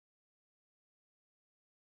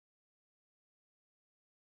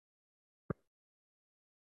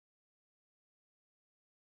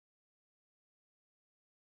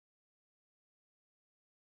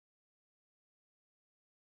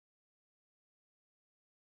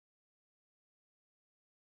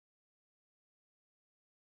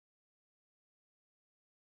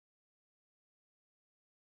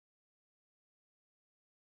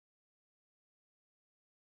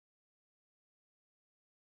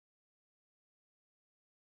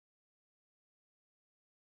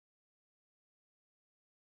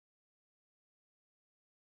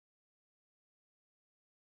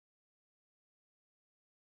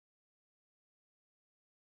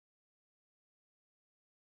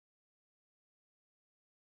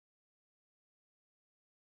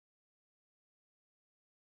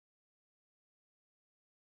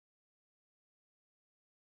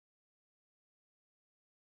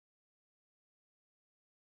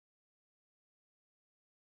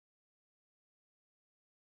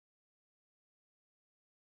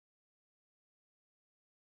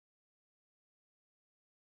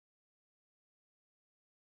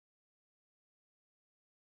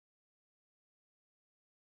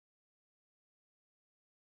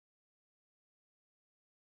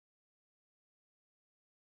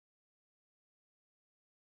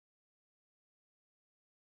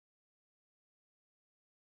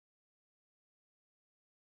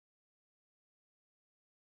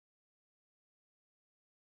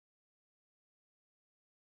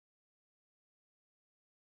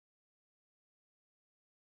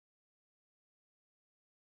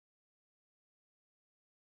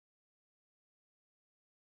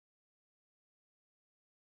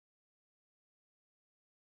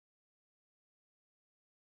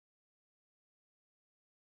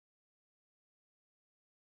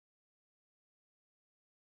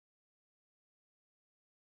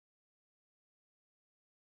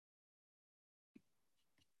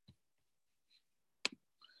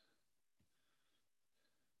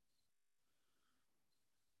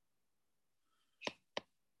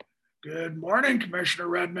Good morning, Commissioner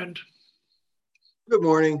Redmond. Good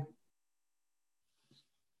morning.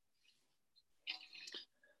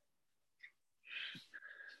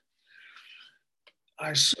 I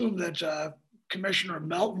assume that Commissioner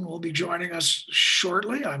Melton will be joining us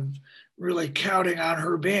shortly. I'm really counting on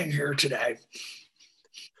her being here today.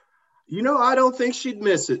 I don't think she'd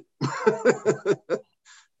miss it.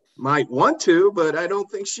 Might want to, but I don't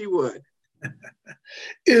think she would.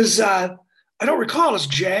 I don't recall, is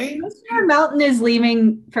Jay? Commissioner Melton is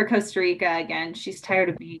leaving for Costa Rica again. She's tired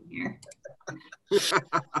of being here.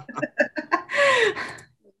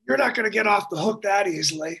 You're not going to get off the hook that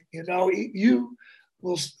easily. You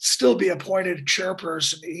will still be appointed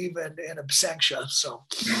chairperson even in absentia. So,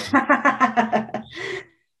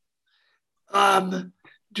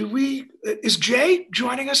 is Jay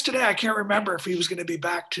joining us today? I can't remember if he was going to be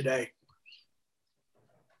back today.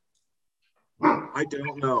 I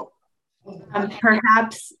don't know.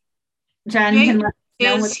 Perhaps Jen can let us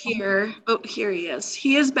know. Is here. Oh, here he is.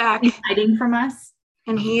 He is back. He's hiding from us.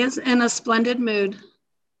 And he is in a splendid mood.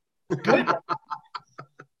 Good.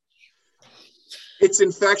 It's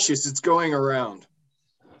infectious. It's going around.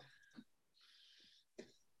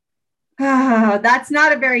 That's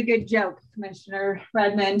not a very good joke, Commissioner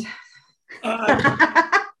Redmond.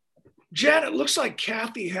 Jen, it looks like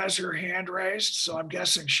Kathy has her hand raised, so I'm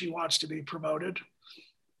guessing she wants to be promoted.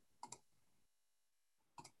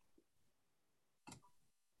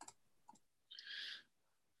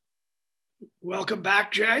 Welcome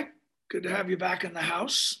back, Jay. Good to have you back in the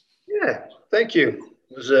house. Yeah, thank you.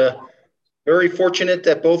 It was very fortunate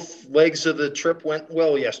that both legs of the trip went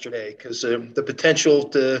well yesterday because the potential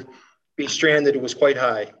to be stranded was quite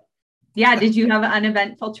high. Yeah, did you have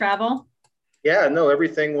uneventful travel? Yeah, no,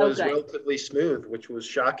 everything was relatively smooth, which was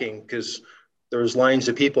shocking because there was lines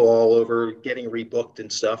of people all over getting rebooked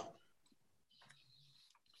and stuff.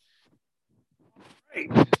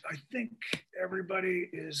 Right. I think everybody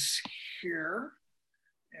is here.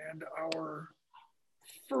 And our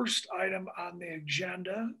first item on the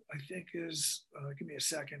agenda, I think is, give me a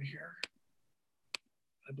second here.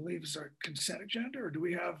 I believe is our consent agenda, or do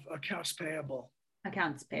we have accounts payable?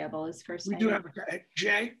 Accounts payable is first. We do have,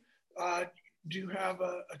 Jay, do you have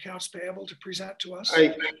accounts payable to present to us?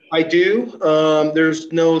 I do.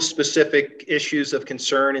 There's no specific issues of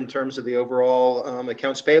concern in terms of the overall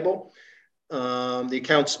accounts payable. The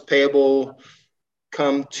accounts payable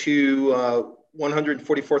come to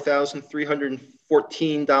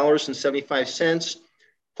 $144,314.75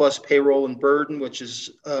 plus payroll and burden, which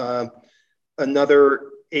is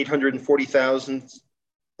another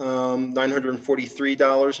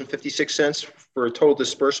 $840,943.56 for a total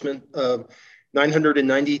disbursement of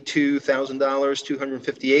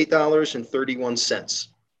 $992,258.31.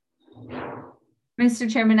 Mr.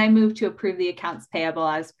 Chairman, I move to approve the accounts payable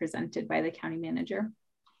as presented by the county manager.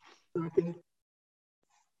 Okay.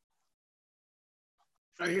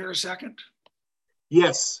 I hear a second.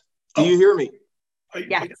 Yes. Do you hear me?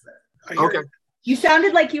 Yes. Okay. You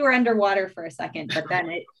sounded like you were underwater for a second, but then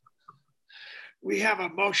it. We have a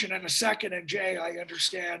motion and a second, and Jay, I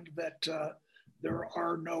understand that there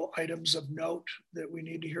are no items of note that we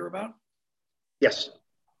need to hear about. Yes.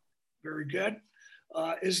 Very good.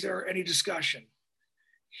 Is there any discussion?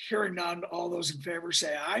 Hearing none, all those in favor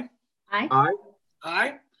say aye. Aye. Aye.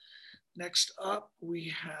 Aye. Next up,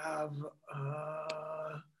 we have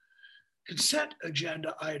consent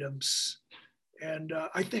agenda items. And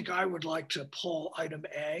I think I would like to pull item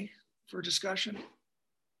A for discussion.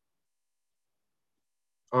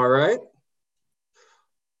 All right.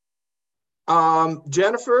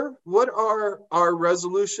 Jennifer, what are our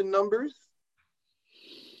resolution numbers?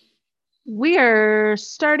 We are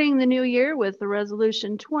starting the new year with the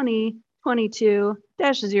resolution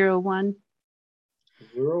 2022-01.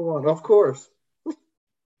 01, of course.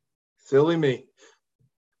 Silly me.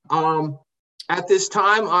 At this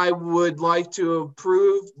time, I would like to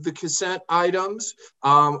approve the consent items.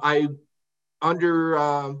 Under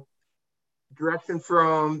direction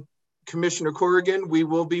from Commissioner Corrigan, we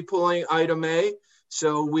will be pulling item A.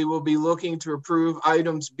 So we will be looking to approve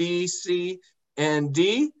items B, C, and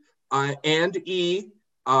D and E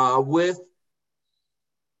with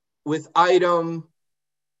item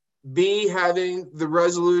B having the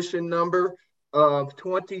resolution number of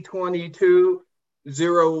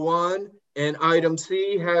 2022-01 and item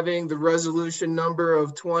C having the resolution number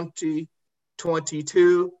of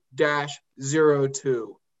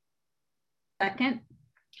 2022-02. Second.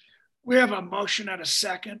 We have a motion and a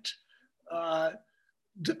second on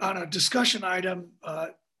a discussion item.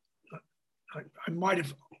 I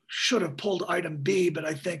should have pulled item B, but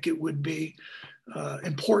I think it would be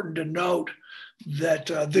important to note that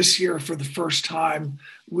this year, for the first time,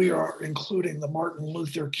 we are including the Martin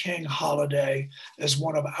Luther King holiday as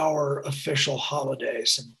one of our official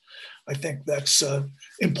holidays. And I think that's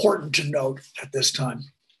important to note at this time.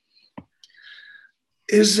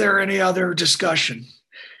 Is there any other discussion?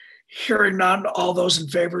 Hearing none, all those in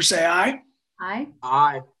favor say aye. Aye.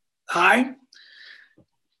 Aye. Aye.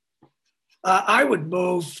 I would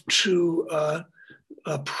move to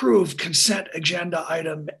approve consent agenda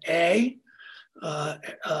item A.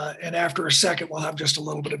 And after a second, we'll have just a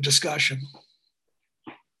little bit of discussion.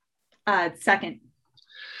 Second.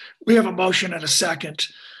 We have a motion and a second.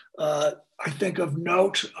 I think of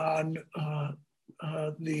note on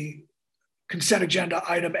the consent agenda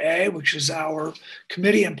item A, which is our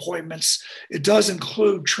committee appointments. It does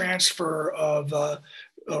include transfer of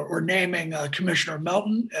or naming Commissioner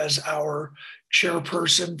Melton as our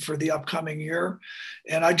chairperson for the upcoming year.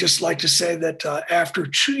 And I'd just like to say that after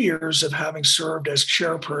 2 years of having served as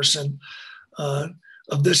chairperson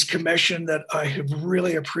of this commission, that I have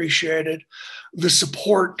really appreciated the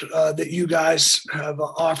support that you guys have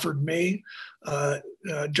offered me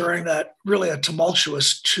during that really a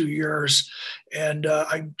tumultuous 2 years. And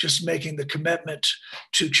I'm just making the commitment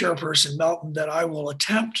to Chairperson Melton that I will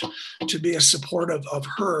attempt to be as supportive of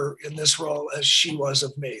her in this role as she was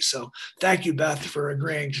of me. So thank you, Beth, for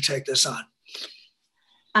agreeing to take this on.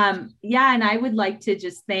 Yeah, and I would like to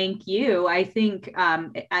just thank you. I think,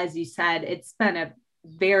 as you said, it's been a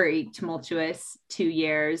very tumultuous 2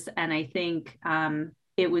 years. And I think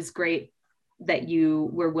it was great that you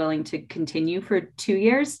were willing to continue for 2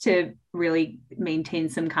 years to really maintain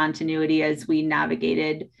some continuity as we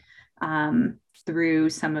navigated through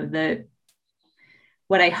some of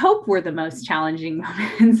what I hope were the most challenging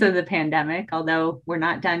moments of the pandemic, although we're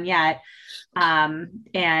not done yet.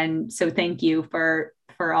 And so thank you for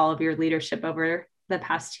all of your leadership over the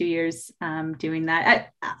past 2 years doing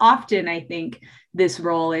that. Often I think this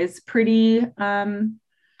role is pretty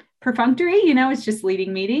perfunctory, it's just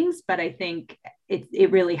leading meetings, but I think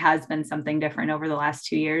it really has been something different over the last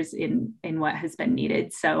 2 years in what has been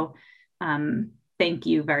needed. So thank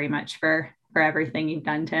you very much for everything you've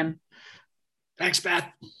done, Tim. Thanks, Beth.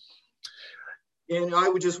 And I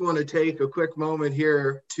would just want to take a quick moment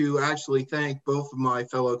here to actually thank both of my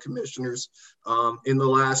fellow commissioners. In the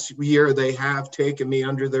last year, they have taken me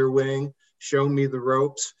under their wing, shown me the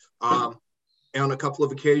ropes, on a couple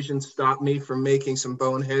of occasions stopped me from making some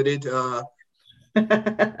boneheaded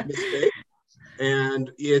mistakes. And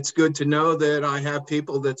it's good to know that I have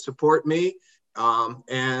people that support me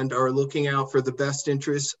and are looking out for the best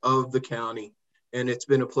interests of the county. And it's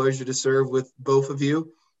been a pleasure to serve with both of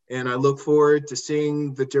you. And I look forward to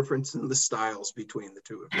seeing the difference in the styles between the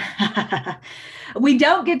two of you. We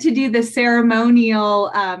don't get to do the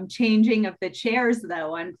ceremonial changing of the chairs,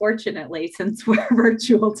 though, unfortunately, since we're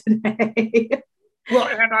virtual today. Well,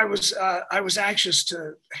 and I was anxious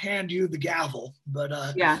to hand you the gavel, but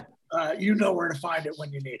yeah, you know where to find it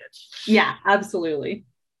when you need it. Yeah, absolutely.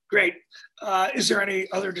 Great. Is there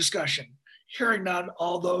any other discussion? Hearing none,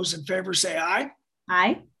 all those in favor say aye.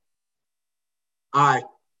 Aye. Aye.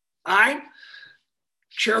 Aye.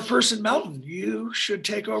 Chairperson Melton, you should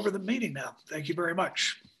take over the meeting now. Thank you very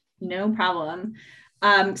much. No problem.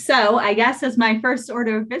 So I guess as my first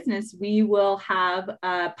order of business, we will have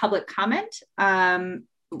a public comment.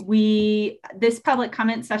 This public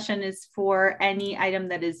comment session is for any item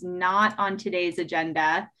that is not on today's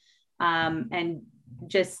agenda. And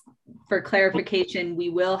just for clarification, we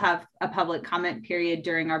will have a public comment period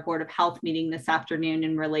during our Board of Health meeting this afternoon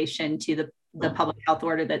in relation to the public health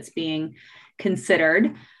order that's being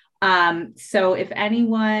considered. So if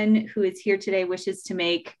anyone who is here today wishes to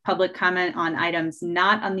make public comment on items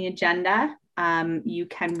not on the agenda, you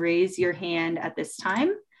can raise your hand at this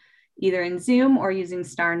time, either in Zoom or using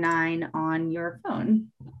 *9 on your phone.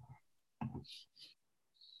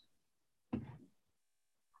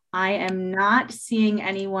 I am not seeing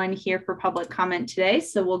anyone here for public comment today,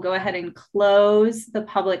 so we'll go ahead and close the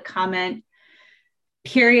public comment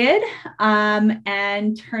period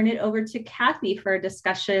and turn it over to Kathy for a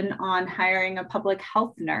discussion on hiring a public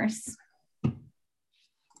health nurse.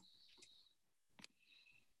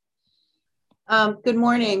 Good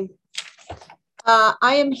morning.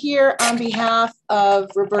 I am here on behalf of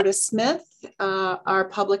Roberta Smith, our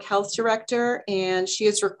public health director, and she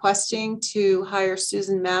is requesting to hire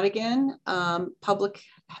Susan Madigan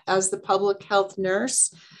as the public health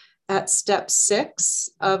nurse at step 6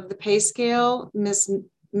 of the pay scale. Ms.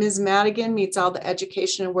 Madigan meets all the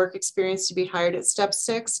education and work experience to be hired at step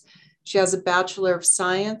 6. She has a Bachelor of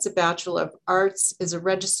Science, a Bachelor of Arts, is a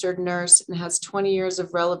registered nurse, and has 20 years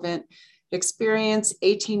of relevant experience,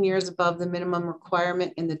 18 years above the minimum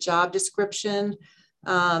requirement in the job description.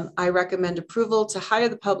 I recommend approval to hire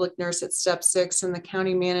the public nurse at step 6, and the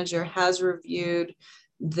county manager has reviewed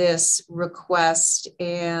this request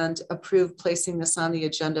and approved placing this on the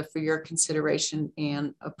agenda for your consideration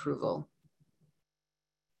and approval.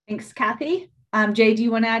 Thanks, Kathy. Jay, do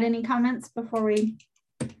you want to add any comments before we?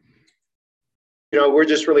 You know, we're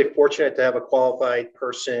just really fortunate to have a qualified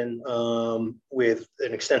person with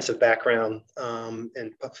an extensive background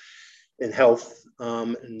in health,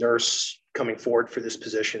 nurse coming forward for this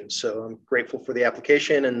position. So I'm grateful for the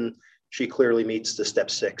application, and she clearly meets the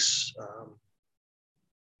step 6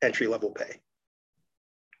 entry-level pay.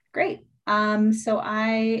 Great. So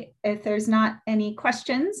if there's not any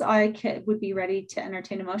questions, would be ready to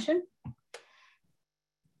entertain a motion.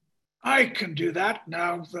 I can do that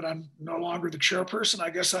now that I'm no longer the chairperson. I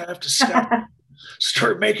guess I have to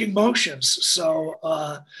start making motions. So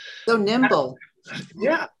nimble.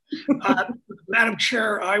 Yeah. Madam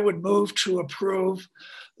Chair, I would move to approve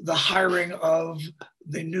the hiring of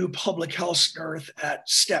the new public health nurse at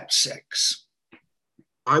step 6.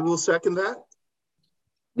 I will second that.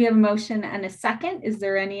 We have a motion and a second. Is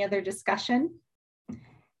there any other discussion?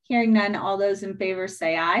 Hearing none, all those in favor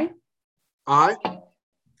say aye. Aye.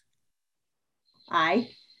 Aye.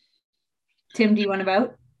 Tim, do you want to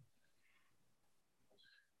vote?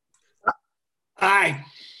 Aye.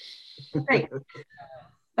 Great.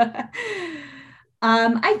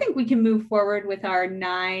 I think we can move forward with our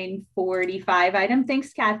 9:45 item.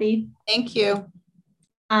 Thanks, Kathy. Thank you.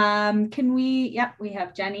 We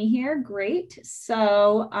have Jenny here. Great.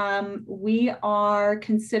 So we are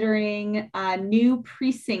considering new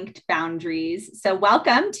precinct boundaries. So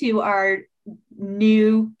welcome to our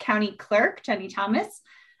new county clerk, Jenny Thomas.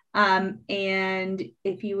 And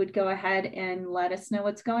if you would go ahead and let us know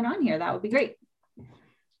what's going on here, that would be great.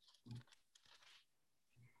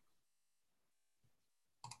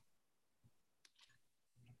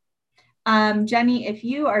 Jenny, if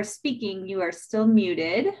you are speaking, you are still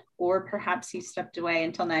muted, or perhaps you stepped away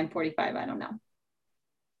until 9:45. I don't know.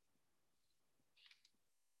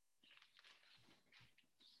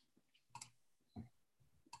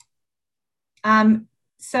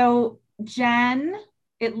 So Jen,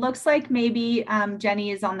 it looks like maybe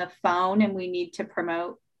Jenny is on the phone and we need to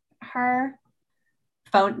promote her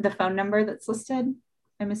the phone number that's listed,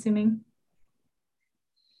 I'm assuming.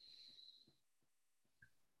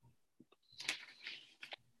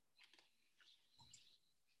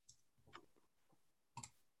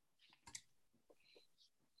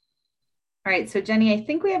 All right, so Jenny, I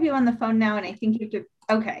think we have you on the phone now, and I think you have to,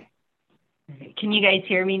 okay. Can you guys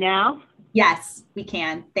hear me now? Yes, we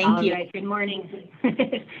can. Thank you. All right, good morning.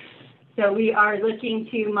 So we are looking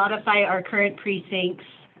to modify our current precincts.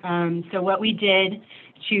 So what we did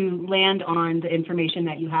to land on the information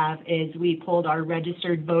that you have is we pulled our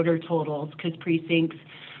registered voter totals, because precincts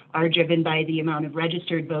are driven by the amount of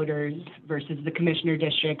registered voters versus the commissioner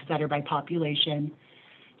districts that are by population.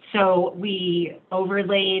 So we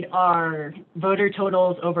overlaid our voter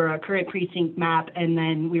totals over our current precinct map, and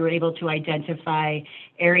then we were able to identify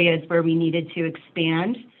areas where we needed to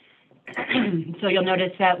expand. So you'll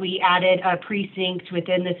notice that we added a precinct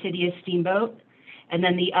within the city of Steamboat. And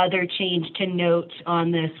then the other change to note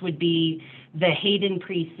on this would be the Hayden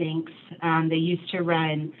precincts. They used to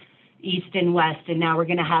run east and west, and now we're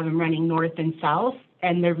going to have them running north and south.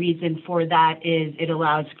 And the reason for that is it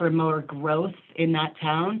allows for more growth in that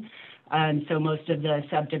town. So most of the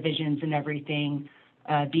subdivisions and everything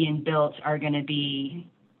being built are going to be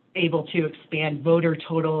able to expand voter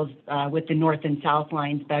totals with the north and south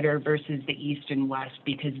lines better versus the east and west,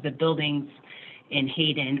 because the buildings in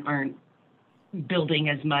Hayden aren't building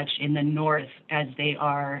as much in the north as they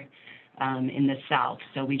are in the south.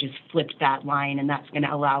 So we just flipped that line, and that's going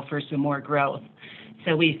to allow for some more growth.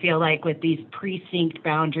 So we feel like with these precinct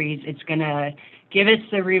boundaries, it's going to give us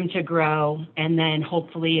the room to grow. And then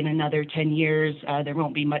hopefully in another 10 years, there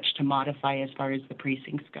won't be much to modify as far as the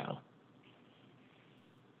precincts go.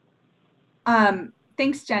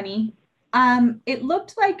 Thanks, Jenny. It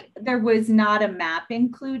looked like there was not a map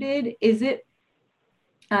included. Is it,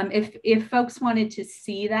 if folks wanted to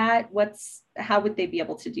see that, how would they be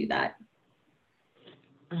able to do that?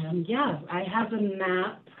 Yeah, I have a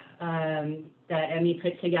map that Emmy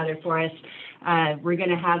put together for us. We're going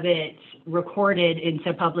to have it recorded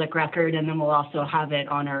into public record, and then we'll also have it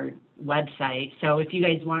on our website. So if you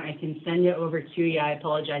guys want, I can send it over to you. I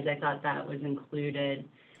apologize. I thought that was included.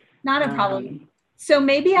 Not a problem. So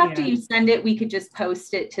maybe after you send it, we could just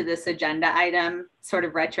post it to this agenda item sort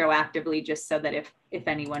of retroactively, just so that if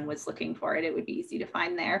anyone was looking for it, it would be easy to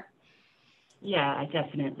find there. Yeah,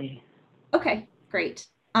 definitely. Okay, great.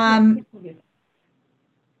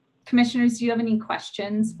 Commissioners, do you have any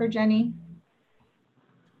questions for Jenny?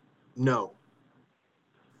 No.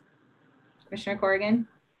 Commissioner Corrigan?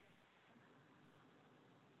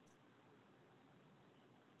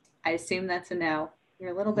 I assume that's a no.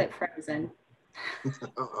 You're a little bit frozen.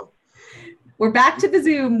 Uh-oh. We're back to the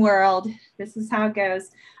Zoom world. This is how it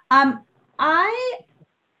goes. I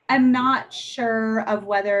am not sure of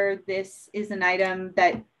whether this is an item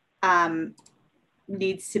that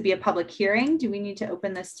needs to be a public hearing. Do we need to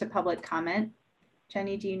open this to public comment?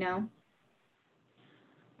 Jenny, do you know?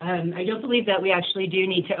 I don't believe that we actually do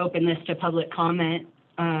need to open this to public comment.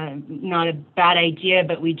 Not a bad idea,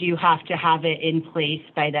 but we do have to have it in place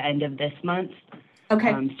by the end of this month.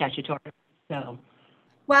 Okay. Statutory. So.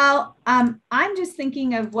 Well, I'm just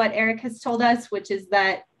thinking of what Eric has told us, which is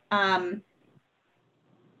that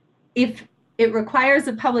if it requires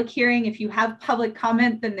a public hearing, if you have public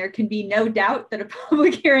comment, then there can be no doubt that a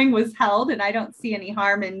public hearing was held. And I don't see any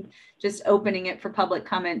harm in just opening it for public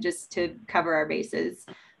comment just to cover our bases.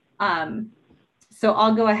 So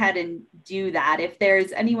I'll go ahead and do that. If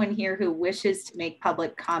there's anyone here who wishes to make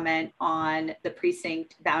public comment on the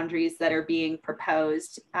precinct boundaries that are being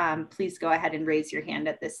proposed, please go ahead and raise your hand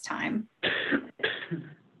at this time.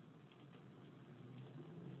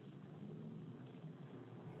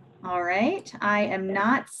 All right, I am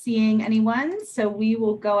not seeing anyone, so we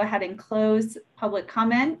will go ahead and close public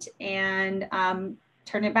comment and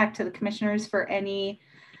turn it back to the commissioners for any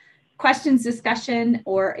questions, discussion,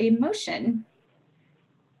 or a motion.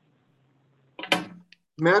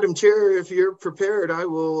 Madam Chair, if you're prepared, I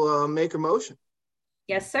will make a motion.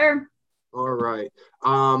 Yes, sir. All right.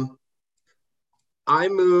 I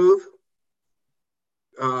move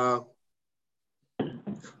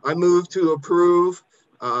to approve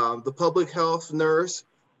the public health nurse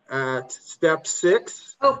at step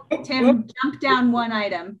 6. Oh, Tim, jump down one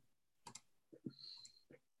item.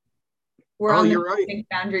 We're on the precinct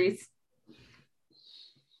boundaries.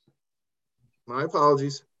 My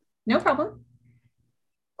apologies. No problem.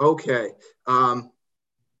 Okay. I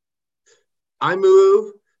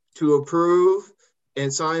move to approve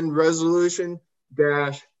and sign resolution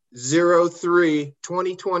 -03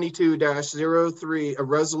 2022-03, a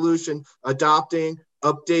resolution adopting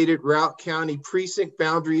updated Routt County precinct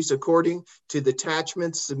boundaries according to the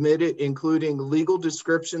attachments submitted, including legal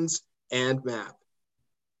descriptions and map.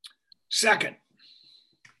 Second.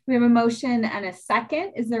 We have a motion and a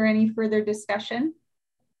second. Is there any further discussion?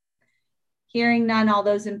 Hearing none, all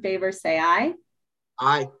those in favor say aye.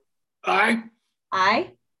 Aye. Aye.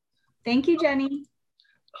 Aye. Thank you, Jenny.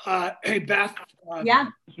 Hey, Beth. Yeah.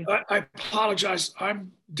 I apologize.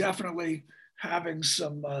 I'm definitely having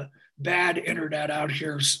some bad internet out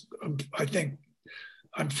here. I think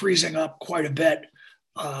I'm freezing up quite a bit.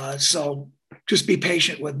 So just be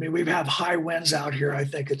patient with me. We have high winds out here. I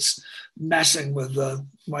think it's messing with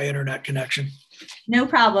my internet connection. No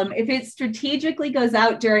problem. If it strategically goes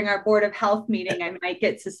out during our Board of Health meeting, I might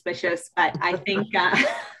get suspicious, but I think I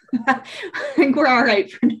think we're all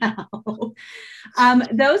right for now.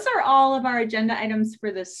 Those are all of our agenda items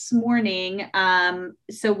for this morning.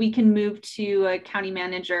 So we can move to a county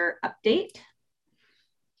manager update.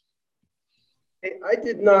 I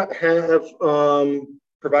did not have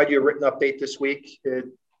provide you a written update this week.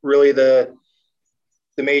 Really the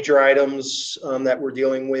major items that we're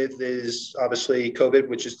dealing with is obviously COVID,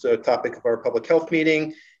 which is the topic of our public health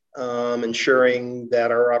meeting, ensuring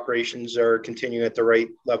that our operations are continuing at the right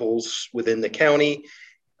levels within the county.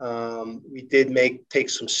 We did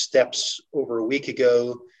take some steps over a week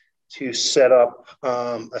ago to set up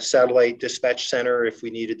a satellite dispatch center if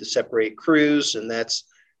we needed to separate crews, and that's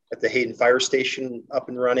at the Hayden Fire Station up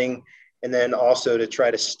and running. And then also to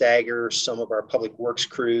try to stagger some of our public works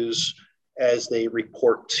crews as they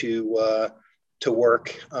report to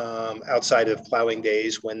work outside of plowing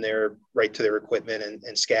days when they're right to their equipment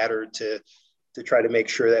and scattered to try to make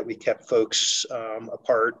sure that we kept folks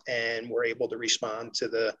apart and were able to respond to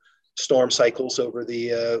the storm cycles over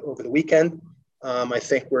the weekend. I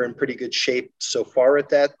think we're in pretty good shape so far at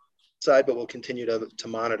that side, but we'll continue to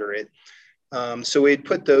monitor it. So we'd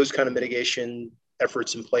put those kind of mitigation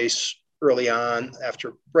efforts in place early on,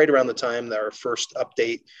 right around the time that our first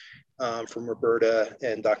update from Roberta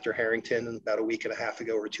and Dr. Harrington about a week and a half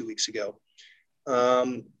ago or 2 weeks ago.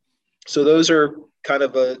 So those are kind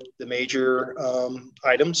of the major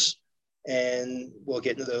items, and we'll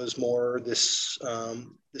get into those more this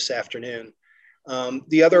afternoon.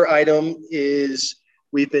 The other item is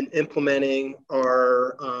we've been implementing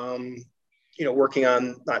our, working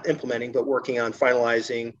on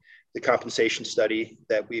finalizing the compensation study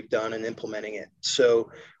that we've done and implementing it.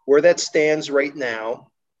 So where that stands right now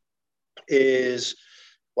is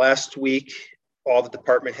last week, all the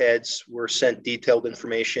department heads were sent detailed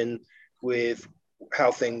information with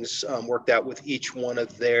how things worked out with each one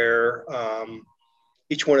of their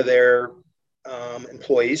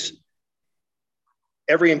employees.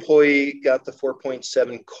 Every employee got the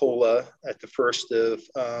 4.7 COLA at the 1st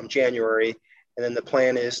of January. And then the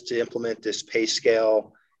plan is to implement this pay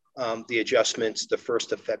scale, the adjustments, the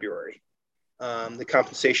 1st of February. The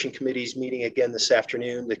compensation committee is meeting again this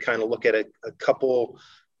afternoon to kind of look at a couple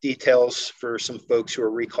details for some folks who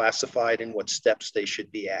are reclassified and what steps they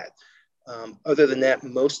should be at. Other than that,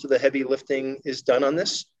 most of the heavy lifting is done on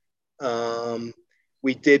this.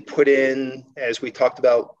 We did put in, as we talked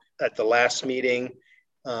about at the last meeting,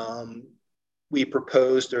 we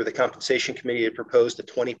proposed, or the compensation committee had proposed, a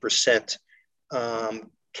 20%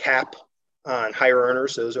 cap on higher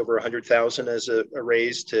earners, those over 100,000, as a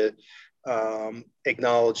raise to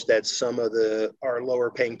acknowledge that some of our lower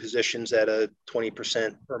paying positions at a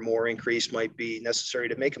 20% or more increase might be necessary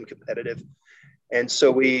to make them competitive. And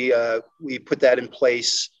so we put that in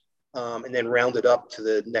place and then rounded up to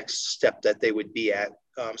the next step that they would be at.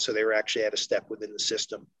 So they were actually at a step within the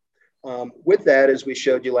system. With that, as we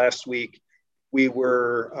showed you last week, we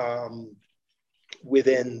were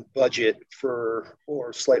within budget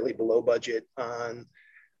or slightly below budget on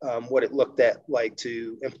what it looked at like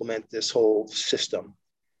to implement this whole system.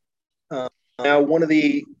 Now, one of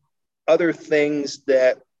the other things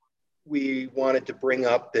that we wanted to bring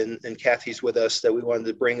up, and Kathy's with us, that we wanted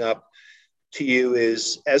to bring up to you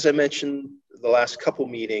is, as I mentioned the last couple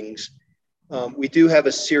meetings, we do have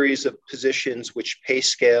a series of positions which pay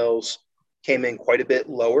scales came in quite a bit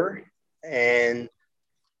lower, and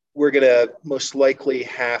we're going to most likely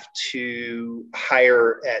have to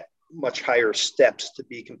hire at much higher steps to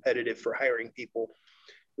be competitive for hiring people.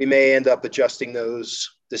 We may end up adjusting those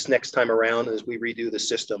this next time around as we redo the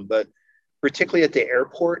system, but particularly at the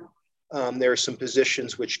airport, there are some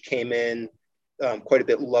positions which came in quite a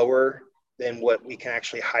bit lower than what we can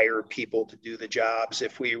actually hire people to do the jobs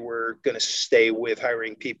if we were going to stay with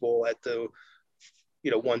hiring people at the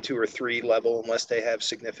 1, 2, or 3 level, unless they have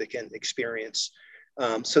significant experience.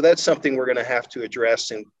 So that's something we're going to have to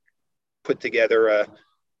address and put together a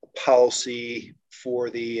policy for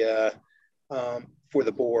the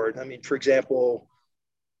board. I mean, for example,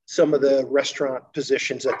 some of the restaurant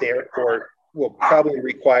positions at the airport will probably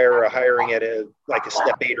require a hiring at a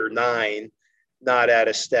step 8 or 9, not at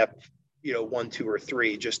a step 1, 2, or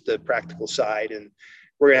 3, just the practical side. And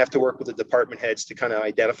we're going to have to work with the department heads to kind of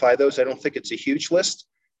identify those. I don't think it's a huge list,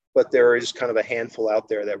 but there is kind of a handful out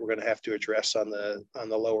there that we're going to have to address on the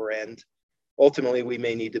lower end. Ultimately, we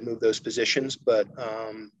may need to move those positions, but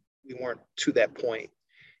we weren't to that point.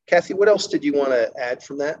 Kathy, what else did you want to add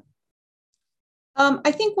from that?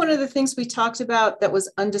 I think one of the things we talked about that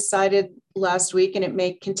was undecided last week, and it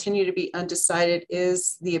may continue to be undecided,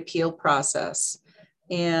 is the appeal process.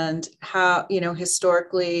 And how,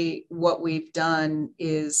 historically, what we've done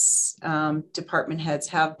is department heads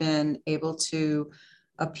have been able to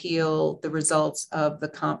appeal the results of the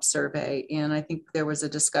comp survey. And I think there was a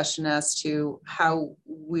discussion as to how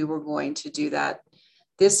we were going to do that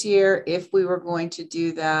this year, if we were going to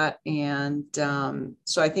do that. And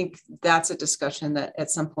so I think that's a discussion that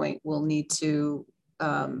at some point we'll need to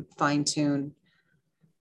fine tune.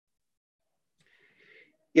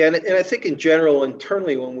 Yeah, and I think in general,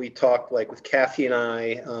 internally, when we talk, like with Kathy and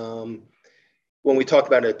I, when we talk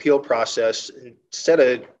about an appeal process, instead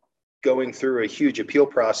of going through a huge appeal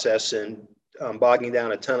process and bogging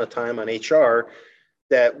down a ton of time on HR,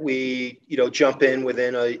 that we, jump in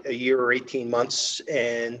within a year or 18 months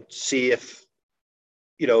and see if,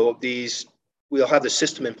 we'll have the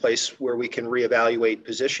system in place where we can reevaluate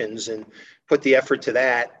positions and put the effort to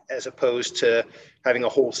that, as opposed to having a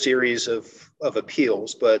whole series of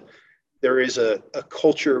appeals. But there is a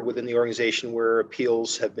culture within the organization where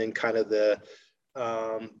appeals have been kind of the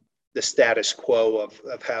status quo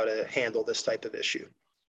of how to handle this type of issue.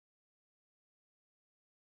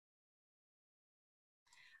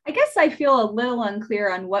 I guess I feel a little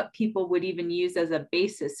unclear on what people would even use as a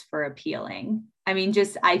basis for appealing. I mean,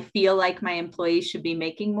 I feel like my employees should be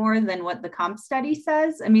making more than what the comp study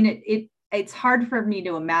says. I mean, it's hard for me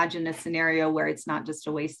to imagine a scenario where it's not just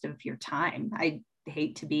a waste of your time. I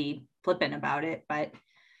hate to be flippant about it, but.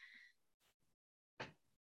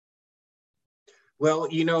 Well,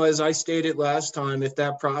 as I stated last time, if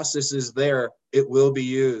that process is there, it will be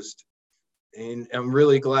used. And I'm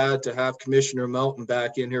really glad to have Commissioner Melton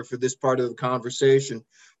back in here for this part of the conversation.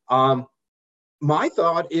 My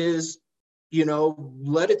thought is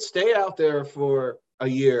let it stay out there for a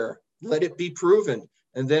year, let it be proven.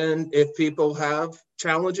 And then if people have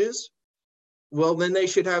challenges, well, then they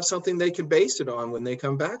should have something they can base it on when they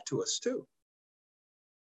come back to us too.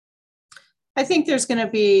 I think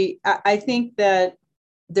I think that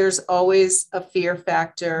there's always a fear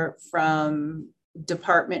factor from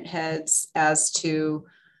department heads as to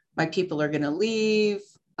my people are going to leave.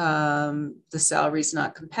 The salary's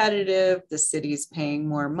not competitive. The city's paying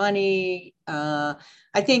more money. I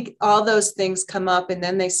think all those things come up, and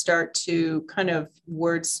then they start to kind of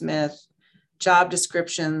wordsmith job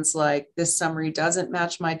descriptions like, this summary doesn't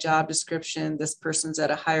match my job description. This person's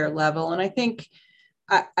at a higher level. And I think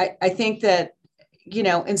that,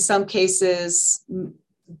 in some cases,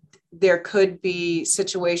 there could be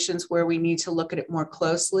situations where we need to look at it more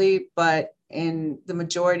closely, but in the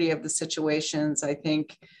majority of the situations, I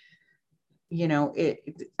think,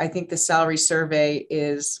 I think the salary survey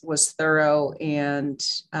was thorough, and,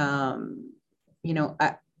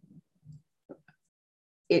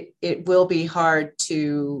 it will be hard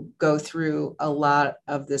to go through a lot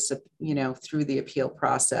of this, through the appeal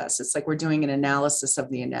process. It's like we're doing an analysis of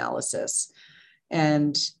the analysis.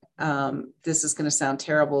 And this is going to sound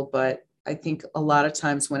terrible, but I think a lot of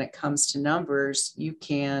times when it comes to numbers, you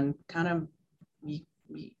can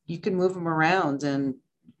you can move them around, and,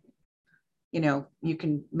 you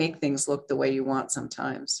can make things look the way you want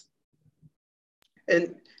sometimes.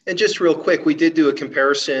 And just real quick, we did do a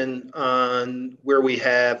comparison on where we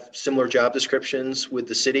have similar job descriptions with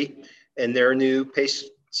the city and their new pay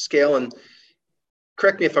scale. And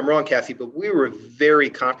correct me if I'm wrong, Kathy, but we were very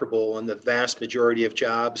comparable on the vast majority of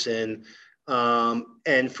jobs, and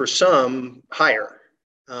for some higher.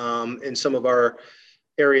 In some of our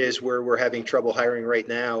areas where we're having trouble hiring right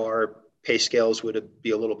now, our pay scales would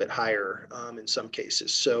be a little bit higher in some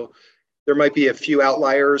cases. So there might be a few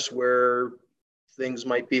outliers where things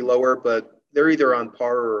might be lower, but they're either on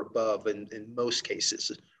par or above in most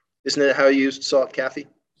cases. Isn't that how you saw it, Kathy?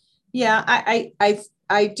 Yeah,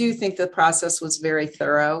 I do think the process was very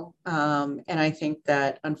thorough. And I think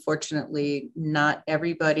that unfortunately, not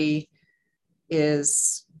everybody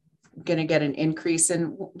is going to get an increase.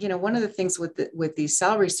 And, one of the things with these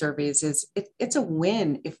salary surveys is it's a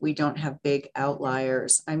win if we don't have big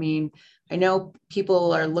outliers. I mean, I know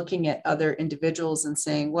people are looking at other individuals and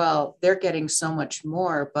saying, well, they're getting so much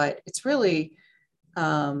more, but it's really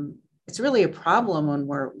a problem when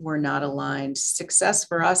we're not aligned. Success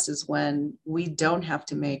for us is when we don't have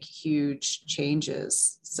to make huge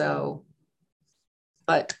changes. So,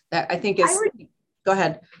 but I think go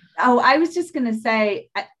ahead. Oh, I was just going to say,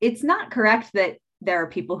 it's not correct that there are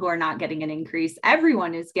people who are not getting an increase.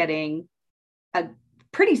 Everyone is getting a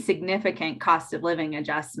pretty significant cost of living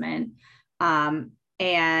adjustment.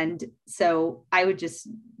 And so I would just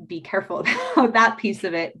be careful about that piece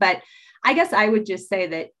of it. But I guess I would just say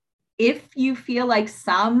that if you feel like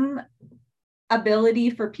some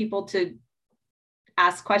ability for people to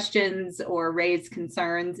ask questions or raise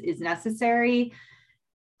concerns is necessary,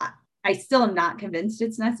 I still am not convinced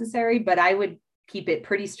it's necessary, but I would keep it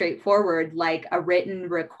pretty straightforward, like a written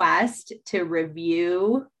request to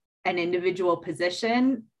review an individual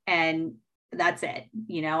position, and that's it.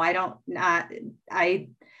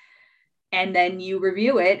 And then you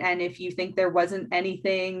review it. And if you think there wasn't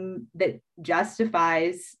anything that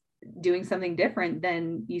justifies doing something different,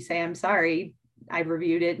 then you say, I'm sorry, I've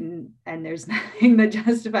reviewed it and there's nothing that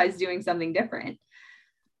justifies doing something different.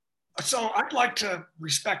 So I'd like to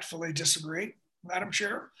respectfully disagree, Madam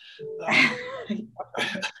Chair.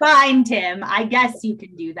 Fine, Tim. I guess you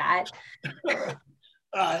can do that.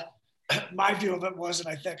 My view of it was, and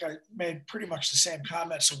I think I made pretty much the same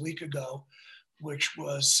comments a week ago, which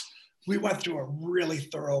was we went through a really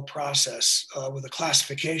thorough process with a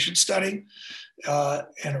classification study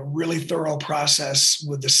and a really thorough process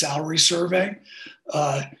with the salary survey.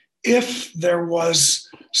 If there was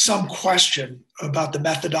some question about the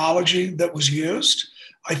methodology that was used,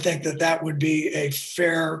 I think that would be a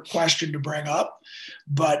fair question to bring up,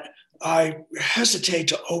 but I hesitate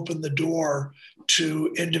to open the door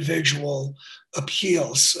to individual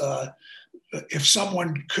appeals. If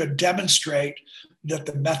someone could demonstrate that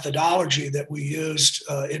the methodology that we used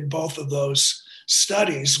in both of those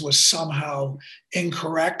studies was somehow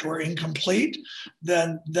incorrect or incomplete,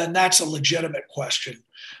 then that's a legitimate question.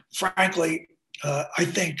 Frankly, I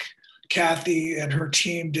think Kathy and her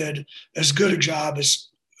team did as good a job as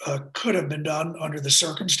could have been done under the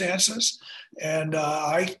circumstances. And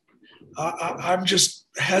I'm just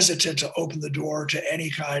hesitant to open the door to any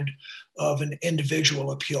kind of an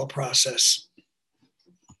individual appeal process.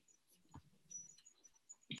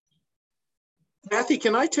 Kathy,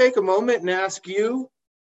 can I take a moment and ask you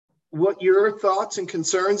what your thoughts and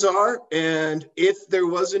concerns are? And if there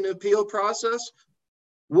was an appeal process,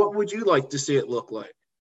 what would you like to see it look like?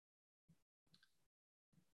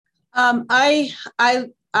 I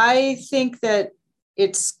think that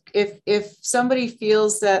it's if somebody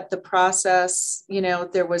feels that the process, you know,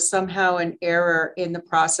 there was somehow an error in the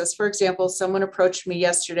process. For example, someone approached me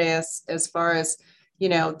yesterday as far as, you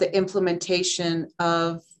know, the implementation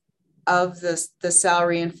of the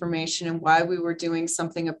salary information and why we were doing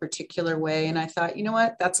something a particular way. And I thought, you know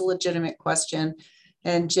what, that's a legitimate question.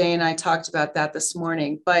 And Jay and I talked about that this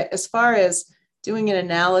morning. But as far as doing an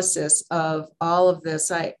analysis of all of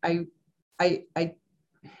this, I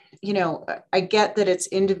you know, I get that it's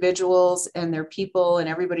individuals and they're people and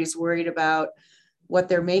everybody's worried about what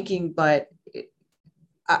they're making, but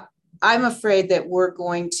I'm afraid that we're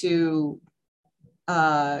going to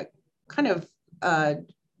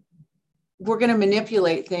we're going to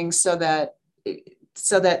manipulate things so that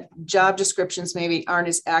job descriptions maybe aren't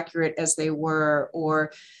as accurate as they were,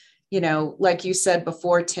 or, you know, like you said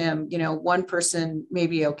before, Tim, you know, one person may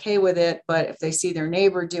be okay with it, but if they see their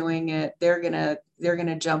neighbor doing it, they're gonna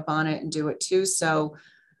jump on it and do it too. So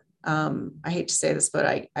I hate to say this,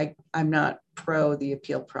 but I'm not pro the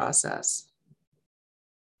appeal process.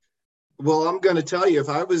 Well, I'm going to tell you, if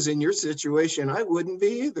I was in your situation, I wouldn't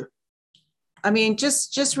be either. I mean,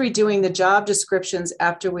 just redoing the job descriptions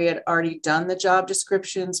after we had already done the job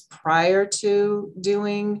descriptions prior to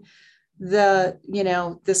doing the, you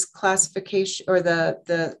know, this classification or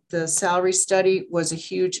the salary study was a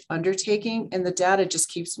huge undertaking, and the data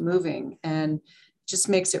just keeps moving and just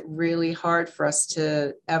makes it really hard for us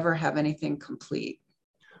to ever have anything complete.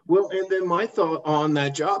 Well, and then my thought on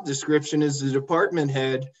that job description is the department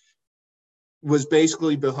head was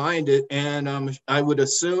basically behind it, and I would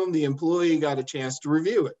assume the employee got a chance to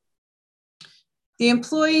review it. The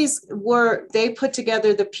employees they put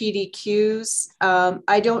together the PDQs.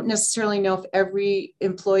 I don't necessarily know if every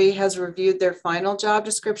employee has reviewed their final job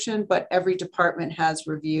description, but every department has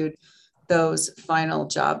reviewed those final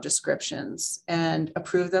job descriptions and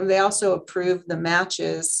approved them. They also approved the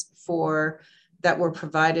matches that were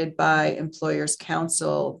provided by employers'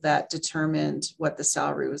 council that determined what the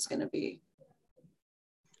salary was going to be.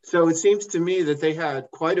 So it seems to me that they had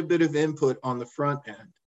quite a bit of input on the front end,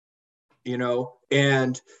 you know,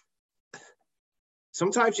 and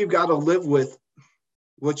sometimes you've got to live with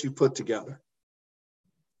what you put together.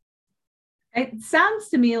 It sounds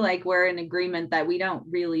to me like we're in agreement that we don't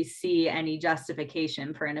really see any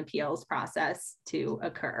justification for an appeals process to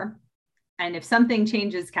occur. And if something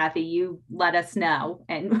changes, Kathy, you let us know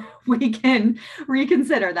and we can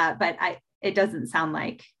reconsider that. But it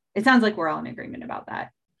sounds like we're all in agreement about that.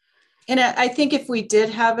 And I think if we did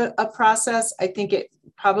have a process, I think it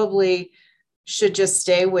probably should just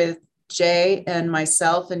stay with Jay and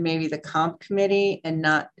myself and maybe the comp committee, and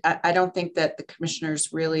I don't think that the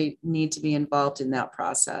commissioners really need to be involved in that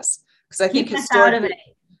process. Because I think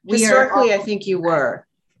historically, I think you were.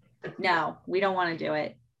 No, we don't want to do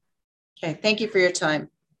it. Okay, thank you for your time.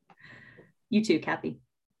 You too, Kathy.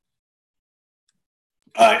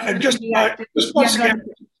 Just once again,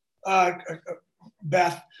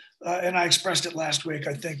 Beth, and I expressed it last week,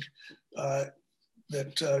 I think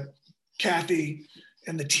that Kathy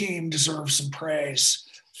and the team deserve some praise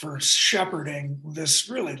for shepherding this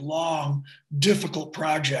really long, difficult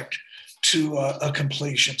project to a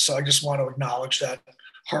completion. So I just want to acknowledge that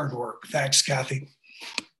hard work. Thanks, Kathy.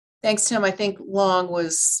 Thanks, Tim. I think long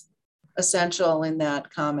was essential in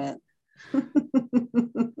that comment.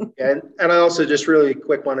 And I also just really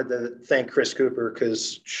quick wanted to thank Chris Cooper,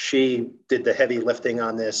 because she did the heavy lifting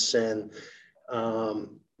on this. And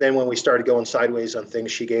then when we started going sideways on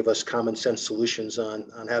things, she gave us common sense solutions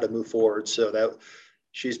on how to move forward. So that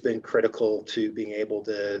she's been critical to being able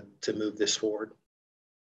to move this forward.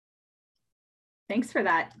 Thanks for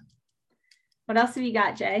that. What else have you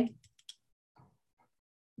got, Jay?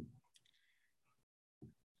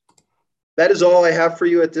 That is all I have for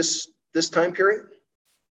you at this time period.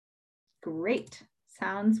 Great.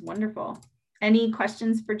 Sounds wonderful. Any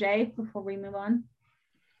questions for Jay before we move on?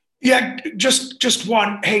 Yeah, just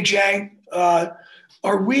one. Hey, Jay,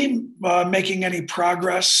 are we making any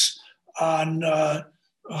progress on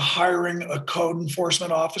hiring a code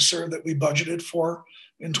enforcement officer that we budgeted for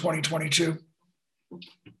in 2022?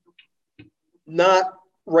 Not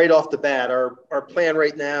right off the bat. Our plan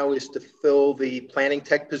right now is to fill the planning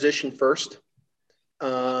tech position first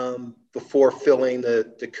before filling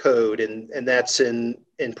the code, and that's in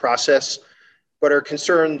process. But our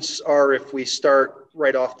concerns are if we start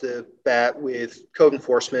right off the bat with code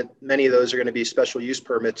enforcement, many of those are going to be special use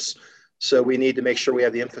permits. So we need to make sure we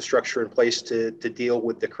have the infrastructure in place to deal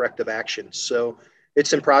with the corrective actions. So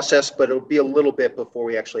it's in process, but it'll be a little bit before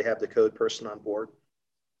we actually have the code person on board.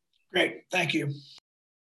 Great, thank you.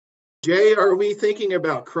 Jay, are we thinking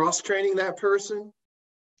about cross-training that person?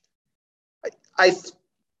 I'd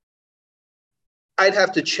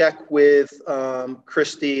have to check with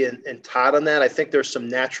Christy and Todd on that. I think there's some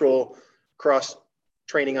natural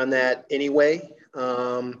cross-training on that anyway,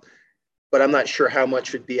 but I'm not sure how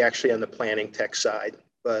much would be actually on the planning tech side,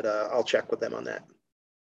 but I'll check with them on that.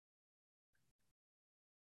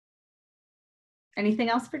 Anything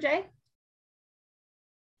else for Jay?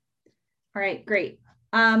 All right, great.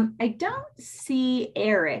 I don't see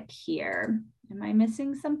Eric here. Am I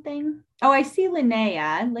missing something? Oh, I see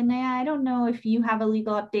Linnea. Linnea, I don't know if you have a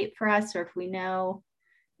legal update for us or if we know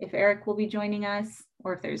if Eric will be joining us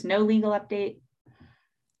or if there's no legal update.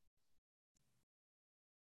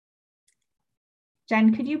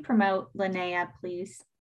 Jen, could you promote Linnea, please?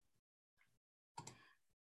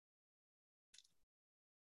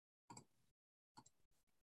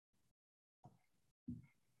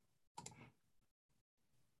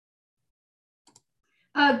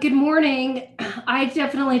 Good morning. I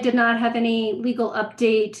definitely did not have any legal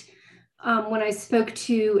update. When I spoke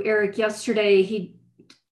to Eric yesterday,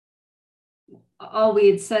 all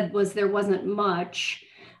we had said was there wasn't much.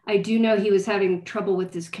 I do know he was having trouble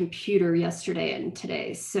with his computer yesterday and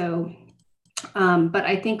today. So, but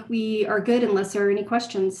I think we are good unless there are any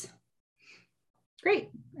questions. Great.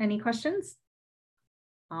 Any questions?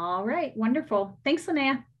 All right. Wonderful. Thanks,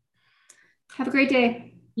 Linnea. Have a great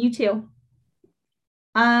day. You too.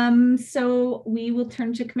 So we will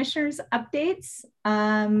turn to commissioners' updates.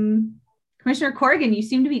 Commissioner Corrigan, you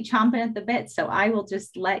seem to be chomping at the bit, so I will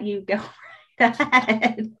just let you go right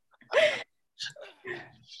ahead.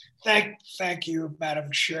 Thank you,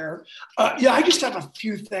 Madam Chair. Yeah, I just have a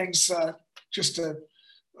few things just to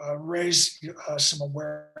raise some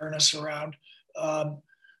awareness around.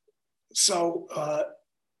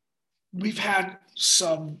 We've had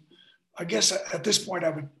some, I guess at this point I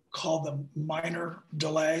would call them minor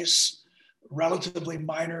delays, relatively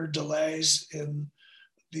minor delays in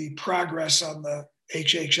the progress on the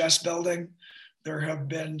HHS building. There have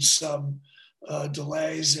been some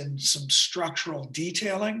delays in some structural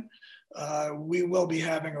detailing. We will be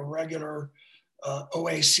having a regular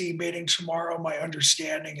OAC meeting tomorrow. My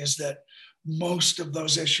understanding is that most of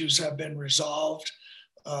those issues have been resolved.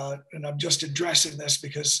 And I'm just addressing this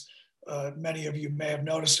because many of you may have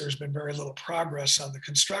noticed there's been very little progress on the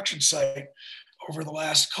construction site over the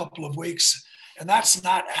last couple of weeks. And that's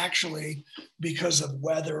not actually because of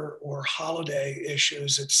weather or holiday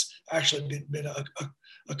issues. It's actually been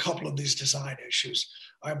a couple of these design issues.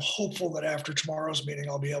 I'm hopeful that after tomorrow's meeting,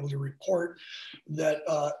 I'll be able to report that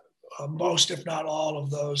most, if not all, of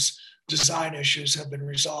those design issues have been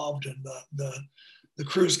resolved and the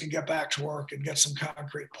crews can get back to work and get some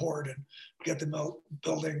concrete poured and get the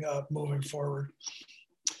building moving forward.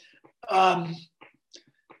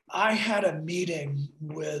 I had a meeting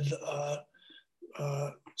with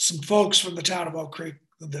some folks from the town of Oak Creek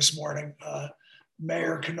this morning,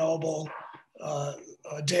 Mayor Knoebel,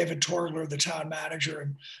 David Torgler, the town manager,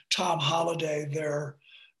 and Tom Holliday, their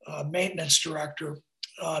maintenance director.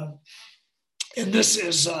 And this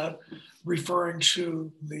is referring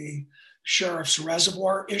to the Sheriff's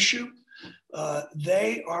Reservoir issue.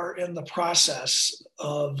 They are in the process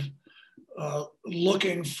of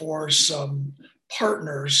looking for some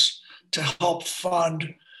partners to help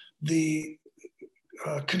fund the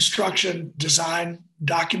construction design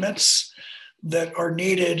documents that are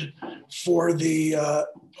needed for the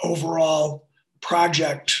overall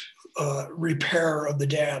project repair of the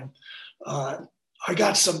dam. I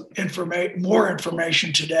got some more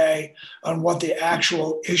information today on what the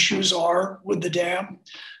actual issues are with the dam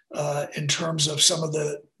in terms of some of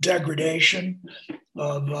the degradation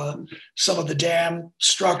of some of the dam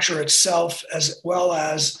structure itself, as well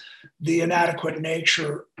as the inadequate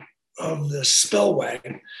nature of the spillway.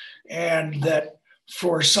 And that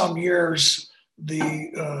for some years,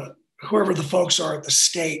 whoever the folks are at the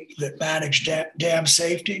state that manage dam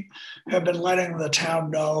safety have been letting the town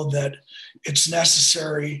know that it's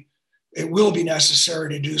necessary, it will be necessary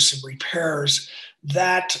to do some repairs.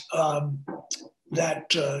 That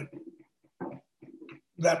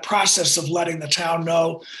process of letting the town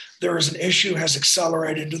know there is an issue has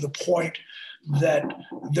accelerated to the point that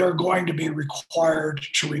they're going to be required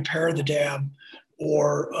to repair the dam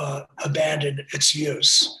or abandon its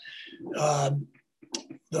use.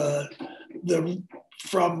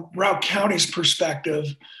 From Routt County's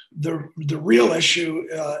perspective, the real issue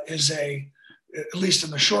is at least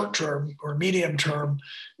in the short term or medium term,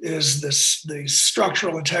 is the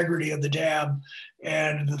structural integrity of the dam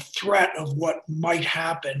and the threat of what might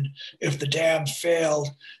happen if the dam failed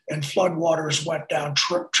and floodwaters went down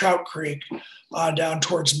Trout Creek down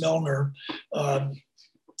towards Milner.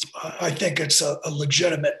 I think it's a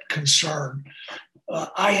legitimate concern.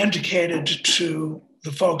 I indicated to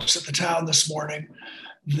the folks at the town this morning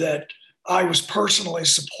that I was personally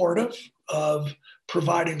supportive of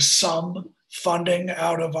providing some funding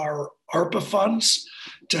out of our ARPA funds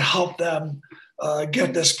to help them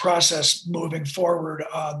get this process moving forward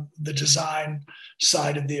on the design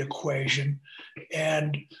side of the equation.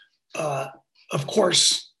 And of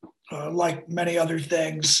course, like many other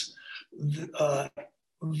things,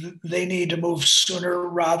 they need to move sooner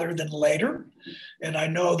rather than later. And I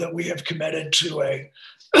know that we have committed to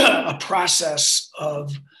a process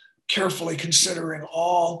of carefully considering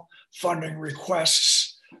all funding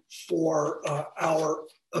requests for our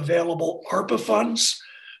available ARPA funds.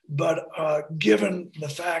 But given the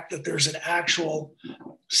fact that there's an actual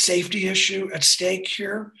safety issue at stake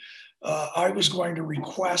here, I was going to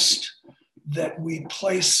request that we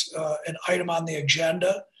place an item on the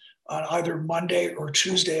agenda on either Monday or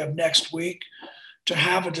Tuesday of next week to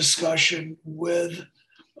have a discussion with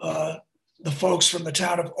the folks from the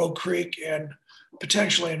town of Oak Creek and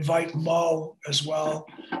potentially invite Mo as well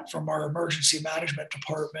from our emergency management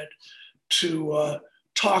department to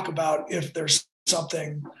talk about if there's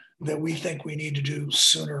something that we think we need to do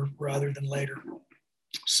sooner rather than later.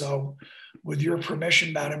 So with your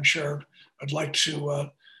permission, Madam Chair, I'd like to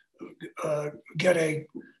get a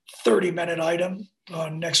 30-minute item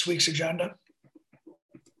on next week's agenda.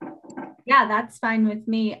 Yeah, that's fine with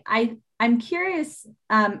me. I'm curious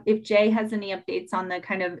if Jay has any updates on the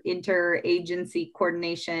kind of interagency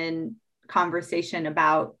coordination conversation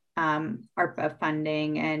about ARPA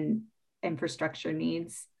funding and infrastructure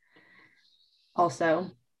needs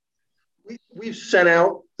also. We've sent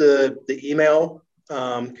out the email.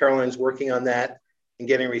 Caroline's working on that and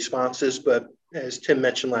getting responses, but as Tim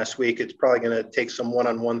mentioned last week, it's probably going to take some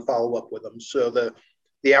one-on-one follow-up with them. So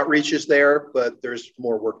the outreach is there, but there's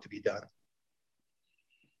more work to be done.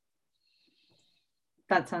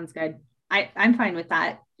 That sounds good. I'm fine with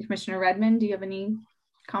that. Commissioner Redmond, do you have any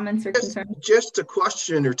comments or concerns? Just a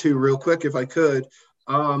question or two real quick, if I could.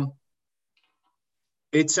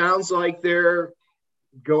 It sounds like they're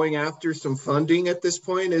going after some funding at this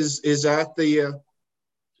point. Is that the,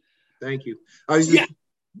 thank you. I was just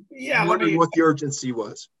wondering what the urgency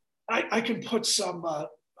was. I can put some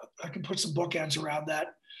bookends around that.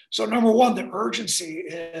 So number one, the urgency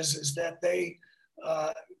is that they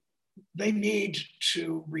need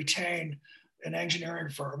to retain an engineering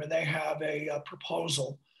firm, and they have a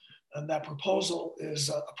proposal, and that proposal is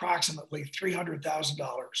approximately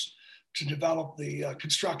 $300,000 to develop the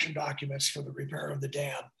construction documents for the repair of the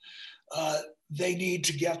dam. They need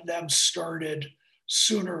to get them started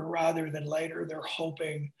sooner rather than later. They're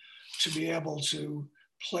hoping to be able to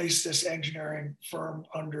place this engineering firm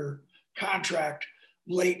under contract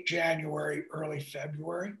late January, early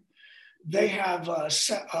February. They have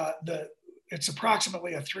it's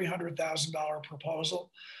approximately a $300,000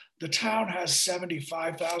 proposal. The town has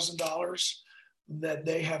 $75,000 that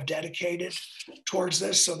they have dedicated towards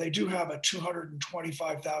this. So they do have a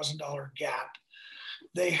 $225,000 gap.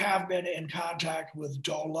 They have been in contact with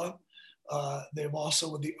DOLA. They've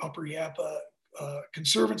also with the Upper Yampa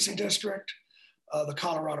Conservancy District, the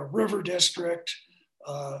Colorado River District,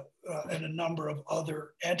 and a number of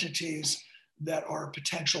other entities that are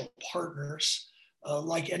potential partners.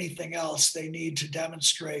 Like anything else, they need to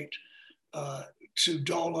demonstrate to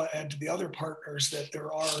DOLA and to the other partners that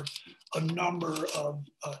there are a number of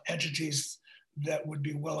entities that would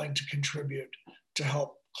be willing to contribute to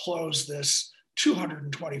help close this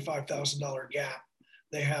 $225,000 gap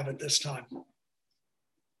they have at this time.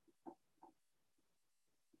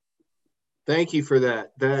 Thank you for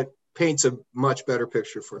that. That paints a much better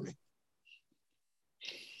picture for me.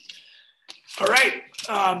 All right.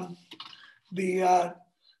 The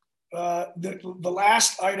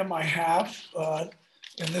last item I have,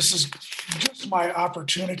 and this is just my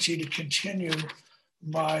opportunity to continue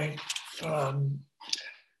my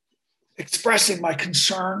expressing my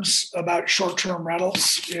concerns about short-term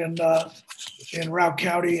rentals in Routt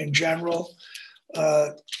County in general,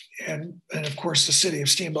 and of course the city of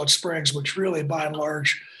Steamboat Springs, which really by and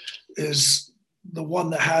large is the one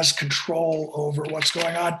that has control over what's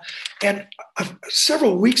going on. And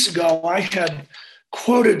several weeks ago, I had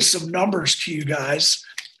quoted some numbers to you guys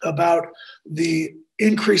about the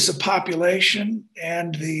increase of population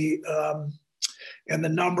and the and the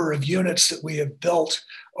number of units that we have built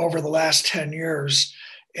over the last 10 years.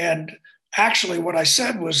 And actually what I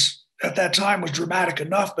said was at that time was dramatic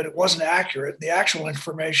enough, but it wasn't accurate. The actual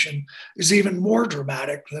information is even more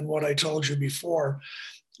dramatic than what I told you before.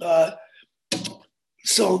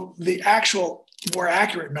 So the actual more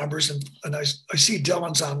accurate numbers, and I see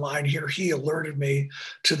Dylan's online here, he alerted me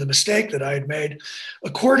to the mistake that I had made.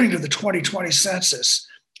 According to the 2020 census,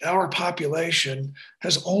 our population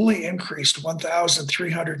has only increased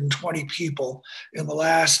 1,320 people in the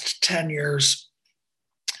last 10 years.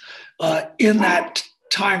 In that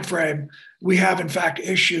time frame, we have in fact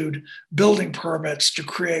issued building permits to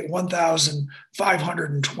create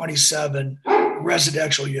 1,527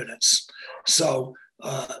 residential units. So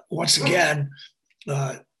once again,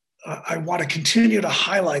 I want to continue to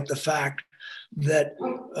highlight the fact that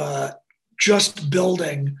just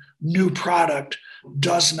building new product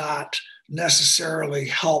does not necessarily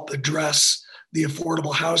help address the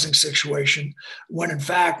affordable housing situation, when in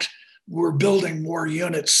fact we're building more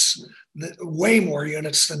units, way more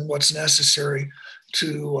units than what's necessary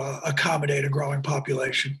to accommodate a growing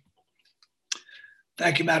population.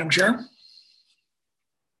 Thank you, Madam Chair.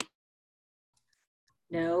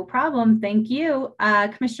 No problem. Thank you.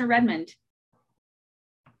 Commissioner Redmond.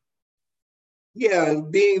 Yeah,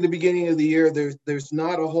 being the beginning of the year, there's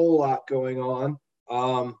not a whole lot going on.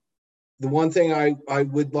 The one thing I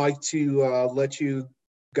would like to let you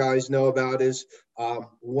guys know about is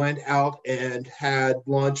went out and had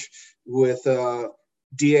lunch with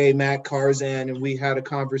DA Matt Karzan, and we had a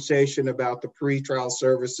conversation about the pretrial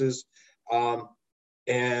services,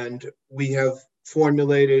 and we have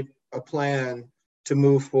formulated a plan to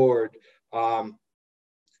move forward.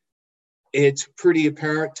 It's pretty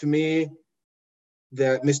apparent to me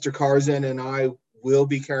that Mr. Karzan and I will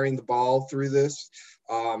be carrying the ball through this.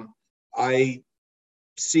 I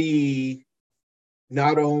see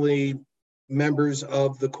not only members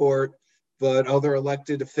of the court, but other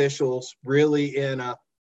elected officials really in a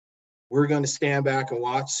we're going to stand back and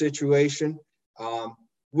watch situation,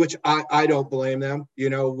 which I don't blame them. You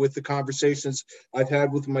know, with the conversations I've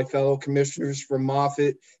had with my fellow commissioners from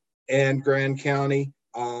Moffett and Grand County,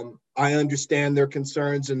 I understand their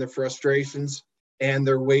concerns and their frustrations and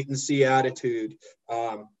their wait and see attitude.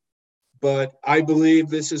 But I believe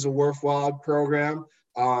this is a worthwhile program.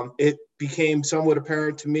 It became somewhat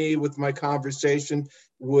apparent to me with my conversation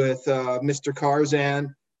with Mr.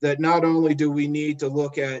 Karzan that not only do we need to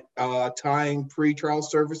look at tying pretrial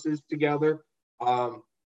services together,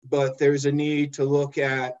 but there's a need to look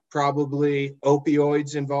at probably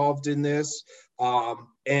opioids involved in this,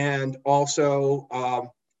 and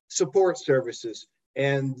also support services,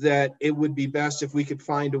 and that it would be best if we could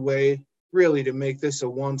find a way really to make this a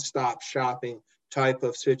one-stop shopping type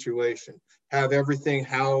of situation, have everything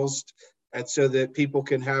housed, and so that people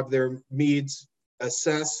can have their needs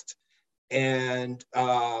assessed and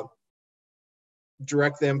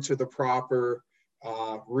direct them to the proper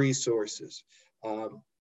resources.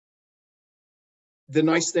 The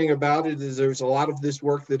nice thing about it is there's a lot of this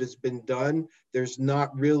work that has been done. There's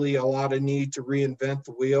not really a lot of need to reinvent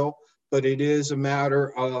the wheel, but it is a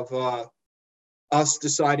matter of us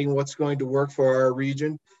deciding what's going to work for our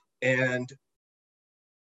region. And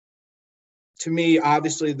to me,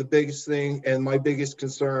 obviously the biggest thing and my biggest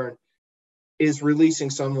concern is releasing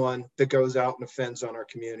someone that goes out and offends on our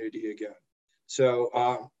community again.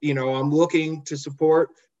 So, you know, I'm looking to support,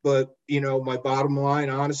 but, you know, my bottom line,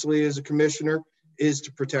 honestly, as a commissioner, is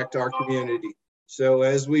to protect our community. So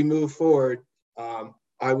as we move forward,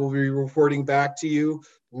 I will be reporting back to you,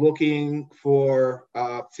 looking for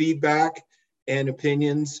feedback and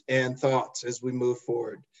opinions and thoughts as we move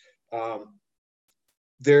forward.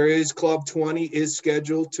 There is Club 20 is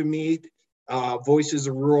scheduled to meet, Voices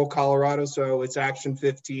of Rural Colorado, so it's Action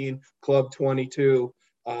 15, Club 22.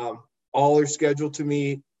 All are scheduled to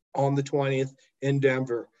meet on the 20th in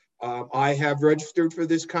Denver. I have registered for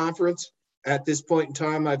this conference. At this point in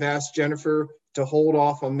time, I've asked Jennifer to hold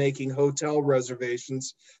off on making hotel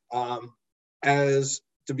reservations, as,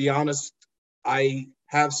 to be honest, I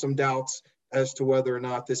have some doubts as to whether or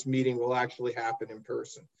not this meeting will actually happen in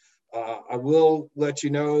person. I will let you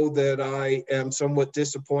know that I am somewhat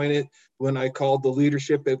disappointed when I called the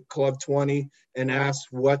leadership at Club 20 and asked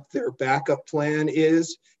what their backup plan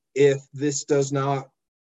is if this does not,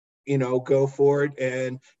 you know, go forward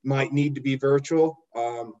and might need to be virtual.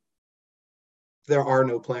 There are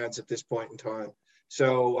no plans at this point in time.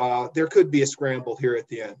 So there could be a scramble here at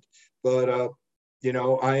the end, but you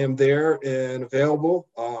know, I am there and available,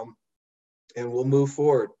 and we'll move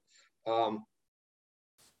forward.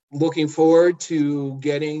 Looking forward to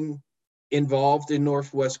getting involved in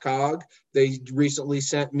Northwest COG. They recently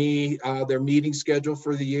sent me their meeting schedule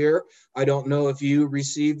for the year. I don't know if you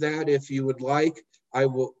received that. If you would like, I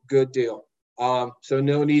will. Good deal. So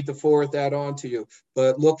no need to forward that on to you,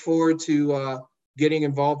 but look forward to getting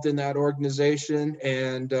involved in that organization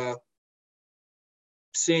and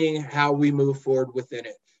seeing how we move forward within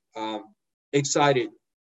it. Excited.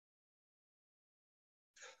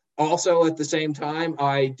 Also, at the same time,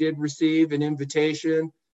 I did receive an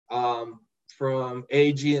invitation from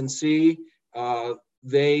AG&C.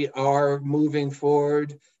 They are moving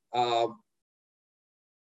forward.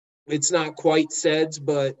 It's not quite SEDS,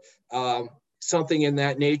 but something in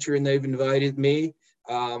that nature, and they've invited me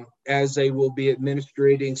as they will be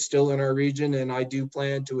administrating still in our region, and I do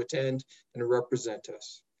plan to attend and represent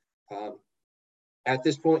us. At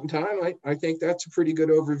this point in time, I think that's a pretty good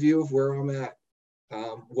overview of where I'm at.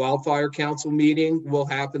 Wildfire Council meeting will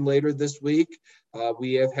happen later this week.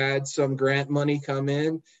 We have had some grant money come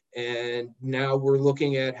in, and now we're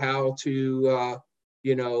looking at how to,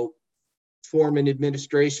 form an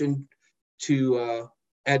administration to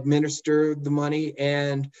administer the money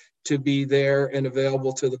and to be there and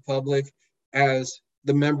available to the public, as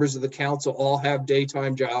the members of the council all have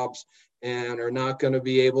daytime jobs and are not going to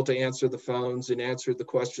be able to answer the phones and answer the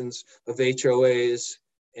questions of HOAs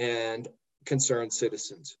and concerned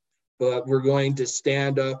citizens. But we're going to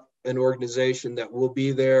stand up an organization that will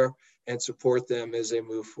be there and support them as they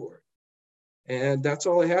move forward. And that's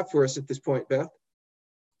all I have for us at this point, Beth.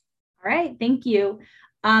 All right, thank you.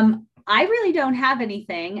 I really don't have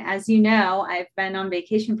anything. As you know, I've been on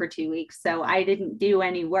vacation for 2 weeks, so I didn't do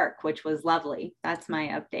any work, which was lovely. That's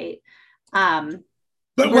my update.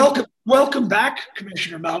 But welcome back,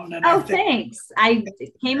 Commissioner Melton. And thanks. I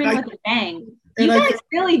came in with a bang. You guys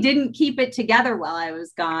really didn't keep it together while I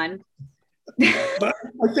was gone. But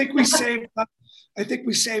I think we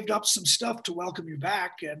saved up some stuff to welcome you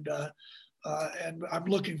back, and I'm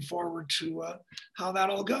looking forward to how that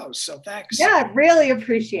all goes. So thanks. Yeah, really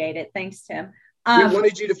appreciate it. Thanks, Tim. We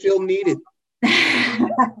wanted you to feel needed.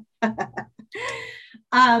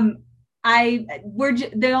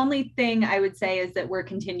 The only thing I would say is that we're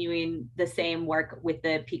continuing the same work with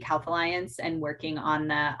the Peak Health Alliance and working on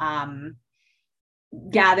the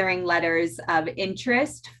gathering letters of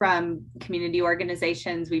interest from community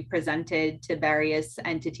organizations. We presented to various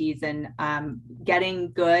entities and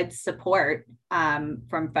getting good support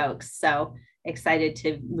from folks. So excited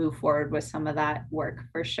to move forward with some of that work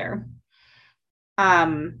for sure.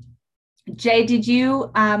 Jay, did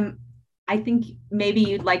you, I think maybe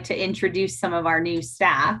you'd like to introduce some of our new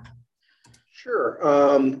staff.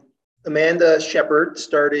 Sure. Amanda Shepard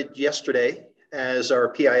started yesterday as our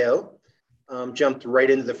PIO. Jumped right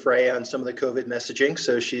into the fray on some of the COVID messaging.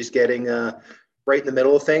 So she's getting right in the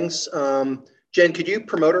middle of things. Jen, could you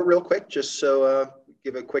promote her real quick, just so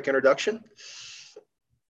give a quick introduction?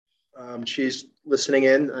 She's listening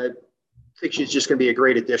in. I think she's just going to be a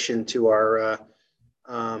great addition to our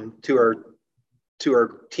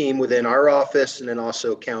team within our office, and then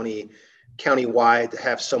also countywide, to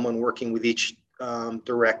have someone working with each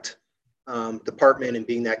direct department and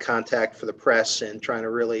being that contact for the press and trying to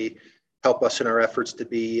really help us in our efforts to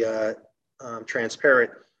be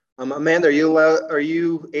transparent. Amanda, are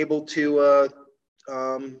you able to,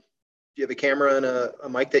 do you have a camera and a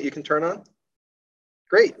mic that you can turn on?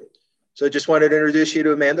 Great. So just wanted to introduce you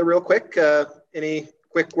to Amanda real quick. Any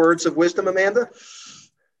quick words of wisdom, Amanda?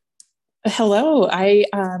 Hello, I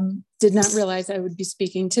did not realize I would be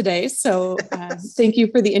speaking today. So thank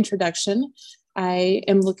you for the introduction. I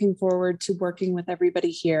am looking forward to working with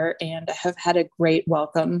everybody here, and I have had a great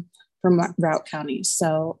welcome from Routt County.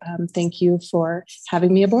 So thank you for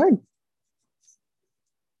having me aboard.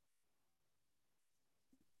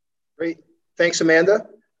 Great. Thanks, Amanda.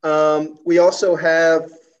 We also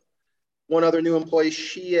have one other new employee.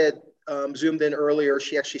 She had Zoomed in earlier.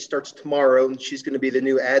 She actually starts tomorrow, and she's going to be the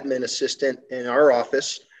new admin assistant in our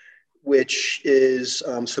office, which is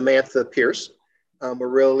Samantha Pierce. We're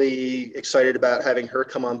really excited about having her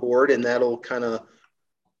come on board, and that'll kind of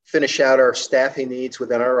finish out our staffing needs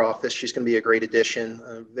within our office. She's going to be a great addition,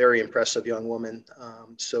 a very impressive young woman.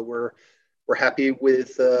 So we're happy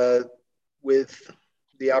with the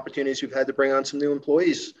opportunities we've had to bring on some new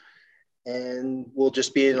employees. And we'll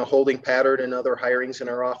just be in a holding pattern and other hirings in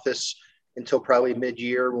our office until probably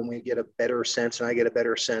mid-year, when we get a better sense, and I get a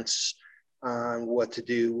better sense on what to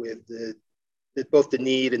do with both the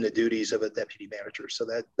need and the duties of a deputy manager. So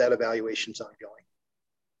that evaluation's ongoing.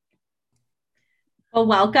 Well,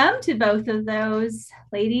 welcome to both of those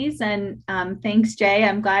ladies, and thanks, Jay.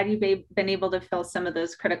 I'm glad you've been able to fill some of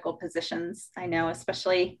those critical positions. I know,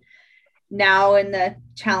 especially now and the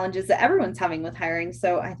challenges that everyone's having with hiring.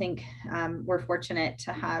 So I think we're fortunate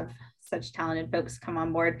to have such talented folks come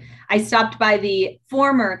on board. I stopped by the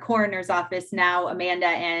former coroner's office, now Amanda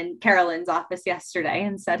and Carolyn's office yesterday,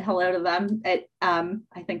 and said hello to them.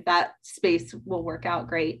 I think that space will work out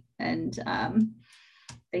great. And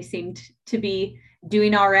they seemed to be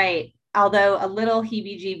doing all right, although a little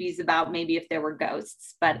heebie-jeebies about maybe if there were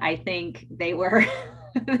ghosts, but I think they were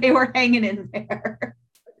they were hanging in there.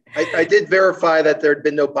 I did verify that there had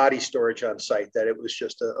been no body storage on site, that it was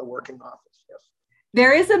just a working office. Yes.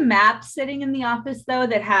 There is a map sitting in the office, though,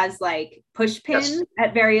 that has like push pins Yes.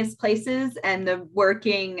 at various places, and the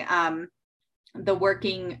working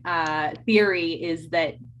theory is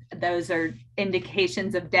that those are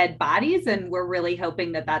indications of dead bodies, and we're really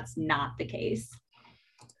hoping that that's not the case.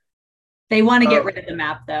 They want to get rid of the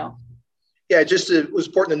map, though. Yeah, it was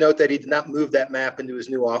important to note that he did not move that map into his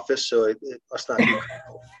new office, so it must not be.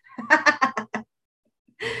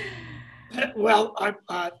 Well,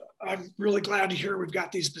 I'm really glad to hear we've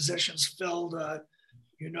got these positions filled.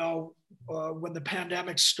 When the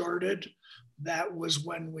pandemic started, that was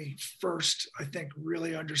when we first, I think,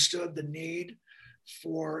 really understood the need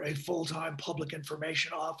for a full-time public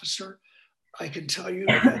information officer. I can tell you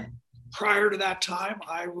that prior to that time,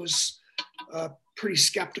 I was pretty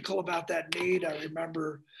skeptical about that need. I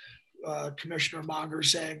remember Commissioner Monger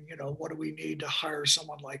saying, what do we need to hire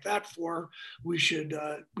someone like that for? We should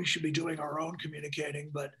be doing our own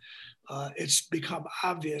communicating, but it's become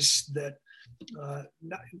obvious that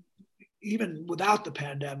even without the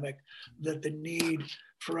pandemic, that the need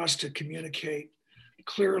for us to communicate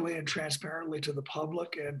clearly and transparently to the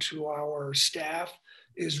public and to our staff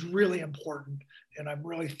is really important. And I'm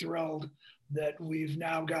really thrilled that we've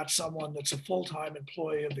now got someone that's a full-time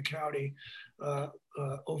employee of the county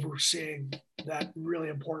overseeing that really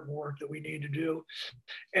important work that we need to do.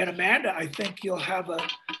 And Amanda, I think you'll have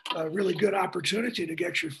a really good opportunity to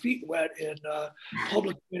get your feet wet in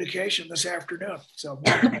public communication this afternoon. So.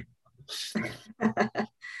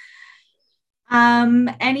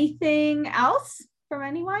 Anything else from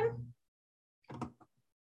anyone?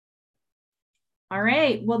 All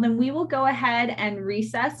right, well then we will go ahead and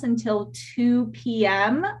recess until 2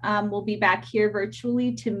 p.m. We'll be back here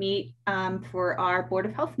virtually to meet for our Board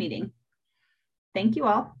of Health meeting. Thank you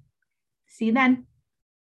all. See you then.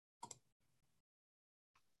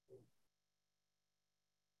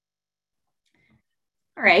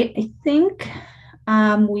 All right, I think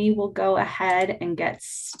we will go ahead and get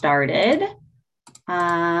started.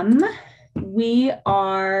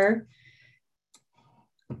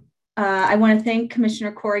 I want to thank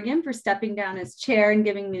Commissioner Corrigan for stepping down as chair and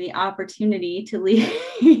giving me the opportunity to lead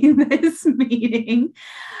this meeting.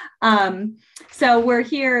 So we're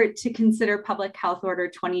here to consider Public Health Order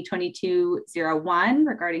 2022-01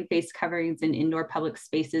 regarding face coverings in indoor public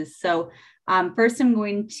spaces. So first I'm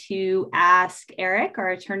going to ask Eric,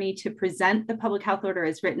 our attorney, to present the Public Health Order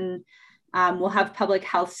as written. We'll have public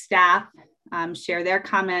health staff share their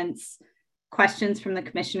comments, questions from the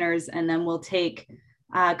commissioners, and then we'll take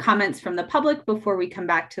comments from the public before we come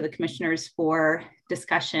back to the commissioners for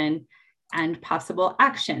discussion and possible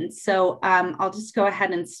action. So I'll just go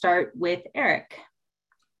ahead and start with Eric.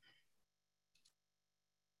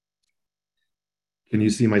 Can you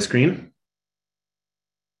see my screen?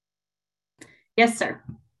 Yes, sir.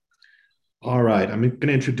 All right, I'm going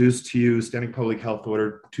to introduce to you Standing Public Health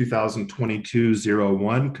Order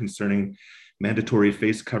 2022-01 concerning mandatory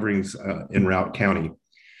face coverings in Routt County.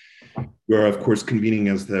 We're, of course, convening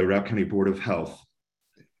as the Routt County Board of Health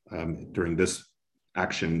during this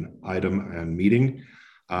action item and meeting.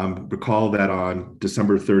 Recall that on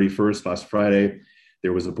December 31st, last Friday,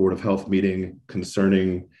 there was a Board of Health meeting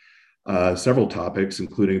concerning several topics,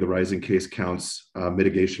 including the rising case counts,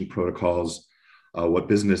 mitigation protocols, what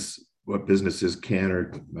businesses can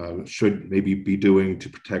or should maybe be doing to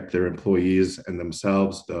protect their employees and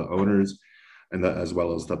themselves, the owners, and as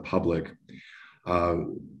well as the public.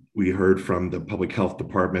 We heard from the Public Health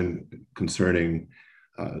Department concerning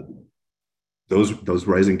those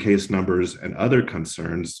rising case numbers and other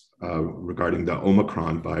concerns regarding the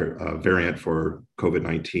Omicron variant for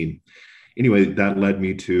COVID-19. Anyway, that led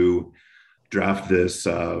me to draft this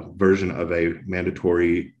version of a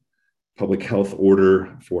mandatory public health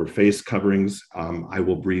order for face coverings. I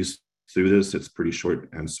will breeze through this. It's pretty short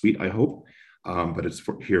and sweet, I hope, but it's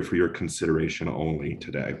here for your consideration only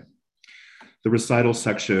today. The recital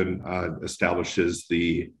section establishes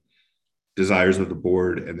the desires of the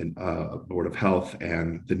board and the Board of Health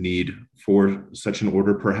and the need for such an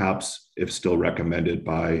order, perhaps, if still recommended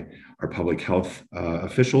by our public health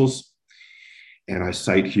officials. And I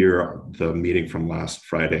cite here the meeting from last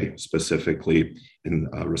Friday, specifically in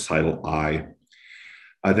recital I.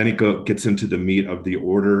 Then it gets into the meat of the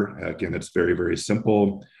order. Again, it's very, very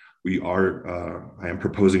simple. I am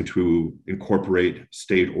proposing to incorporate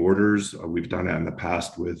state orders. We've done that in the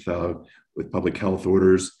past with public health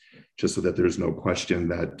orders, just so that there's no question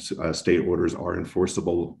that state orders are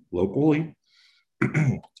enforceable locally.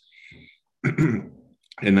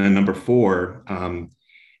 And then number 4,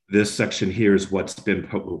 this section here is what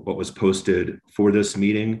was posted for this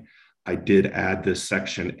meeting. I did add this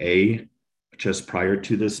section A just prior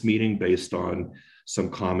to this meeting based on some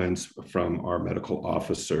comments from our medical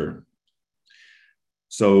officer.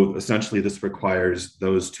 So essentially this requires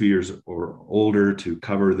those 2 years or older to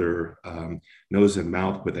cover their nose and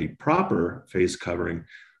mouth with a proper face covering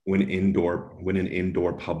when in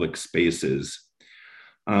indoor public spaces.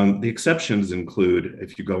 The exceptions include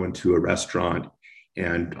if you go into a restaurant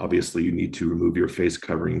and obviously you need to remove your face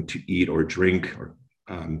covering to eat or drink, or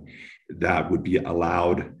that would be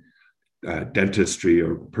allowed. Dentistry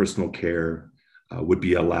or personal care would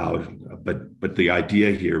be allowed. But the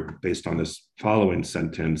idea here, based on this following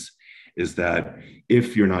sentence, is that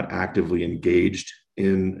if you're not actively engaged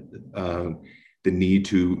in the need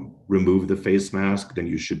to remove the face mask, then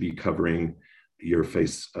you should be covering your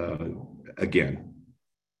face again.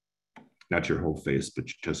 Not your whole face, but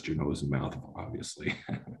just your nose and mouth, obviously.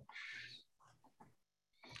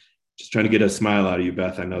 Just trying to get a smile out of you,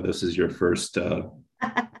 Beth. I know this is your first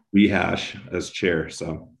rehash as chair.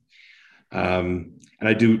 So, and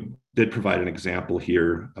I did provide an example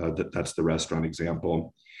here. That's the restaurant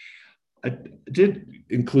example. I did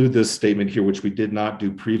include this statement here, which we did not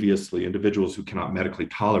do previously. Individuals who cannot medically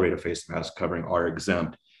tolerate a face mask covering are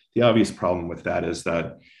exempt. The obvious problem with that is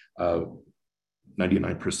that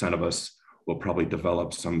 99% of us will probably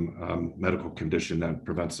develop some medical condition that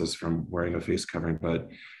prevents us from wearing a face covering. But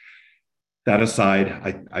that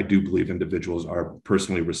aside, I do believe individuals are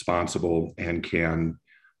personally responsible and can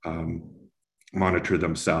monitor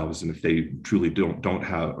themselves. And if they truly don't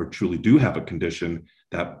have, or truly do have a condition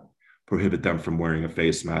that prohibit them from wearing a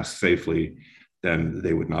face mask safely, then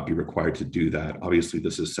they would not be required to do that. Obviously,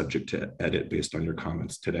 this is subject to edit based on your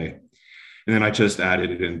comments today. And then I just added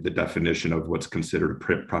it in the definition of what's considered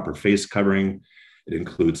a proper face covering. It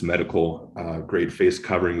includes medical grade face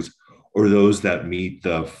coverings, or those that meet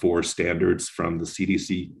the 4 standards from the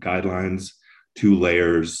CDC guidelines: 2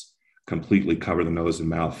 layers, completely cover the nose and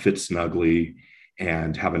mouth, fit snugly,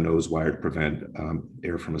 and have a nose wire to prevent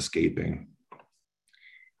air from escaping.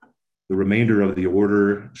 The remainder of the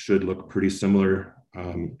order should look pretty similar,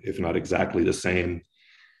 if not exactly the same,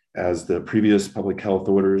 as the previous public health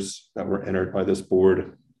orders that were entered by this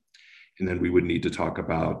board. And then we would need to talk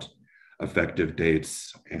about effective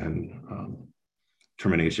dates and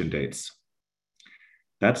termination dates.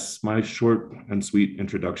 That's my short and sweet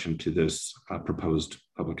introduction to this proposed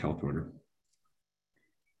public health order.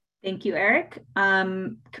 Thank you, Eric.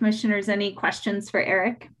 Commissioners, any questions for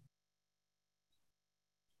Eric?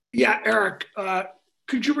 Yeah, Eric,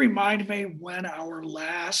 could you remind me when our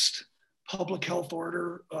last public health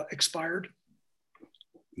order expired?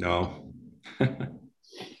 No.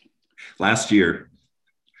 Last year.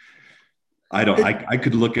 I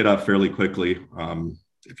could look it up fairly quickly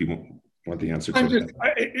if you want the answer.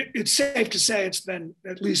 It's safe to say it's been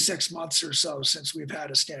at least 6 months or so since we've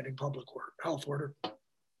had a standing public health order.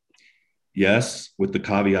 Yes, with the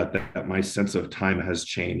caveat that my sense of time has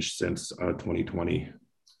changed since 2020.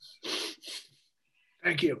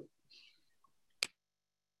 Thank you.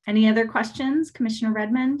 Any other questions, Commissioner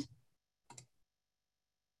Redmond?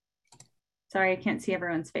 Sorry, I can't see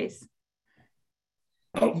everyone's face.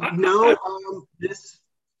 No,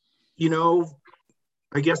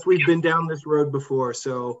 I guess we've been down this road before,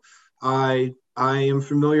 so I am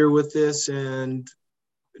familiar with this and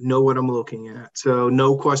know what I'm looking at. So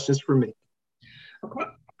no questions for me. Okay.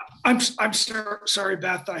 I'm sorry,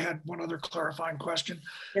 Beth. I had one other clarifying question.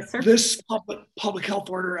 Yes, sir. This public health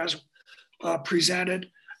order as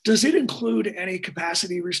presented, does it include any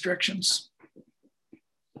capacity restrictions?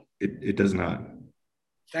 It does not.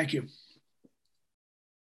 Thank you.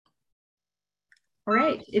 All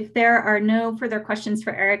right. If there are no further questions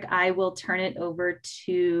for Eric, I will turn it over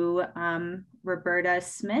to Roberta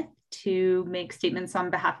Smith to make statements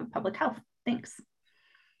on behalf of public health. Thanks.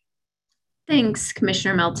 Thanks,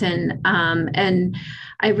 Commissioner Melton. And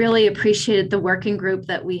I really appreciated the working group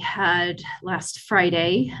that we had last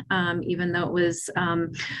Friday, even though it was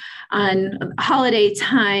on holiday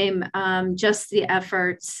time, just the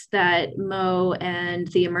efforts that Mo and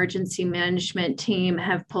the emergency management team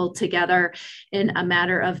have pulled together in a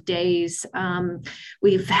matter of days.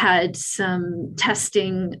 We've had some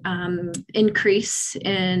testing increase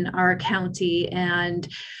in our county, and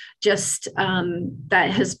just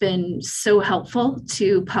that has been so helpful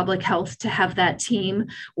to public health to have that team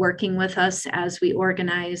working with us as we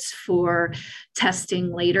organize for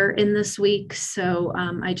testing later in this week. So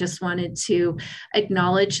I just wanted to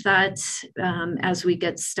acknowledge that as we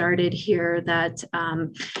get started here, that,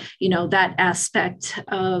 you know, that aspect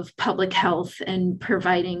of public health and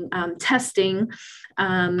providing testing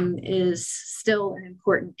is still an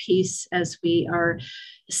important piece as we are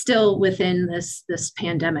still within this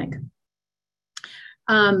pandemic.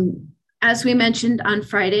 As we mentioned on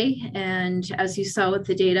Friday, and as you saw with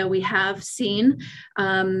the data, we have seen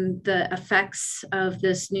the effects of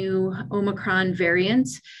this new Omicron variant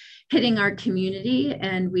hitting our community,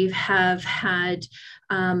 and we have had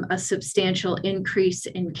a substantial increase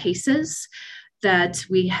in cases that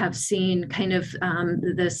we have seen kind of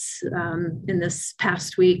in this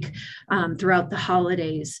past week throughout the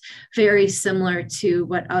holidays, very similar to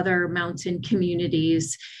what other mountain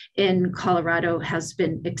communities in Colorado has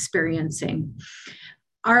been experiencing.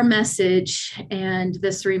 Our message, and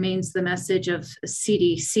this remains the message of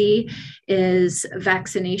CDC, is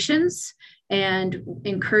vaccinations and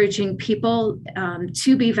encouraging people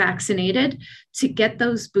to be vaccinated, to get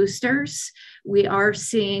those boosters. We are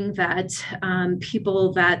seeing that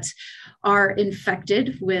people that are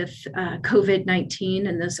infected with COVID-19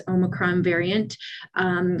 and this Omicron variant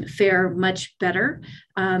fare much better.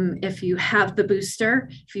 If you have the booster,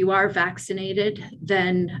 if you are vaccinated,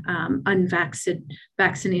 than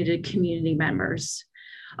unvaccinated community members.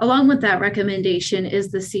 Along with that recommendation is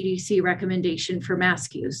the CDC recommendation for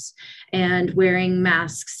mask use and wearing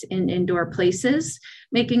masks in indoor places,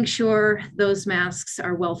 making sure those masks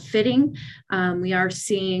are well fitting. We are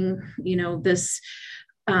seeing, you know, this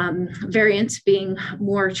variant being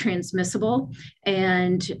more transmissible,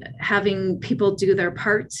 and having people do their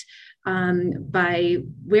part by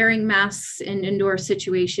wearing masks in indoor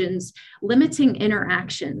situations, limiting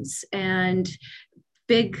interactions and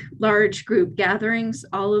big, large group gatherings.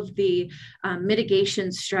 All of the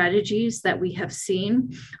mitigation strategies that we have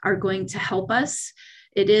seen are going to help us.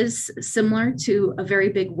 It is similar to a very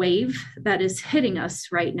big wave that is hitting us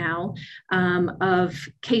right now of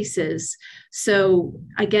cases. So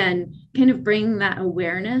again, kind of bring that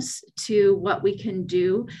awareness to what we can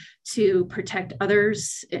do to protect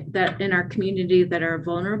others that in our community that are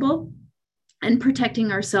vulnerable, and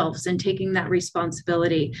protecting ourselves and taking that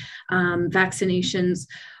responsibility. Vaccinations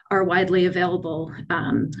are widely available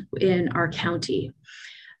in our county.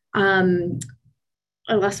 I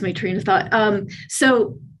lost my train of thought.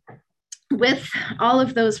 So with all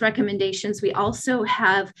of those recommendations, we also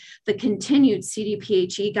have the continued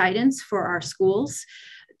CDPHE guidance for our schools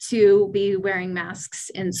to be wearing masks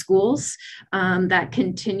in schools. That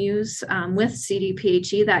continues with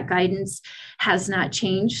CDPHE. That guidance has not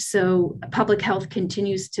changed. So public health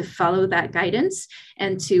continues to follow that guidance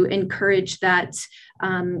and to encourage that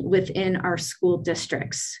within our school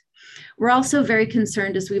districts. We're also very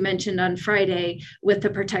concerned, as we mentioned on Friday, with the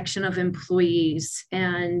protection of employees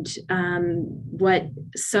and what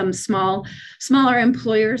some smaller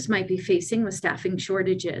employers might be facing with staffing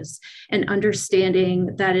shortages, and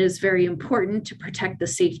understanding that it is very important to protect the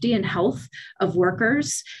safety and health of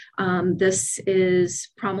workers. This is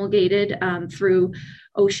promulgated through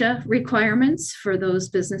OSHA requirements for those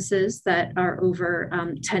businesses that are over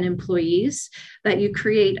 10 employees, that you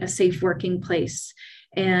create a safe working place.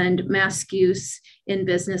 And mask use in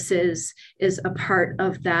businesses is a part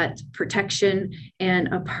of that protection and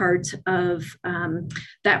a part of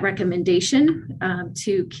that recommendation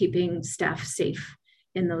to keeping staff safe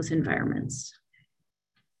in those environments.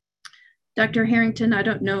 Dr. Harrington, I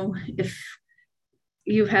don't know if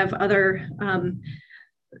you have other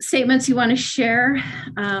statements you want to share.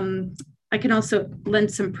 I can also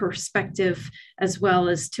lend some perspective as well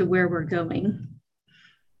as to where we're going.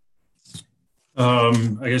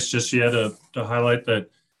 I guess just to highlight that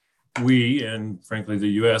we, and frankly the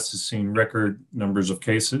U.S., has seen record numbers of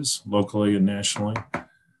cases locally and nationally.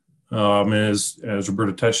 As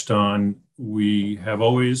Roberta touched on, we have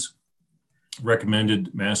always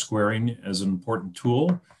recommended mask wearing as an important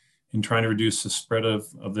tool in trying to reduce the spread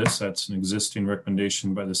of this. That's an existing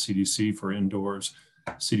recommendation by the CDC for indoors.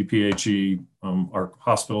 CDPHE, our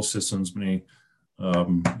hospital systems may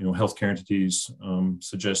Healthcare entities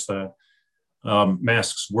suggest that.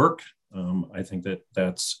 Masks work. I think that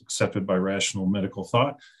that's accepted by rational medical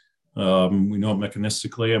thought. We know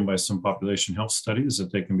mechanistically and by some population health studies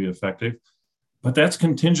that they can be effective, but that's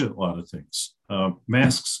contingent on a lot of things.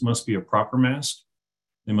 Masks must be a proper mask.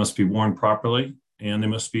 They must be worn properly, and they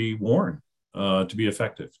must be worn to be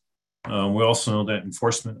effective. We also know that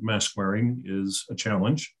enforcement of mask wearing is a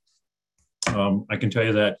challenge. I can tell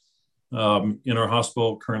you that in our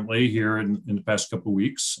hospital currently here in the past couple of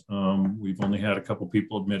weeks, we've only had a couple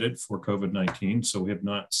people admitted for COVID-19, so we have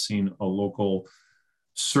not seen a local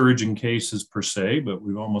surge in cases per se, but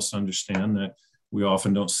we almost understand that we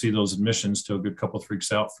often don't see those admissions till a good couple of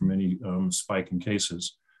weeks out from any spike in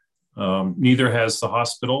cases. Neither has the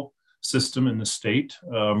hospital system in the state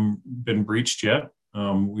been breached yet.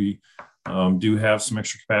 We do have some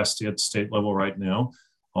extra capacity at the state level right now,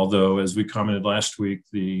 although as we commented last week,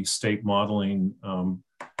 the state modeling,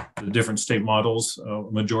 the different state models,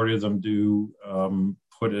 majority of them do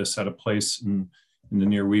put us at a place in the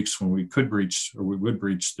near weeks when we could breach, or we would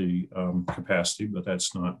breach the capacity, but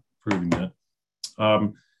that's not proven yet.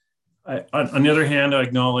 On the other hand, I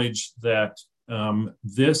acknowledge that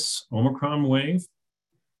this Omicron wave,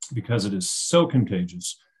 because it is so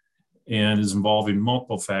contagious and is involving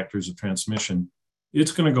multiple factors of transmission,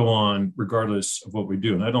 it's going to go on regardless of what we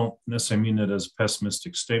do. And I don't necessarily mean that as a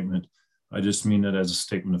pessimistic statement. I just mean that as a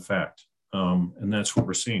statement of fact. And that's what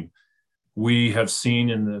we're seeing. We have seen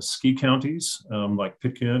in the ski counties like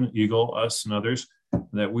Pitkin, Eagle, us, and others,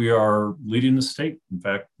 that we are leading the state. In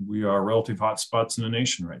fact, we are relative hotspots in the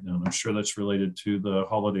nation right now. And I'm sure that's related to the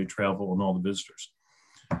holiday travel and all the visitors.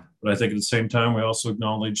 But I think at the same time, we also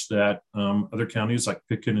acknowledge that other counties like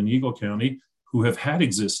Pitkin and Eagle County, who have had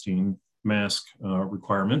existing mask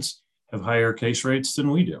requirements, have higher case rates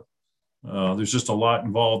than we do. There's just a lot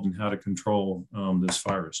involved in how to control this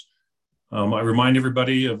virus. I remind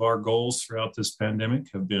everybody of our goals throughout this pandemic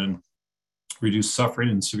have been reduce suffering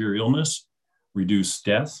and severe illness, reduce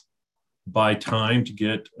death, buy time to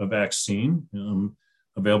get a vaccine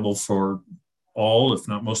available for all, if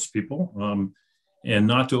not most people, and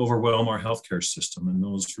not to overwhelm our healthcare system. And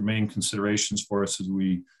those remain considerations for us as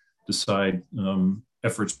we decide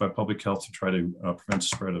efforts by public health to try to prevent the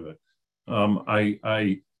spread of it.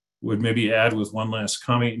 I would maybe add with one last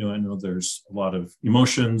comment. I know there's a lot of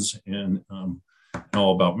emotions and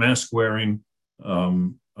all about mask wearing.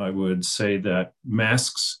 I would say that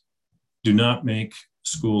masks do not make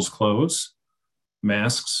schools close.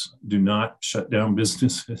 Masks do not shut down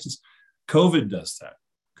businesses. COVID does that.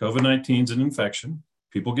 COVID-19 is an infection.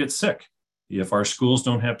 People get sick. If our schools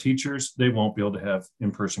don't have teachers, they won't be able to have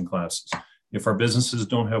in-person classes. If our businesses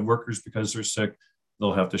don't have workers because they're sick,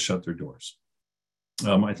 they'll have to shut their doors.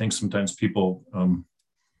 I think sometimes people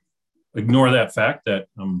ignore that fact that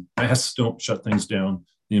masks don't shut things down,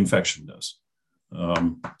 the infection does.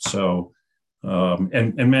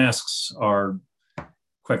 And masks are,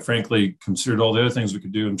 quite frankly, considered all the other things we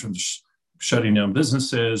could do in terms of shutting down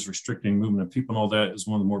businesses, restricting movement of people and all that is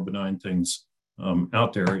one of the more benign things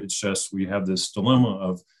out there. It's just we have this dilemma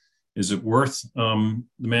of, is it worth the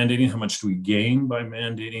mandating? How much do we gain by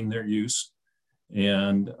mandating their use?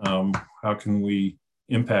 And how can we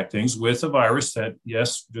impact things with a virus that,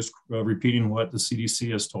 yes, just repeating what the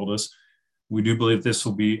CDC has told us, we do believe this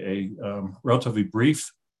will be a relatively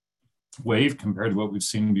brief wave compared to what we've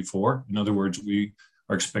seen before. In other words, we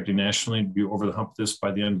are expecting nationally to be over the hump of this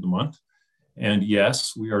by the end of the month. And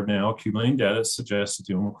yes, we are now accumulating data that suggests that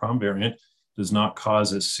the Omicron variant does not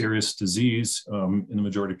cause a serious disease in the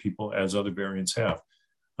majority of people as other variants have.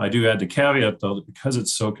 I do add the caveat, though, that because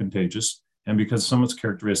it's so contagious and because of some of its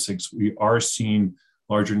characteristics, we are seeing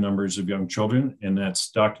larger numbers of young children, and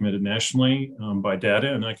that's documented nationally by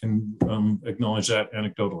data, and I can acknowledge that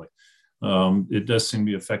anecdotally. It does seem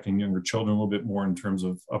to be affecting younger children a little bit more in terms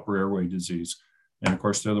of upper airway disease. And of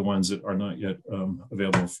course, they're the ones that are not yet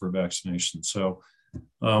available for vaccination. So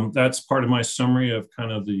that's part of my summary of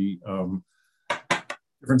kind of the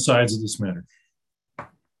different sides of this matter.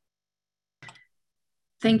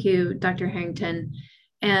 Thank you, Dr. Harrington.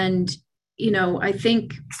 And, I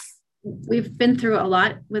think we've been through a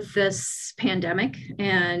lot with this pandemic,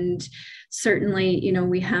 and certainly,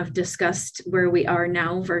 we have discussed where we are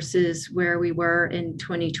now versus where we were in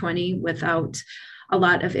 2020 without a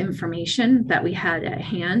lot of information that we had at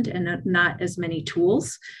hand and not as many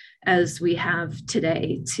tools as we have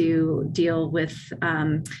today to deal with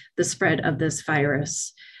the spread of this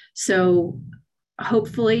virus. So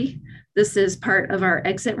hopefully This is part of our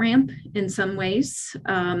exit ramp in some ways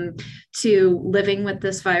to living with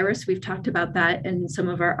this virus. We've talked about that in some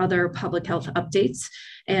of our other public health updates,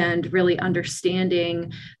 and really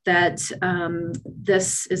understanding that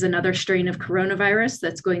this is another strain of coronavirus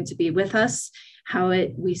that's going to be with us. How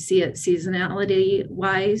we see it seasonality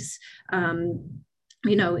wise,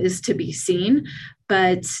 is to be seen,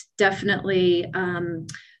 but definitely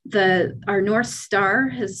our North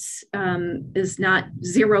Star is not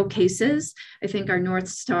 0 cases. I think our North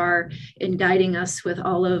Star in guiding us with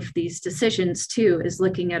all of these decisions too is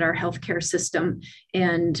looking at our healthcare system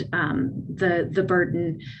and the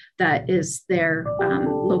burden that is there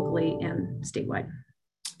locally and statewide.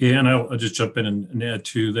 Yeah, and I'll just jump in and add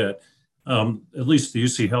to that. At least the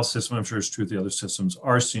UC Health system, I'm sure it's true, the other systems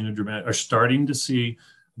are starting to see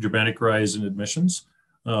a dramatic rise in admissions.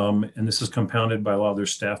 And this is compounded by a lot of their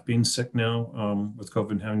staff being sick now with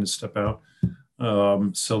COVID and having to step out.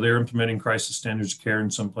 So they're implementing crisis standards of care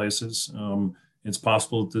in some places. It's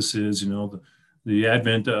possible that this is, the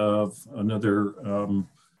advent of another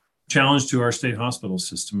challenge to our state hospital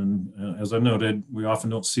system. And as I noted, we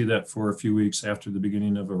often don't see that for a few weeks after the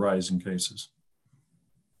beginning of a rise in cases.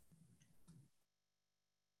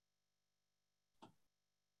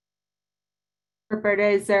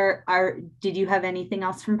 Roberta, did you have anything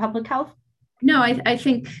else from public health? No, I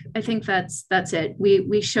think that's it.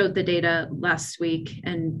 We showed the data last week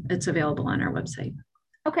and it's available on our website.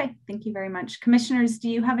 Okay, thank you very much. Commissioners, do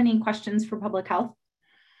you have any questions for public health?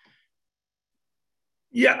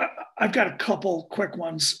 Yeah, I've got a couple quick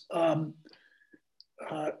ones. I've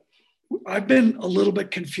been a little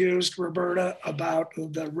bit confused, Roberta, about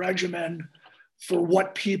the regimen for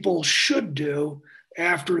what people should do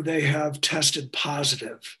after they have tested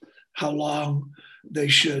positive, how long they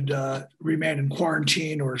should remain in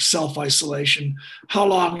quarantine or self-isolation, how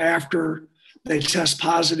long after they test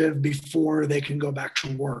positive before they can go back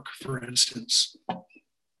to work, for instance.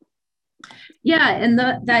 Yeah, and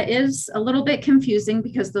that is a little bit confusing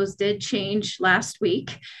because those did change last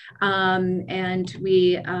week. And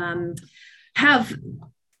we have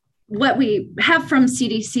what we have from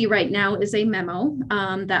CDC right now is a memo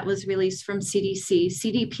that was released from CDC.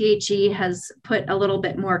 CDPHE has put a little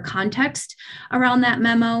bit more context around that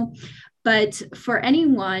memo. But for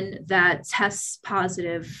anyone that tests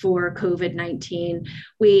positive for COVID-19,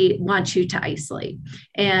 we want you to isolate.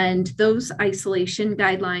 And those isolation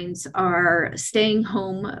guidelines are staying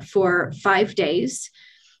home for 5 days.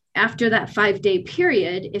 After that 5-day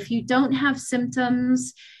period, if you don't have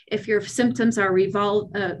symptoms, if your symptoms are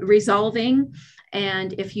resolving,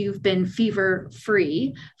 and if you've been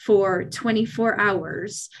fever-free for 24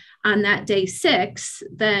 hours, on that day 6,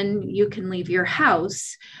 then you can leave your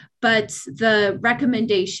house. But the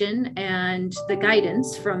recommendation and the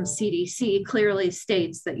guidance from CDC clearly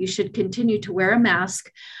states that you should continue to wear a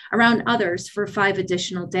mask around others for 5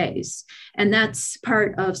 additional days. And that's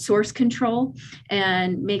part of source control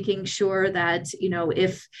and making sure that,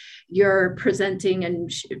 if you're presenting and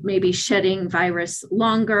maybe shedding virus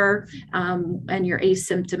longer and you're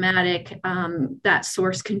asymptomatic, that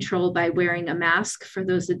source control by wearing a mask for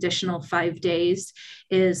those additional 5 days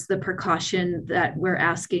is the precaution that we're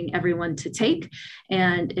asking everyone to take.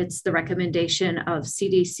 And it's the recommendation of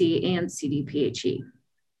CDC and CDPHE.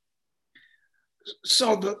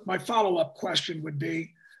 So my follow-up question would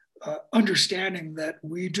be, understanding that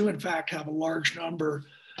we do in fact have a large number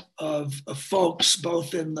of folks,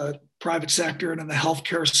 both in the private sector and in the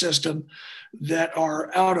healthcare system, that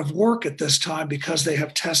are out of work at this time because they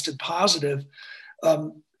have tested positive.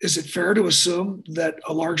 Is it fair to assume that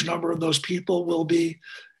a large number of those people will be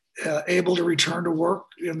able to return to work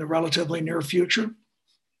in the relatively near future?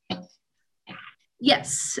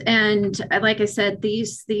 Yes, and like I said,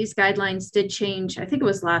 these guidelines did change. I think it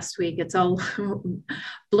was last week. It's all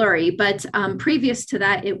blurry, but previous to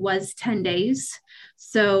that, it was 10 days.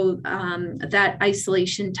 So that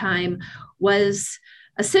isolation time was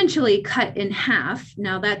essentially cut in half.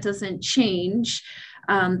 Now that doesn't change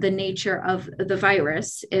the nature of the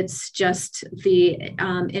virus. It's just the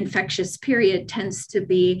infectious period tends to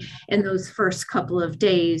be in those first couple of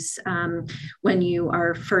days when you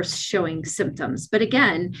are first showing symptoms. But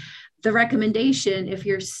again, the recommendation, if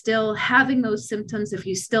you're still having those symptoms, if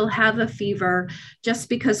you still have a fever, just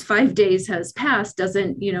because 5 days has passed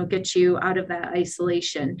doesn't, get you out of that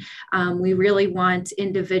isolation. We really want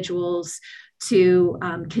individuals to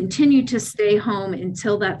continue to stay home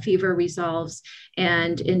until that fever resolves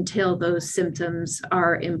and until those symptoms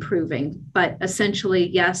are improving. But essentially,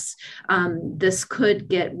 yes, this could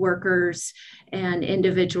get workers and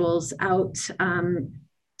individuals out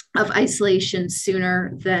of isolation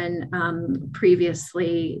sooner than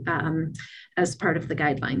previously as part of the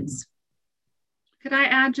guidelines. Could I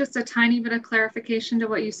add just a tiny bit of clarification to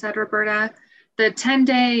what you said, Roberta? The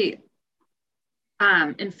 10-day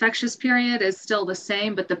infectious period is still the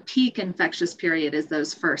same, but the peak infectious period is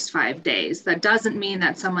those first 5 days. That doesn't mean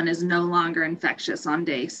that someone is no longer infectious on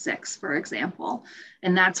day 6, for example.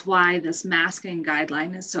 And that's why this masking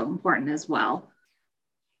guideline is so important as well.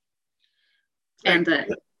 And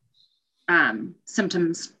the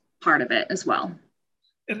symptoms part of it as well.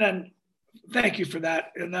 And then, thank you for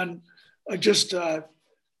that. And then just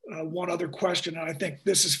one other question, and I think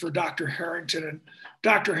this is for Dr. Harrington. And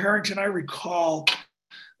Dr. Harrington, I recall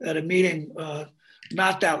at a meeting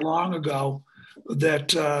not that long ago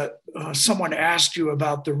that someone asked you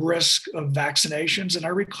about the risk of vaccinations. And I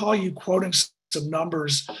recall you quoting some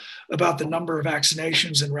numbers about the number of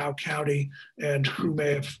vaccinations in Routt County and who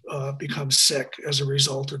may have become sick as a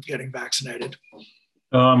result of getting vaccinated.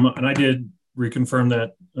 And I did reconfirm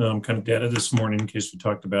that kind of data this morning in case we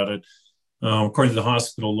talked about it. According to the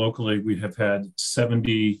hospital locally, we have had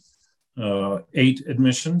 78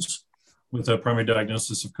 admissions with a primary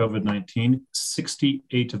diagnosis of COVID-19.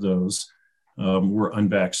 68 of those were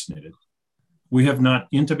unvaccinated. We have not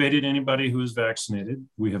intubated anybody who is vaccinated.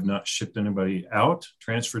 We have not shipped anybody out,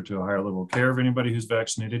 transferred to a higher level of care of anybody who's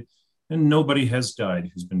vaccinated, and nobody has died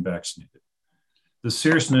who's been vaccinated. The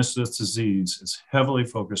seriousness of this disease is heavily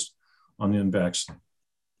focused on the unvaccinated.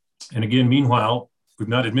 And again, meanwhile, we've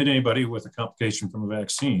not admitted anybody with a complication from a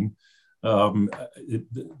vaccine.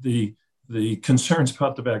 The concerns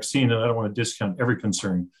about the vaccine, and I don't want to discount every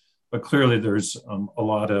concern, but clearly there's a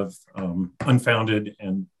lot of unfounded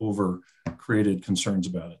and over-created concerns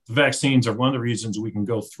about it. The vaccines are one of the reasons we can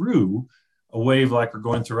go through a wave like we're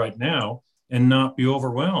going through right now and not be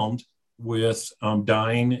overwhelmed with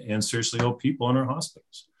dying and seriously ill people in our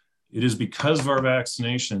hospitals. It is because of our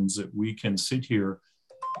vaccinations that we can sit here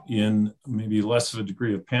in maybe less of a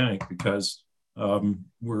degree of panic because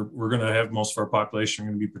we're going to have most of our population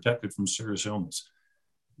going to be protected from serious illness.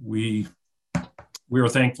 We are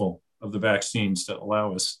thankful of the vaccines that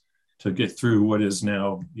allow us to get through what is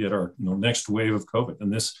now yet our next wave of COVID.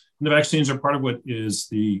 And the vaccines are part of what is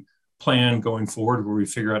the plan going forward, where we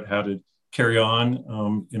figure out how to carry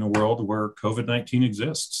on in a world where COVID-19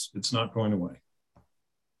 exists. It's not going away.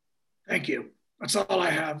 Thank you. That's all I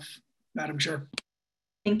have, Madam Chair.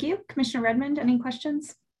 Thank you. Commissioner Redmond, any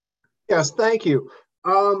questions? Yes, thank you.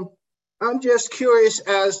 I'm just curious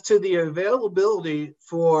as to the availability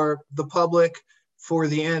for the public for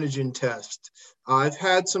the antigen test. I've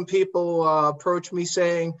had some people approach me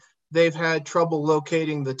saying they've had trouble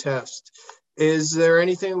locating the test. Is there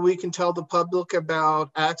anything we can tell the public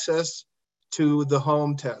about access to the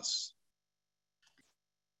home tests?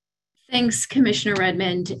 Thanks, Commissioner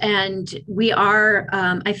Redmond. And we are,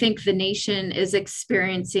 I think the nation is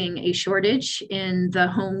experiencing a shortage in the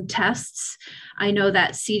home tests. I know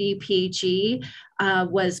that CDPHE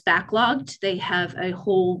was backlogged. They have a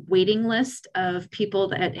whole waiting list of people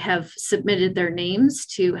that have submitted their names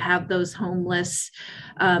to have those home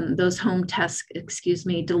tests,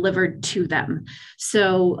 delivered to them.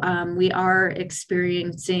 So we are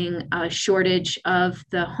experiencing a shortage of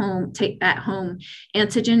the at-home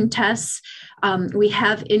antigen tests. We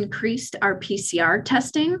have increased our PCR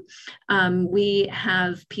testing. We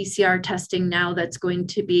have PCR testing now that's going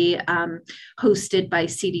to be hosted by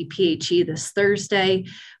CDPHE this Thursday.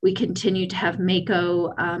 We continue to have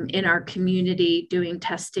Mako in our community doing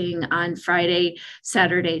testing on Friday,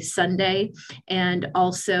 Saturday, Sunday, and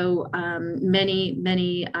also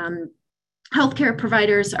many healthcare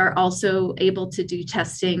providers are also able to do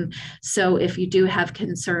testing. So if you do have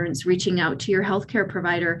concerns, reaching out to your healthcare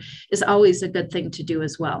provider is always a good thing to do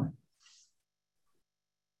as well.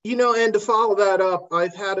 And to follow that up,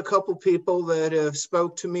 I've had a couple people that have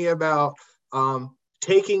spoke to me about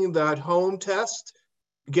taking that home test,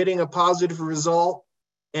 getting a positive result,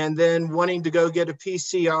 and then wanting to go get a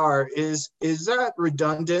PCR. Is that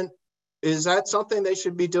redundant? Is that something they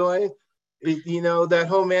should be doing? That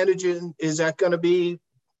home antigen, is that going to be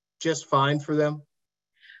just fine for them?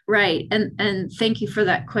 Right. And thank you for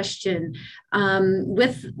that question.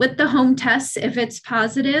 With the home tests, if it's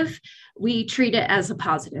positive, we treat it as a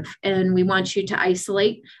positive and we want you to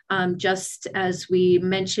isolate, just as we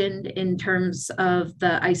mentioned in terms of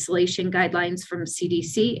the isolation guidelines from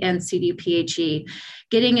CDC and CDPHE.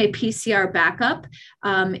 Getting a PCR backup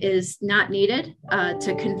is not needed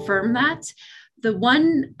to confirm that. the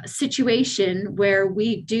one situation where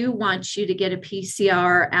we do want you to get a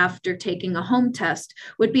PCR after taking a home test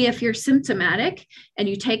would be if you're symptomatic and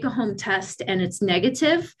you take a home test and it's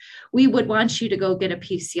negative, we would want you to go get a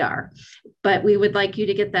PCR. But we would like you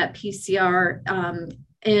to get that PCR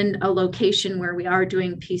in a location where we are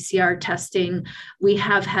doing PCR testing. We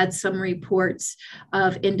have had some reports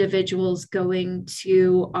of individuals going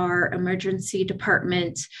to our emergency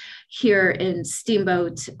department here in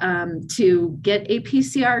Steamboat to get a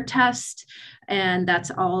PCR test, and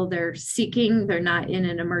that's all they're seeking. They're not in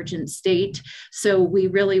an emergent state. So we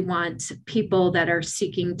really want people that are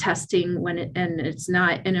seeking testing when it's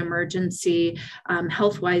not an emergency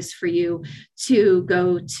health-wise for you to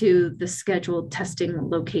go to the scheduled testing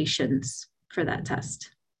locations for that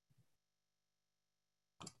test.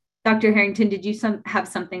 Dr. Harrington, did you have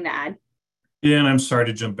something to add? Yeah, and I'm sorry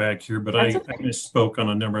to jump back here, but I misspoke on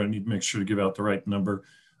a number. I need to make sure to give out the right number.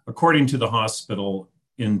 According to the hospital,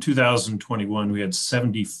 in 2021, we had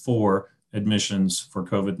 74 admissions for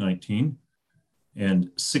COVID-19,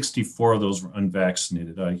 and 64 of those were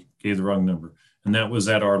unvaccinated. I gave the wrong number, and that was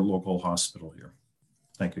at our local hospital here.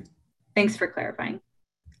 Thank you. Thanks for clarifying.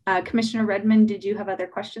 Commissioner Redmond, did you have other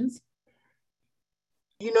questions?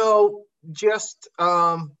 You know, just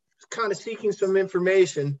kind of seeking some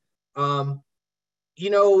information. You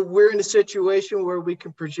know, we're in a situation where we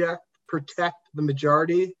can protect the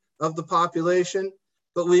majority of the population,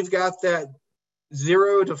 but we've got that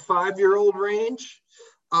 0 to 5-year-old range.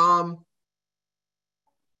 What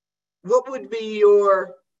would be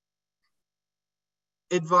your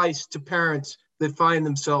advice to parents that find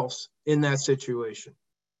themselves in that situation?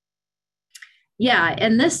 Yeah,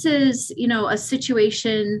 and this is, you know, a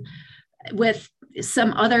situation with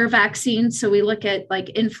some other vaccines. So we look at like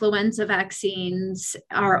influenza vaccines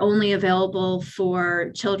are only available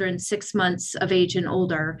for children 6 months of age and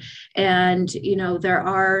older. And, you know, there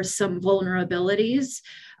are some vulnerabilities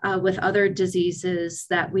with other diseases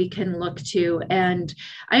that we can look to. And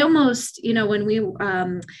I almost, you know, when we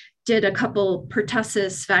did a couple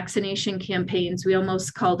pertussis vaccination campaigns, we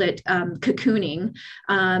almost called it cocooning.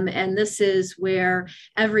 And this is where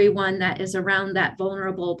everyone that is around that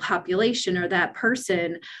vulnerable population or that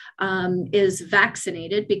person is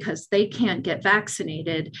vaccinated because they can't get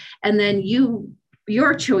vaccinated. And then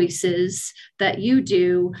your choices that you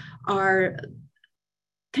do are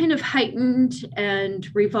kind of heightened and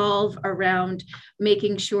revolve around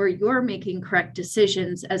making sure you're making correct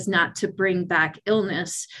decisions as not to bring back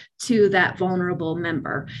illness to that vulnerable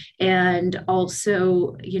member. And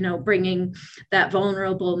also, you know, bringing that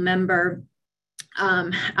vulnerable member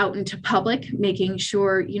out into public, making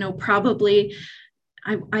sure, you know, probably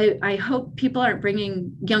I hope people aren't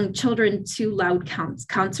bringing young children to loud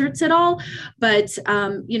concerts at all, but,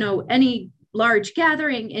 you know, any large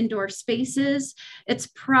gathering, indoor spaces, it's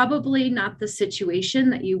probably not the situation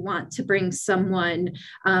that you want to bring someone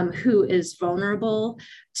who is vulnerable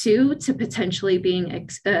to potentially being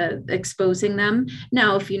exposing them.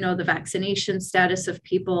 Now, if you know the vaccination status of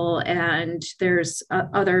people and there's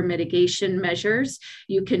other mitigation measures,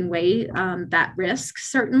 you can weigh that risk,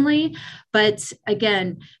 certainly. But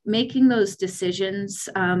again, making those decisions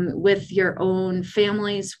with your own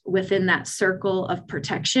families within that circle of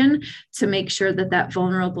protection to make sure that that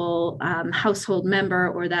vulnerable household member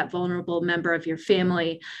or that vulnerable member of your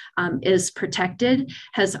family is protected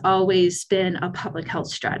has always been a public health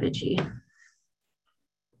strategy.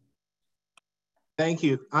 Thank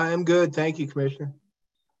you. I am good. Thank you, Commissioner.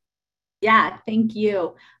 Yeah, thank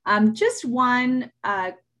you. Just one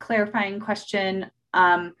clarifying question.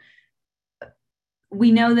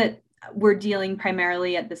 We know that we're dealing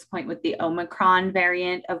primarily at this point with the Omicron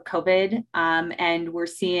variant of COVID, and we're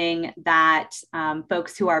seeing that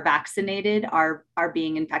folks who are vaccinated are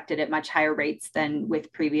being infected at much higher rates than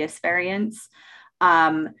with previous variants.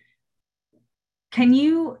 Can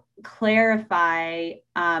you clarify,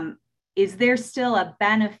 is there still a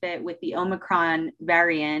benefit with the Omicron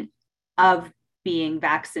variant of being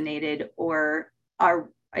vaccinated, or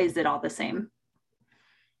is it all the same?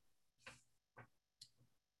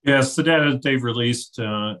 Yes, the data that they've released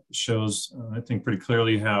shows, I think, pretty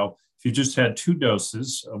clearly how if you just had 2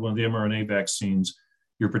 doses of one of the mRNA vaccines,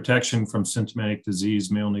 your protection from symptomatic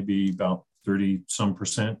disease may only be about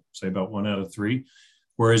 30-some%, say about 1 out of 3.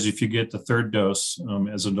 Whereas if you get the 3rd dose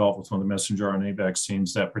as an adult with one of the messenger RNA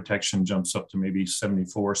vaccines, that protection jumps up to maybe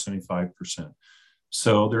 74-75%.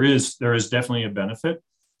 So there is definitely a benefit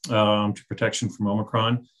to protection from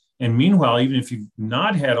Omicron. And meanwhile, even if you've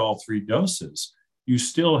not had all 3 doses, you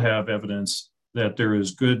still have evidence that there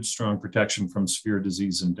is good, strong protection from severe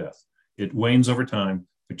disease and death. It wanes over time,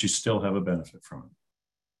 but you still have a benefit from it.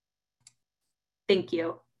 Thank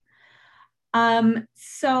you.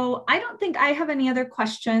 So I don't think I have any other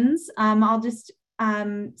questions. I'll just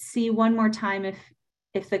see one more time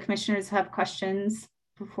if the commissioners have questions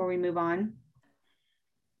before we move on.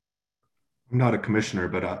 I'm not a commissioner,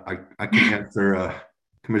 but I can answer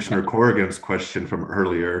Commissioner Corrigan's question from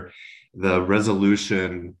earlier. The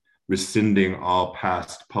resolution rescinding all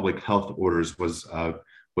past public health orders was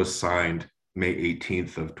signed May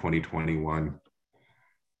 18th of 2021.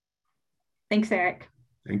 Thanks, Eric.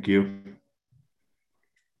 Thank you.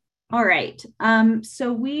 All right,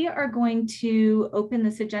 so we are going to open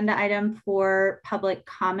this agenda item for public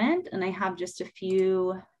comment, and I have just a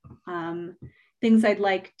few things I'd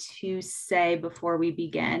like to say before we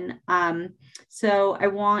begin. So I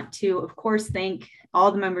want to, of course, thank all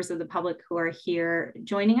the members of the public who are here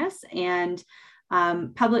joining us, and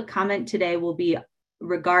public comment today will be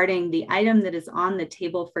regarding the item that is on the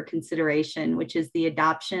table for consideration, which is the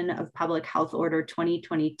adoption of Public Health Order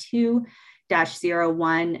 2022-01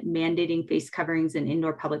 mandating face coverings in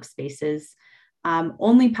indoor public spaces.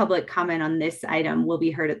 Only public comment on this item will be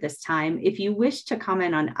heard at this time. If you wish to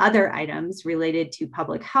comment on other items related to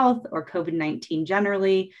public health or COVID-19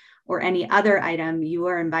 generally, or any other item, you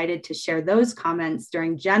are invited to share those comments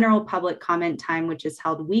during general public comment time, which is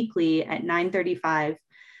held weekly at 9:35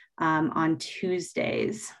 on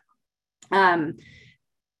Tuesdays.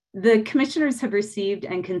 The commissioners have received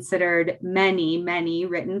and considered many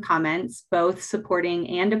written comments, both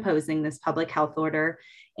supporting and opposing this public health order.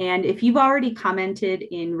 And if you've already commented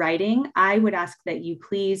in writing, I would ask that you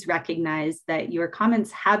please recognize that your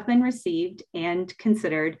comments have been received and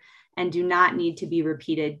considered and do not need to be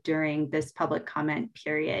repeated during this public comment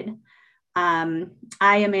period. I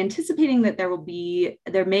am anticipating that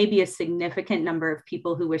there may be a significant number of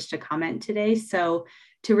people who wish to comment today. So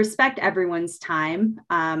to respect everyone's time,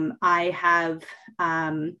 I have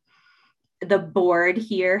the board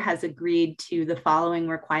here has agreed to the following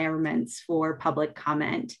requirements for public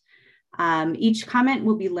comment. Each comment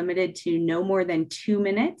will be limited to no more than 2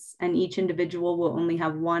 minutes, and each individual will only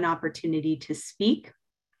have one opportunity to speak.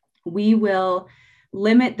 We will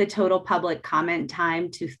limit the total public comment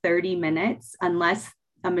time to 30 minutes unless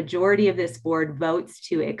a majority of this board votes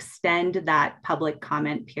to extend that public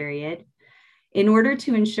comment period. In order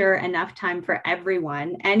to ensure enough time for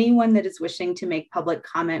everyone, anyone that is wishing to make public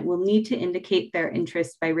comment will need to indicate their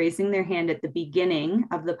interest by raising their hand at the beginning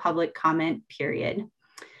of the public comment period.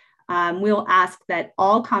 We'll ask that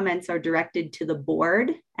all comments are directed to the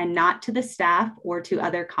board and not to the staff or to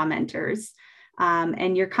other commenters.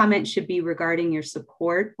 And your comment should be regarding your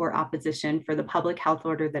support or opposition for the public health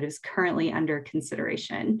order that is currently under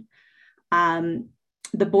consideration.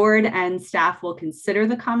 The board and staff will consider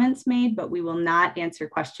the comments made, but we will not answer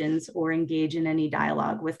questions or engage in any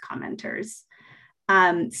dialogue with commenters.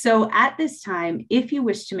 So at this time, if you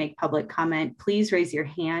wish to make public comment, please raise your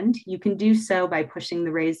hand. You can do so by pushing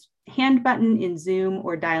the raise hand button in Zoom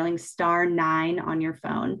or dialing *9 on your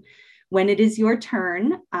phone. When it is your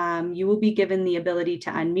turn, you will be given the ability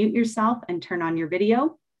to unmute yourself and turn on your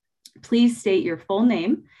video. Please state your full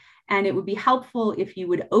name, and it would be helpful if you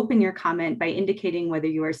would open your comment by indicating whether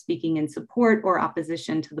you are speaking in support or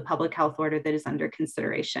opposition to the public health order that is under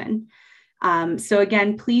consideration. So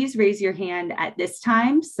again, please raise your hand at this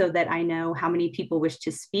time so that I know how many people wish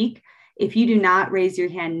to speak. If you do not raise your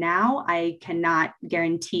hand now, I cannot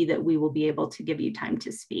guarantee that we will be able to give you time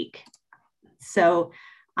to speak. So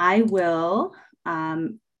I will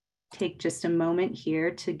take just a moment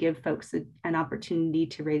here to give folks an opportunity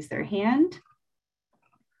to raise their hand.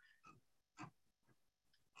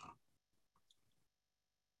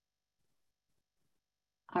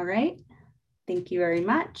 All right, thank you very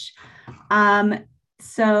much.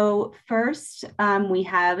 So first, we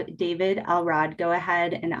have David Elrod. Go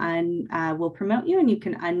ahead and we'll promote you, and you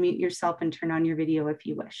can unmute yourself and turn on your video if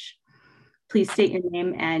you wish. Please state your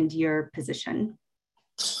name and your position.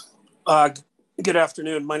 Good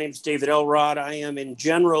afternoon. My name is David Elrod. I am in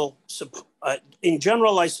general,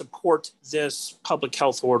 I support this public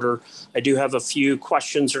health order. I do have a few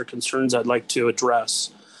questions or concerns I'd like to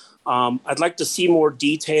address. I'd like to see more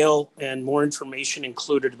detail and more information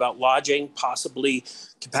included about lodging, possibly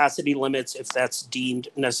capacity limits if that's deemed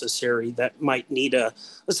necessary. That might need an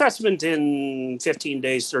assessment in 15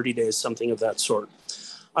 days, 30 days, something of that sort.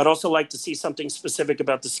 I'd also like to see something specific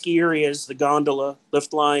about the ski areas, the gondola,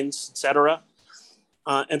 lift lines, etc.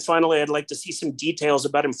 And finally, I'd like to see some details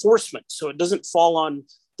about enforcement so it doesn't fall on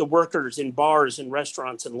the workers in bars and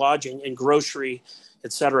restaurants and lodging and grocery,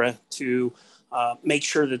 etc., to make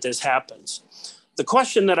sure that this happens. The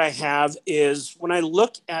question that I have is when I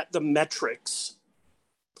look at the metrics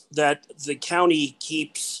that the county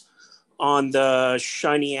keeps on the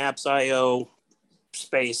Shiny Apps IO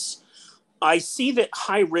space, I see that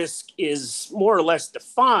high risk is more or less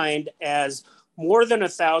defined as more than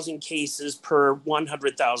 1,000 cases per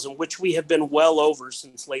 100,000, which we have been well over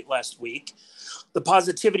since late last week. The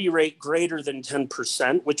positivity rate greater than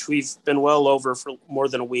 10%, which we've been well over for more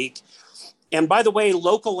than a week. And by the way,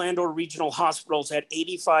 local and or regional hospitals had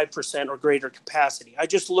 85% or greater capacity. I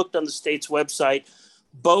just looked on the state's website,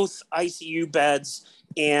 both ICU beds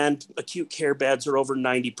and acute care beds are over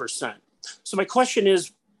 90%. So my question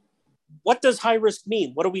is, what does high risk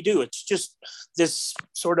mean? What do we do? It's just this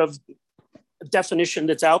sort of definition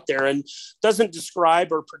that's out there and doesn't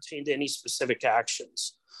describe or pertain to any specific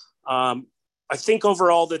actions. I think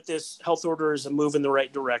overall that this health order is a move in the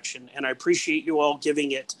right direction, and I appreciate you all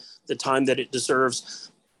giving it the time that it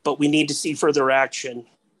deserves, but we need to see further action,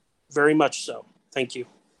 very much so. Thank you.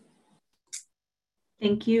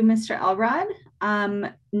 Thank you, Mr. Elrod.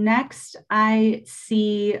 Next, I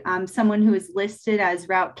see someone who is listed as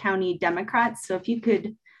Routt County Democrats. So if you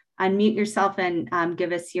could unmute yourself and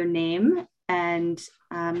give us your name and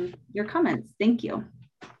your comments. Thank you.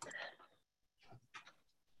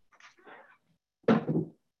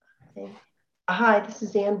 Hi, this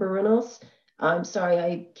is Ann Barunos. I'm sorry,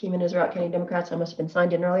 I came in as Routt County Democrats. I must have been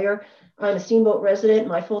signed in earlier. I'm a Steamboat resident.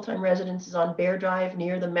 My full-time residence is on Bear Drive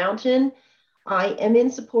near the mountain. I am in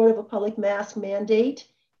support of a public mask mandate,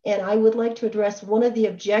 and I would like to address one of the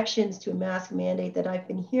objections to a mask mandate that I've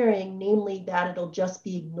been hearing, namely that it'll just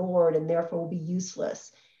be ignored and therefore will be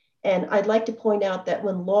useless. And I'd like to point out that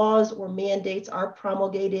when laws or mandates are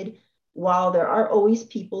promulgated, while there are always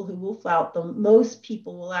people who will flout them, most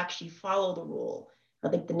people will actually follow the rule. I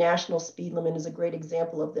think the national speed limit is a great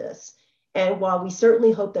example of this. And while we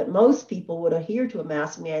certainly hope that most people would adhere to a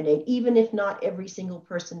mask mandate, even if not every single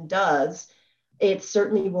person does, it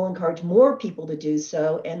certainly will encourage more people to do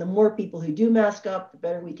so. And the more people who do mask up, the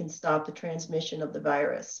better we can stop the transmission of the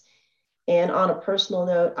virus. And on a personal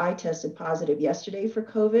note, I tested positive yesterday for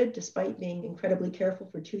COVID, despite being incredibly careful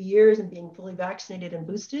for 2 years and being fully vaccinated and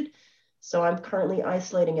boosted. So I'm currently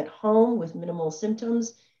isolating at home with minimal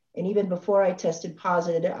symptoms. And even before I tested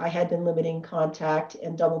positive, I had been limiting contact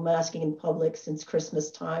and double masking in public since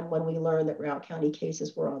Christmas time, when we learned that Routt County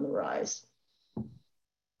cases were on the rise.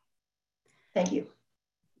 Thank you.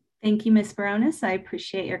 Thank you, Ms. Baronis. I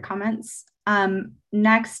appreciate your comments.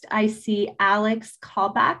 Next, I see Alex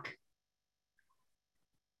Callback.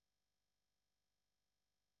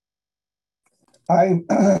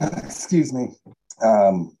 Excuse me,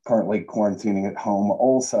 currently quarantining at home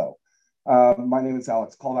also. My name is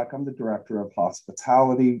Alex Callback. I'm the Director of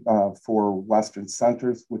Hospitality for Western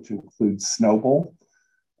Centers, which includes Snowbowl.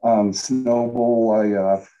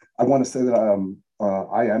 Snowbowl, I want to say that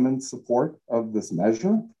I am in support of this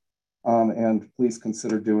measure, and please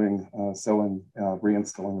consider doing so in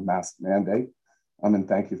reinstalling the mask mandate, and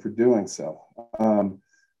thank you for doing so.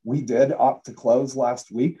 We did opt to close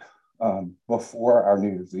last week before our New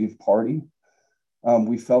Year's Eve party.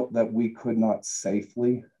 We felt that we could not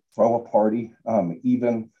safely throw a party,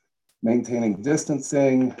 even maintaining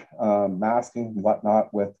distancing, masking, and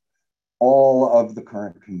whatnot, with all of the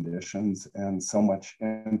current conditions and so much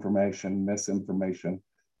information, misinformation,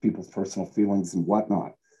 people's personal feelings and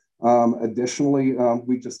whatnot. Additionally,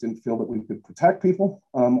 we just didn't feel that we could protect people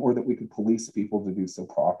or that we could police people to do so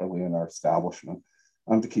properly in our establishment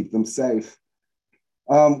to keep them safe.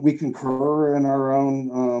 We concur in our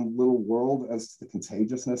own little world as to the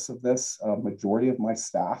contagiousness of this. Majority of my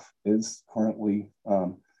staff is currently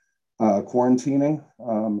quarantining,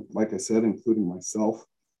 like I said, including myself,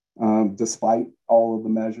 despite all of the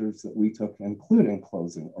measures that we took, including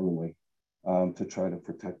closing early to try to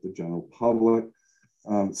protect the general public.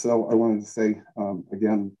 So I wanted to say,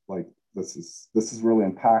 again, like this has really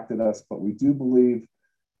impacted us, but we do believe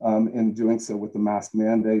in doing so with the mask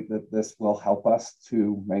mandate that this will help us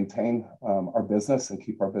to maintain our business and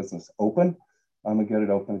keep our business open and get it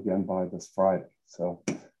open again by this Friday. So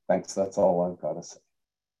thanks, that's all I've got to say.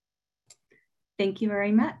 Thank you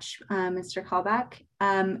very much, Mr. Callback.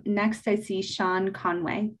 Next, I see Sean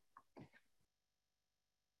Conway.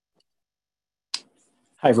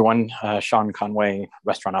 Hi, everyone. Sean Conway,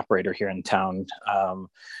 restaurant operator here in town.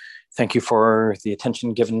 Thank you for the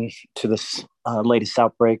attention given to this latest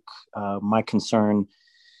outbreak. My concern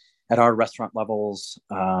at our restaurant levels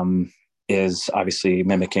is obviously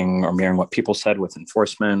mimicking or mirroring what people said with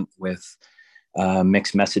enforcement, with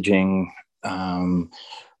mixed messaging.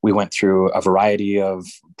 We went through a variety of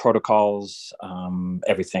protocols.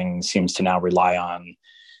 Everything seems to now rely on,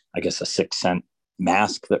 I guess, a 6-cent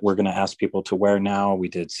mask that we're going to ask people to wear now. We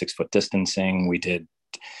did 6-foot distancing. We did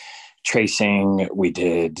tracing, we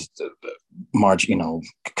did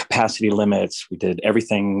capacity limits, we did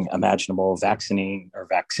everything imaginable,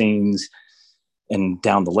 vaccines, and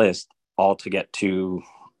down the list, all to get to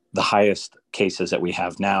the highest cases that we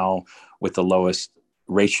have now with the lowest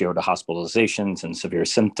ratio to hospitalizations and severe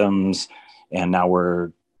symptoms. And now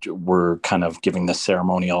we're kind of giving this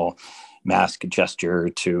ceremonial mask gesture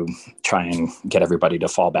to try and get everybody to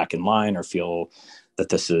fall back in line or feel that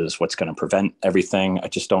this is what's going to prevent everything. I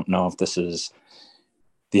just don't know if this is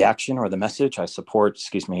the action or the message. I support,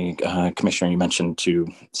 Commissioner, you mentioned to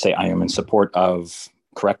say I am in support of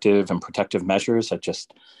corrective and protective measures. I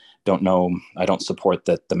just don't know. I don't support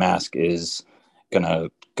that the mask is gonna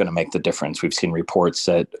make the difference. We've seen reports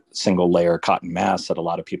that single layer cotton masks that a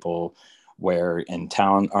lot of people wear in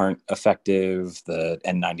town aren't effective. The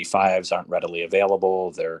N95s aren't readily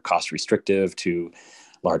available. They're cost restrictive to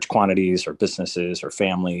large quantities or businesses or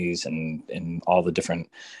families, and all the different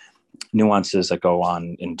nuances that go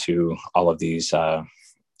on into all of these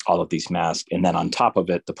masks. And then on top of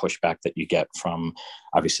it, the pushback that you get from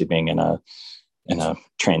obviously being in a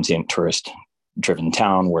transient tourist driven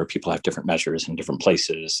town where people have different measures in different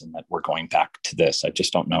places, and that we're going back to this. I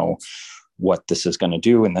just don't know what this is going to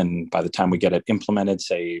do. And then by the time we get it implemented,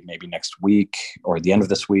 say maybe next week or the end of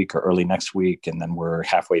this week or early next week, and then we're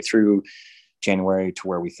halfway through January to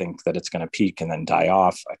where we think that it's going to peak and then die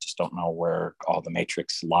off. I just don't know where all the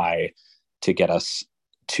matrix lie to get us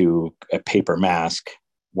to a paper mask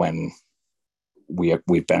when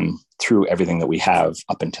we've been through everything that we have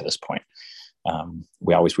up until this point.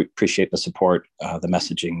 We always appreciate the support. The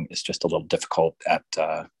messaging is just a little difficult at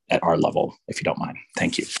our level, if you don't mind.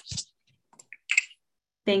 Thank you.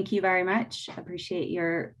 Thank you very much. Appreciate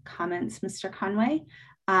your comments, Mr. Conway.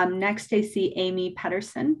 Next, I see Amy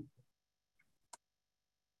Pedersen.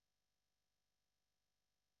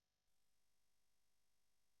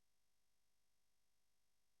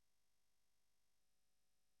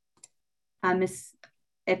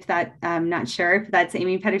 If that, I'm not sure if that's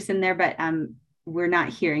Amy Pedersen there, but we're not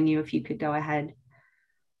hearing you. If you could go ahead.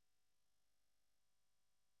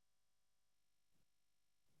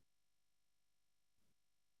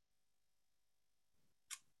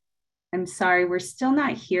 I'm sorry, we're still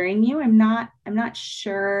not hearing you. I'm not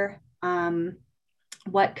sure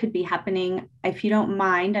what could be happening. If you don't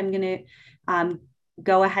mind, I'm going to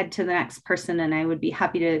go ahead to the next person, and I would be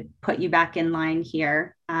happy to put you back in line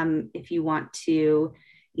here if you want to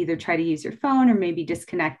either try to use your phone or maybe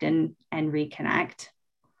disconnect and reconnect.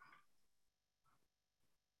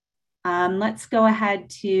 Let's go ahead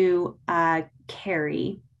to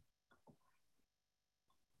Carrie.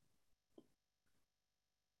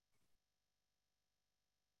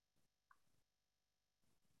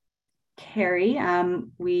 Carrie,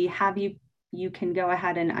 we have you. You can go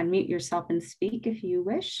ahead and unmute yourself and speak if you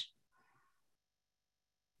wish.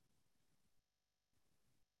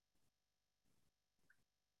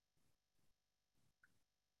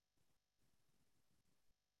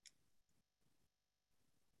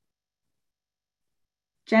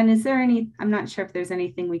 Jen, is there I'm not sure if there's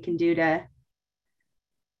anything we can do to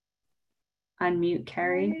unmute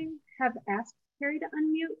Carrie. I have asked Carrie to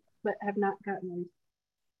unmute, but have not gotten in.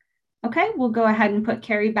 Okay, we'll go ahead and put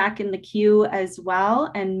Carrie back in the queue as well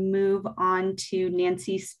and move on to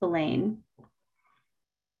Nancy Spillane.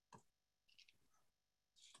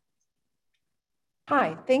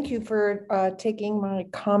 Hi, thank you for taking my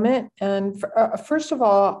comment. And first of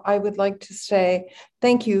all, I would like to say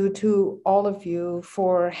thank you to all of you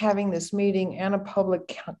for having this meeting and a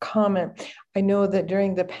public comment. I know that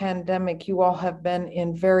during the pandemic, you all have been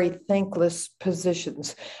in very thankless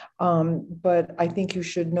positions, but I think you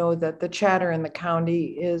should know that the chatter in the county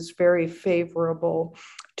is very favorable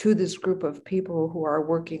to this group of people who are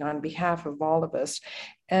working on behalf of all of us.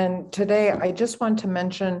 And today, I just want to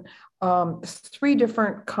mention 3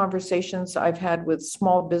 different conversations I've had with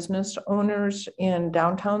small business owners in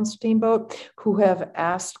downtown Steamboat who have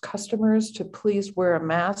asked customers to please wear a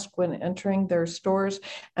mask when entering their stores,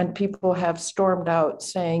 and people have stormed out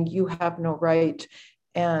saying you have no right,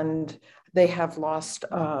 and they have lost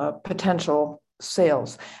potential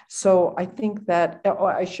sales. So I think that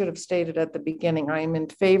I should have stated at the beginning, I am in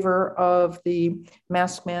favor of the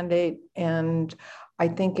mask mandate, and I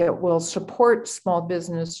think it will support small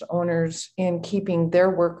business owners in keeping their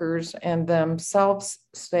workers and themselves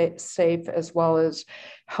safe, as well as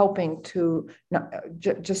helping to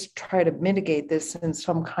just try to mitigate this in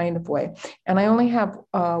some kind of way. And I only have,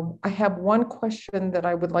 I have one question that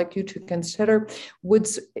I would like you to consider.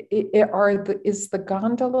 Is the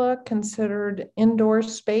gondola considered indoor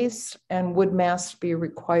space, and would masks be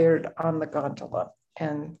required on the gondola?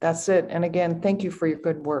 And that's it. And again, thank you for your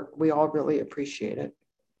good work. We all really appreciate it.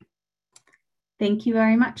 Thank you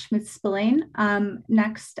very much, Ms. Spillane.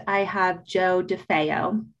 Next, I have Joe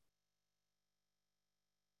DeFeo.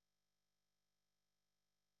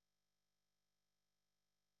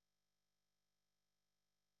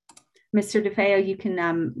 Mr. DeFeo, you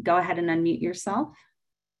can go ahead and unmute yourself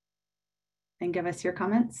and give us your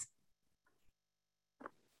comments.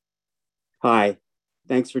 Hi,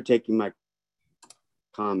 thanks for taking my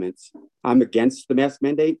comments. I'm against the mask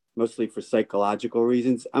mandate, mostly for psychological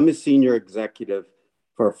reasons. I'm a senior executive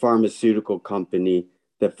for a pharmaceutical company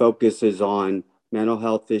that focuses on mental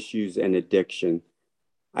health issues and addiction.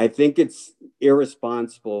 I think it's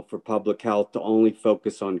irresponsible for public health to only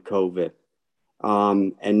focus on COVID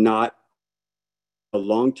and not the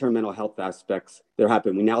long-term mental health aspects that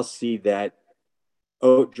happen. We now see that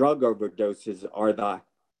drug overdoses are the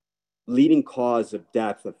leading cause of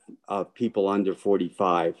death of people under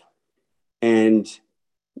 45. And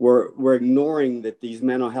we're ignoring that these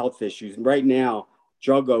mental health issues, right now,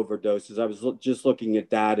 drug overdoses, I was just looking at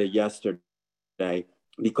data yesterday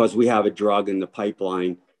because we have a drug in the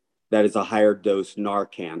pipeline that is a higher dose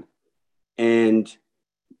Narcan. And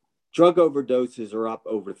drug overdoses are up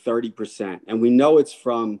over 30%. And we know it's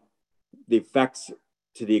from the effects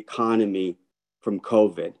to the economy from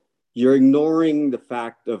COVID. You're ignoring the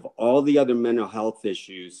fact of all the other mental health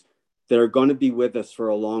issues that are going to be with us for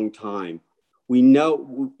a long time. We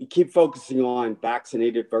know we keep focusing on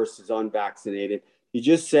vaccinated versus unvaccinated. You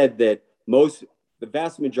just said that the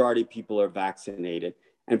vast majority of people are vaccinated.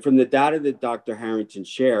 And from the data that Dr. Harrington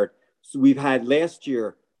shared, so we've had last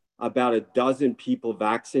year about a dozen people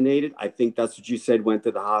vaccinated. I think that's what you said went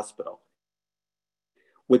to the hospital.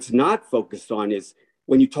 What's not focused on is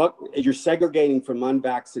when you're segregating from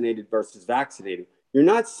unvaccinated versus vaccinated, you're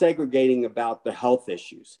not segregating about the health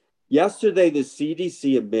issues. Yesterday, the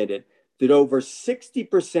CDC admitted that over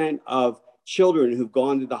 60% of children who've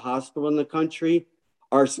gone to the hospital in the country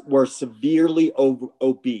were severely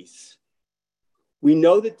obese. We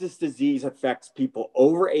know that this disease affects people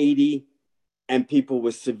over 80 and people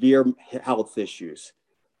with severe health issues.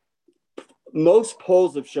 Most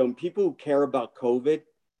polls have shown people who care about COVID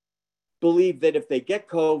believe that if they get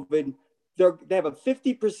COVID, they have a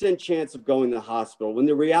 50% chance of going to the hospital, when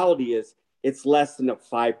the reality is it's less than a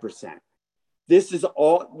 5%. This is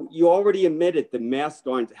all, you already admitted the masks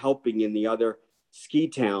aren't helping in the other ski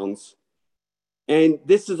towns. And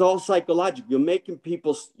this is all psychological.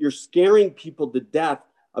 You're scaring people to death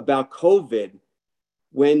about COVID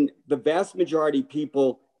when the vast majority of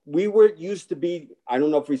people, used to be, I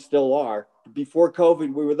don't know if we still are, before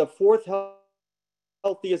COVID, we were the fourth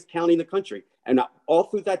healthiest county in the country. And all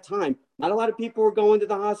through that time, not a lot of people were going to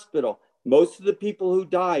the hospital. Most of the people who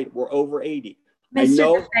died were over 80.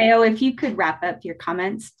 Mr. DeFeo, if you could wrap up your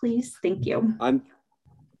comments, please. Thank you.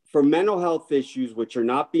 For mental health issues, which are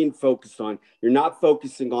not being focused on, you're not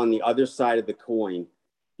focusing on the other side of the coin.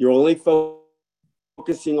 You're only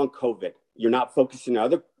focusing on COVID. You're not focusing on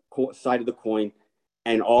the other side of the coin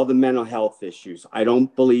and all the mental health issues. I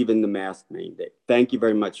don't believe in the mask mandate. Thank you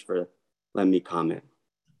very much for letting me comment.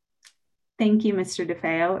 Thank you, Mr.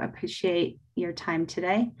 DeFeo. Appreciate your time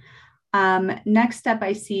today. Next up,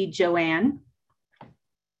 I see Joanne.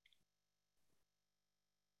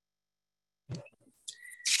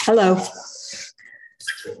 Hello.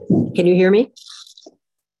 Can you hear me?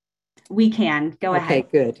 We can. Go ahead. Okay,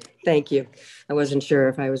 good. Thank you. I wasn't sure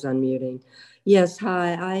if I was unmuting. Yes,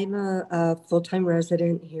 hi. I'm a full-time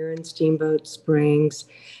resident here in Steamboat Springs,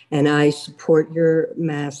 and I support your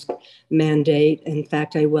mask mandate. In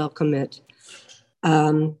fact, I welcome it.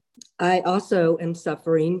 I also am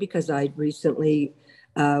suffering because I recently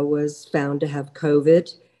was found to have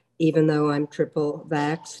COVID, even though I'm triple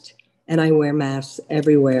vaxxed, and I wear masks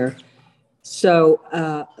everywhere. So,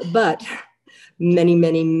 but many,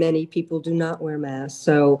 many, many people do not wear masks.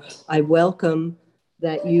 So I welcome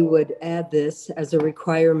that you would add this as a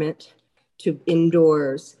requirement to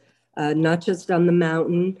indoors, not just on the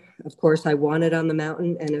mountain. Of course, I want it on the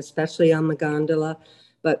mountain and especially on the gondola,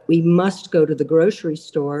 but we must go to the grocery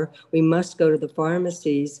store. We must go to the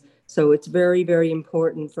pharmacies. So it's very, very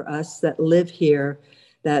important for us that live here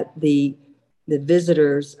that the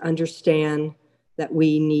visitors understand that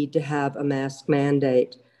we need to have a mask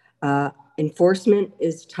mandate. Enforcement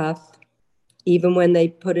is tough. Even when they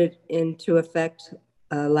put it into effect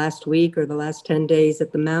last week or the last 10 days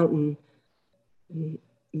at the mountain,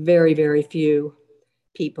 very, very few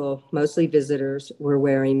people, mostly visitors, were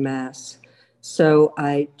wearing masks. So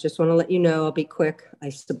I just want to let you know, I'll be quick. I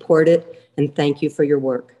support it and thank you for your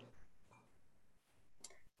work.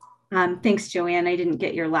 Thanks, Joanne. I didn't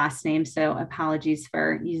get your last name, so apologies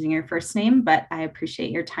for using your first name, but I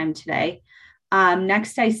appreciate your time today.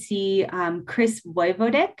 Next, I see Chris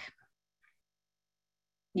Wojvodek.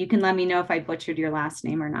 You can let me know if I butchered your last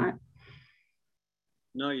name or not.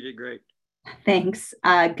 No, you did great. Thanks.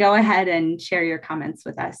 Go ahead and share your comments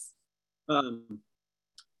with us.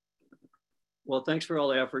 Well, thanks for all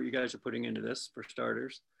the effort you guys are putting into this, for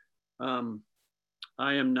starters. I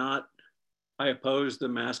oppose the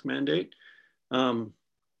mask mandate.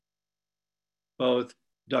 Both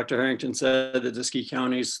Dr. Harrington said that the ski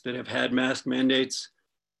counties that have had mask mandates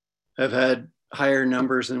have had higher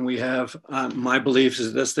numbers than we have. My belief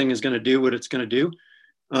is this thing is going to do what it's going to do.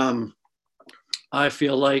 I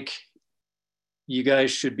feel like you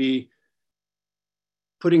guys should be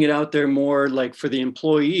putting it out there more, like for the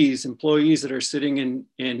employees that are sitting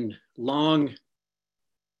in long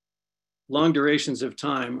durations of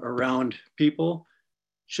time around people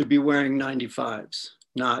should be wearing 95s,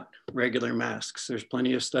 not regular masks. There's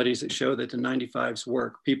plenty of studies that show that the 95s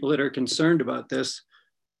work. People that are concerned about this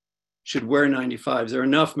should wear 95s. There are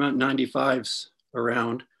enough 95s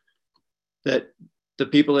around that the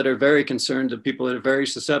people that are very concerned, the people that are very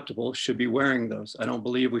susceptible should be wearing those. I don't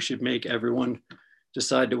believe we should make everyone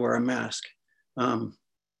decide to wear a mask.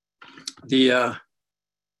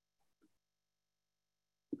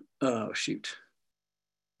 Oh, shoot.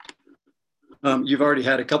 You've already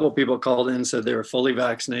had a couple of people called in and said they were fully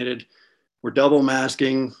vaccinated. We're double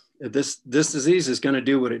masking. This disease is going to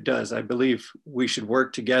do what it does. I believe we should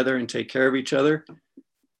work together and take care of each other,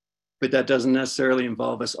 but that doesn't necessarily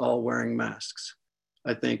involve us all wearing masks.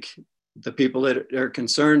 I think the people that are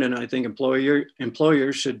concerned, and I think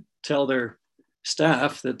employers should tell their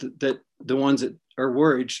staff that the ones that are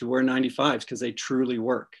worried should wear 95s because they truly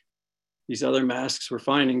work. These other masks we're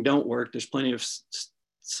finding don't work. There's plenty of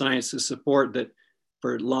science to support that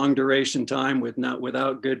for long duration time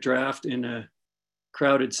without good draft in a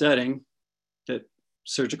crowded setting, that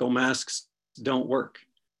surgical masks don't work.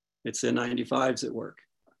 It's the 95s that work.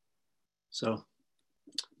 So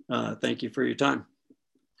thank you for your time.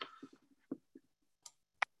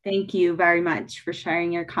 Thank you very much for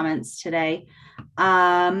sharing your comments today.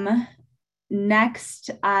 Next,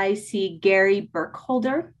 I see Gary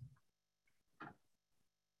Burkholder.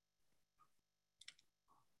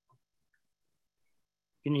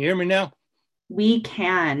 Can you hear me now? We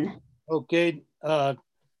can. Okay.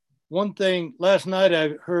 One thing, last night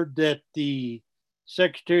I heard that the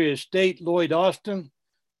Secretary of State, Lloyd Austin,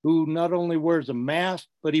 who not only wears a mask,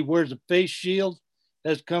 but he wears a face shield,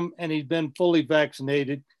 has come and he's been fully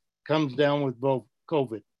vaccinated, comes down with both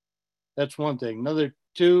COVID. That's one thing. Another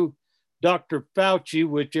two, Dr. Fauci,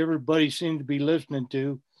 which everybody seemed to be listening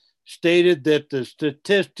to, stated that the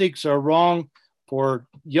statistics are wrong for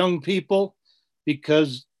young people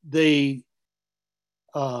because they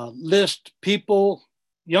list people,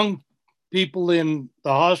 young people in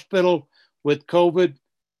the hospital with COVID,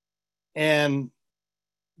 and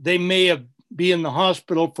they may be in the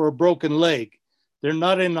hospital for a broken leg. They're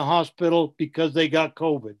not in the hospital because they got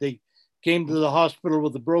COVID. They came to the hospital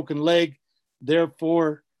with a broken leg.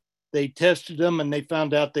 Therefore, they tested them and they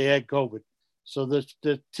found out they had COVID. So the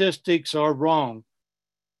statistics are wrong.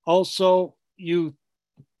 Also, you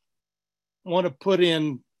want to put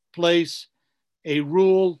in place a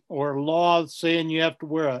rule or a law saying you have to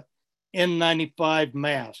wear a N95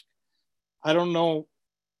 mask. I don't know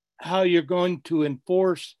how you're going to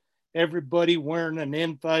enforce everybody wearing an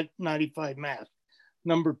N95 mask.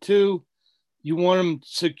 Number two, you want them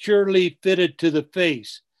securely fitted to the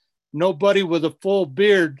face. Nobody with a full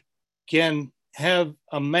beard can have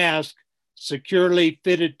a mask securely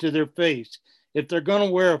fitted to their face. If they're going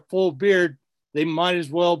to wear a full beard, they might as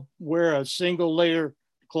well wear a single layer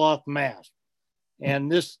cloth mask.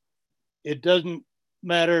 And this, it doesn't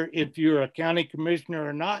matter if you're a county commissioner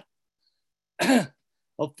or not.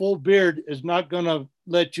 A full beard is not going to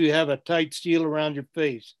let you have a tight seal around your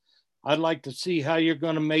face. I'd like to see how you're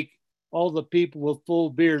going to make all the people with full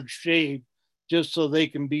beards shave just so they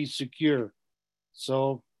can be secure.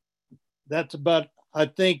 So that's about, I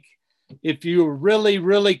think if you're really,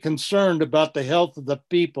 really concerned about the health of the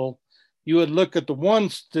people, you would look at the one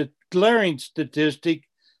glaring statistic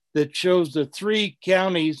that shows the 3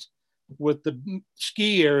 counties with the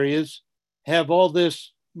ski areas have all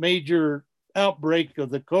this major outbreak of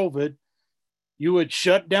the COVID. You would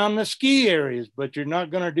shut down the ski areas, but you're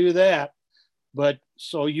not going to do that. But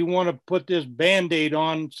so you want to put this Band-Aid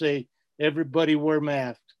on, say, everybody wear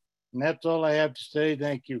masks. And that's all I have to say.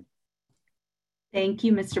 Thank you. Thank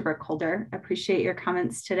you, Mr. Burkholder. Appreciate your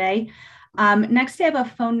comments today. Next, I have a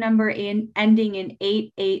phone number ending in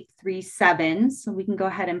 8837. So we can go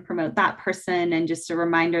ahead and promote that person. And just a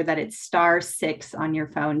reminder that it's *6 on your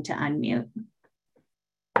phone to unmute.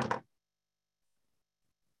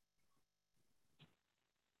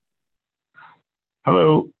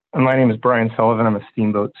 Hello, my name is Brian Sullivan. I'm a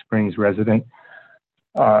Steamboat Springs resident.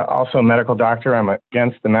 Also a medical doctor. I'm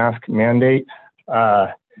against the mask mandate,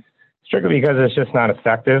 strictly because it's just not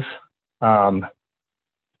effective.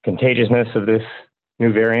 Contagiousness of this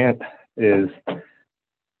new variant is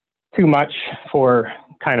too much for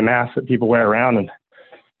kind of masks that people wear around and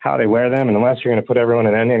how they wear them. And unless you're going to put everyone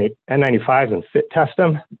in N95s and fit test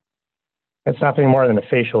them, it's nothing more than a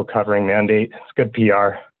facial covering mandate. It's good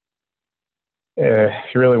PR.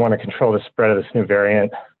 If you really want to control the spread of this new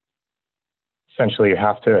variant, essentially you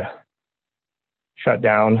have to shut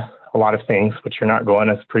down a lot of things, which you're not going,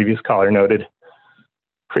 as the previous caller noted.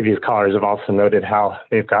 Previous callers have also noted how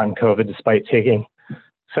they've gotten COVID despite taking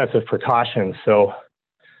excessive precautions. So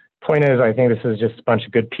point is, I think this is just a bunch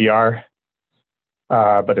of good PR,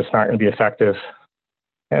 but it's not going to be effective.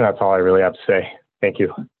 And that's all I really have to say. Thank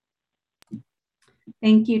you.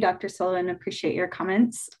 Thank you, Dr. Sullivan. Appreciate your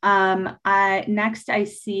comments. Next, I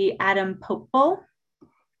see Adam Popel.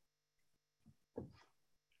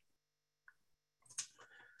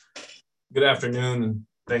 Good afternoon, and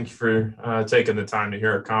thank you for taking the time to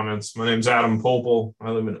hear our comments. My name is Adam Popel. I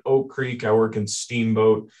live in Oak Creek. I work in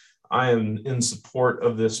Steamboat. I am in support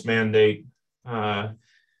of this mandate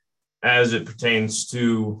as it pertains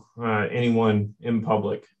to anyone in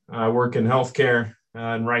public. I work in healthcare,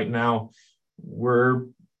 and right now we're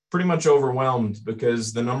pretty much overwhelmed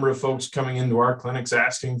because the number of folks coming into our clinics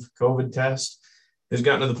asking for COVID tests has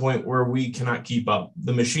gotten to the point where we cannot keep up.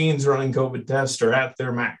 The machines running COVID tests are at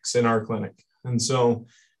their max in our clinic. And so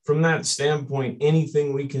from that standpoint,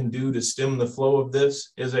 anything we can do to stem the flow of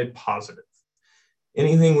this is a positive.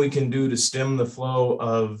 Anything we can do to stem the flow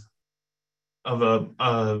of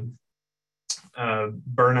a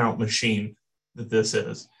burnout machine that this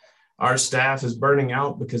is. Our staff is burning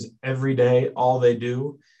out because every day, all they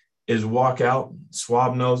do is walk out,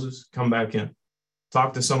 swab noses, come back in,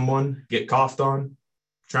 talk to someone, get coughed on,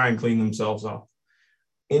 try and clean themselves off.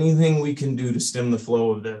 Anything we can do to stem the flow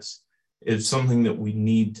of this is something that we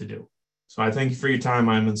need to do. So I thank you for your time.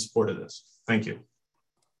 I'm in support of this. Thank you.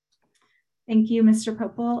 Thank you, Mr.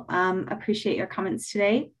 Popel. Appreciate your comments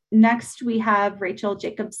today. Next, we have Rachel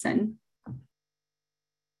Jacobson.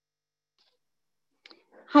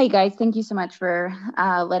 Hi, guys. Thank you so much for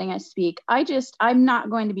letting us speak. I'm not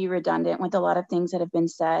going to be redundant with a lot of things that have been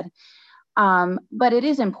said, but it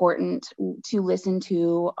is important to listen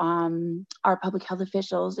to our public health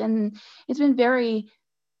officials. And it's been very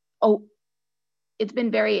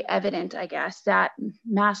evident, I guess, that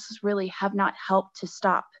masks really have not helped to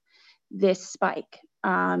stop this spike.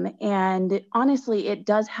 And honestly, it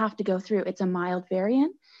does have to go through. It's a mild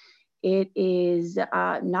variant. It is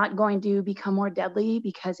not going to become more deadly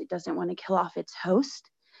because it doesn't want to kill off its host.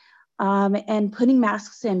 And putting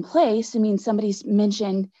masks in place, I mean, somebody's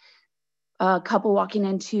mentioned a couple walking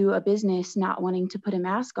into a business not wanting to put a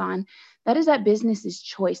mask on. That is that business's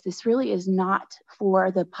choice. This really is not for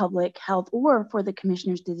the public health or for the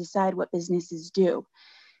commissioners to decide what businesses do.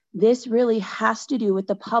 This really has to do with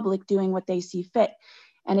the public doing what they see fit.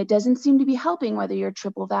 And it doesn't seem to be helping whether you're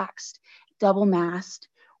triple vaxxed, double masked,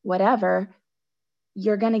 whatever.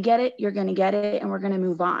 You're going to get it, and we're going to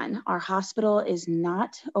move on. Our hospital is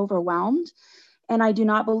not overwhelmed, and I do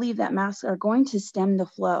not believe that masks are going to stem the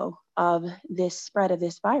flow of this spread of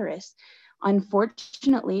this virus.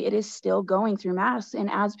 Unfortunately, it is still going through masks, and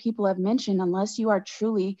as people have mentioned, unless you are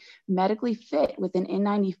truly medically fit with an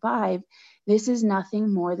N95, this is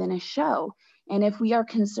nothing more than a show. And if we are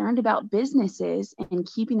concerned about businesses and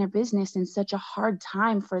keeping their business in such a hard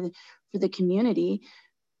time for the community,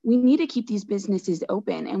 we need to keep these businesses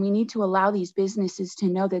open, and we need to allow these businesses to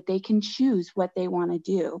know that they can choose what they want to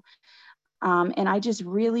do. And I just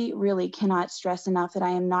really, really cannot stress enough that I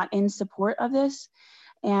am not in support of this.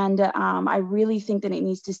 And I really think that it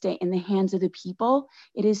needs to stay in the hands of the people.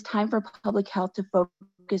 It is time for public health to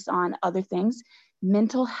focus on other things.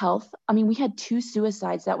 Mental health. I mean, we had 2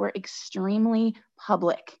 suicides that were extremely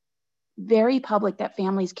public, very public, that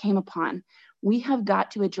families came upon. We have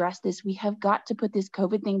got to address this. We have got to put this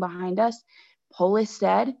COVID thing behind us. Polis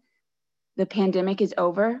said the pandemic is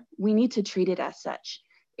over. We need to treat it as such.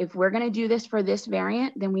 If we're going to do this for this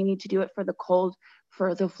variant, then we need to do it for the cold,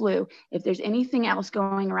 for the flu. If there's anything else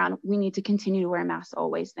going around, we need to continue to wear masks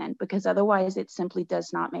always then, because otherwise it simply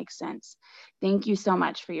does not make sense. Thank you so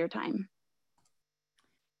much for your time.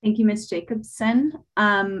 Thank you, Ms. Jacobson.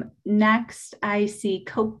 Next, I see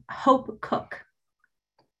Hope Cook.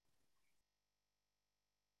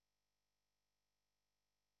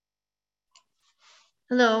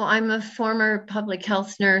 Hello, I'm a former public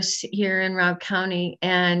health nurse here in Robb County,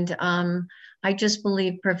 and I just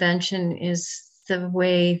believe prevention is the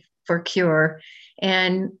way for cure.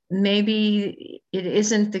 And maybe it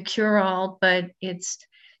isn't the cure-all, but it's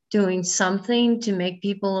doing something to make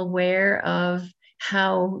people aware of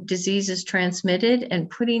how disease is transmitted, and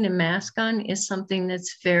putting a mask on is something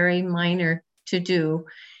that's very minor to do.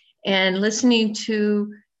 And listening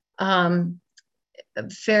to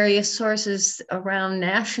various sources around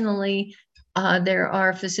nationally, there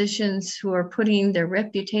are physicians who are putting their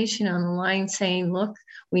reputation on the line saying, look,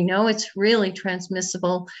 we know it's really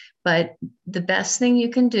transmissible, but the best thing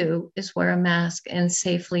you can do is wear a mask and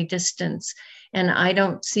safely distance. And I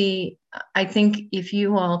think if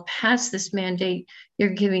you all pass this mandate,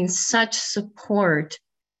 you're giving such support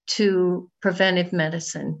to preventive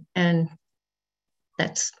medicine. And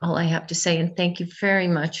that's all I have to say. And thank you very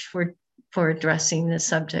much for addressing this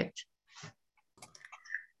subject.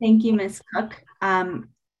 Thank you, Ms. Cook.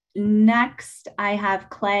 Next, I have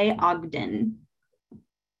Clay Ogden.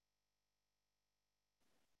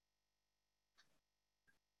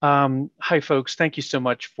 Hi, folks. Thank you so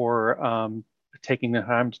much for taking the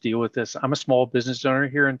time to deal with this. I'm a small business owner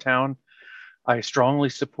here in town. I strongly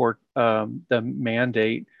support the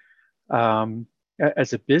mandate.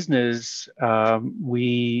 As a business,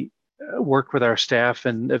 we worked with our staff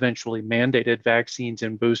and eventually mandated vaccines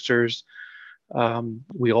and boosters.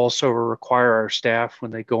 We also require our staff, when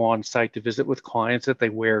they go on site to visit with clients, that they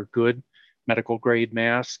wear good medical grade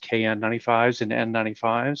masks, KN95s and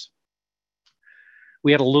N95s.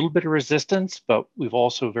 We had a little bit of resistance, but we've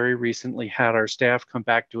also very recently had our staff come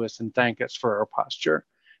back to us and thank us for our posture,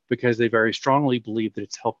 because they very strongly believe that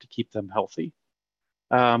it's helped to keep them healthy.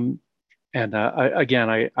 I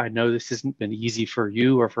know this hasn't been easy for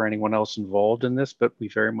you or for anyone else involved in this, but we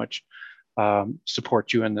very much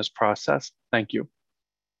support you in this process. Thank you.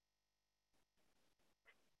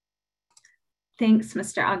 Thanks,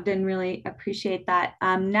 Mr. Ogden. Really appreciate that.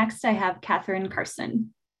 Next, I have Catherine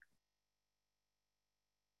Carson.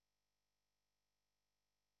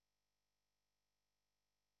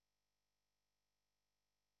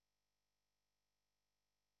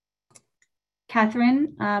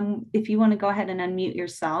 Catherine, if you want to go ahead and unmute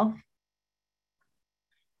yourself.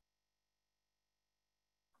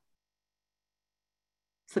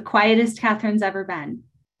 It's the quietest Catherine's ever been.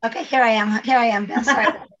 Okay, here I am, Beth. Sorry.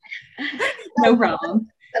 No problem.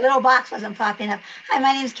 The little box wasn't popping up. Hi,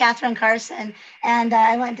 my name is Catherine Carson, and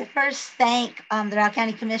I want to first thank the Robb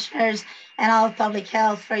County Commissioners and all of Public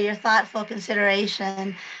Health for your thoughtful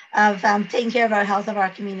consideration of taking care of our health of our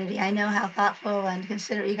community. I know how thoughtful and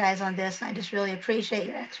considerate you guys on this, and I just really appreciate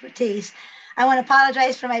your expertise. I want to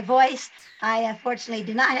apologize for my voice. I unfortunately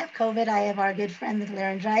do not have COVID. I have our good friend with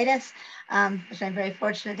laryngitis, which I'm very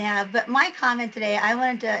fortunate to have. But my comment today, I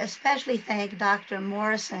wanted to especially thank Dr.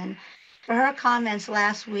 Morrison for her comments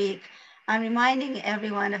last week on reminding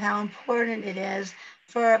everyone of how important it is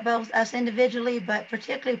for both us individually, but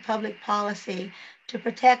particularly public policy, to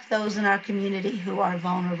protect those in our community who are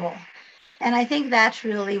vulnerable. And I think that's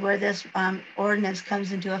really where this ordinance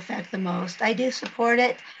comes into effect the most. I do support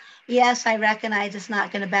it. Yes, I recognize it's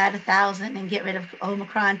not going to bat 1,000 and get rid of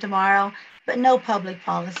Omicron tomorrow, but no public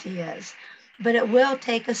policy is. But it will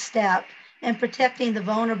take a step in protecting the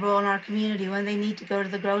vulnerable in our community when they need to go to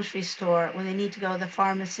the grocery store, when they need to go to the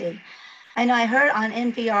pharmacy. I know I heard on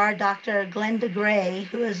NPR Dr. Glenda Gray,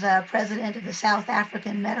 who is president of the South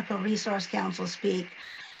African Medical Resource Council, speak,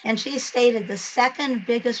 and she stated the second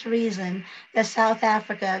biggest reason that South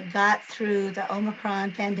Africa got through the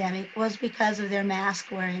Omicron pandemic was because of their mask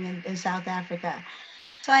wearing in South Africa.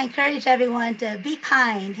 So I encourage everyone to be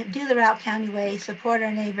kind, do the Robb County way, support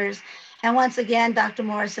our neighbors. And once again, Dr.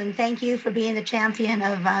 Morrison, thank you for being the champion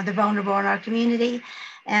of the vulnerable in our community.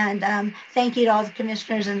 And thank you to all the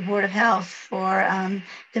commissioners and the Board of Health for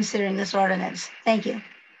considering this ordinance. Thank you.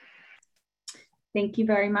 Thank you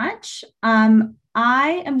very much.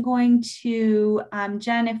 I am going to,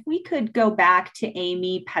 Jen, if we could go back to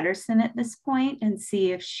Amy Pedersen at this point and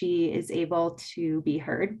see if she is able to be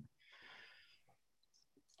heard.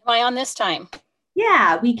 Am I on this time?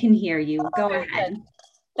 Yeah, we can hear you. Go ahead. Good.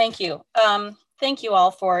 Thank you. Thank you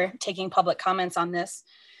all for taking public comments on this.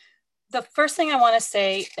 The first thing I want to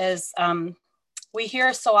say is we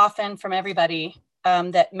hear so often from everybody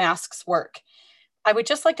that masks work. I would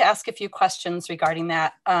just like to ask a few questions regarding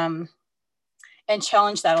that and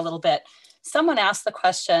challenge that a little bit. Someone asked the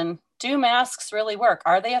question, do masks really work?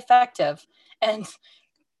 Are they effective? And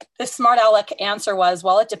the smart aleck answer was,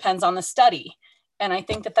 well, it depends on the study. And I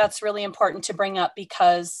think that that's really important to bring up,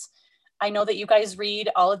 because I know that you guys read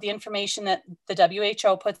all of the information that the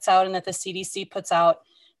WHO puts out and that the CDC puts out,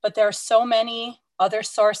 but there are so many other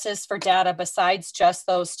sources for data besides just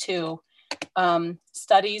those two.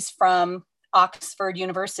 Studies from Oxford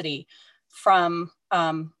University, from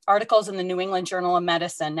articles in the New England Journal of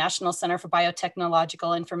Medicine, National Center for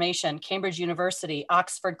Biotechnological Information, Cambridge University,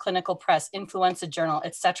 Oxford Clinical Press, Influenza Journal,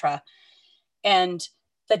 etc. And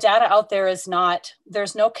the data out there is not,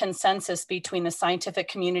 there's no consensus between the scientific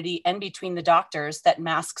community and between the doctors that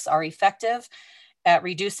masks are effective at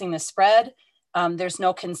reducing the spread. There's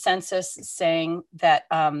no consensus saying that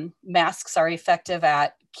masks are effective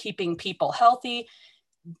at keeping people healthy.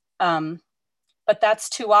 But that's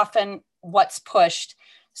too often what's pushed.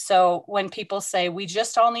 So when people say, we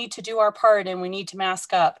just all need to do our part and we need to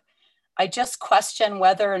mask up, I just question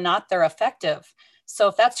whether or not they're effective. So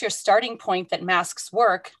if that's your starting point that masks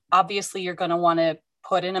work, obviously you're going to want to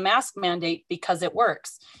put in a mask mandate because it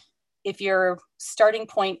works. If your starting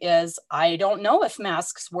point is, I don't know if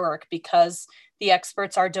masks work because the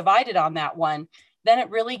experts are divided on that one, then it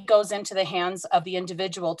really goes into the hands of the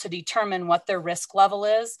individual to determine what their risk level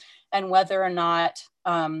is and whether or not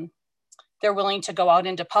they're willing to go out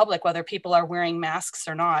into public, whether people are wearing masks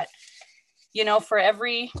or not. You know, for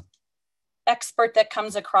every expert that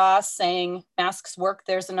comes across saying masks work,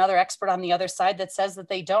 there's another expert on the other side that says that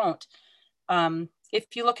they don't.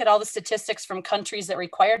 If you look at all the statistics from countries that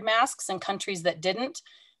required masks and countries that didn't,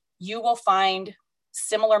 you will find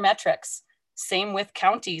similar metrics. Same with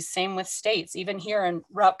counties, same with states. Even here in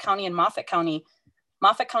Routt County and Moffat County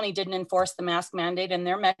didn't enforce the mask mandate and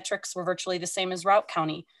their metrics were virtually the same as Routt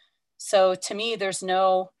County. So to me, there's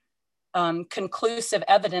no conclusive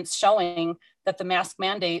evidence showing that the mask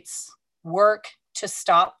mandates work to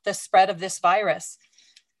stop the spread of this virus.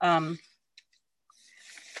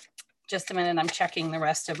 Just a minute, I'm checking the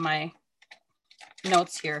rest of my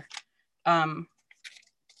notes here.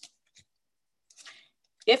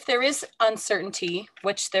 If there is uncertainty,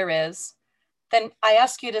 which there is, then I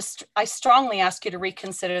strongly ask you to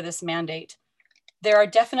reconsider this mandate. There are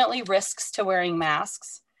definitely risks to wearing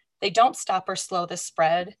masks. They don't stop or slow the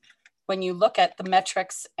spread. When you look at the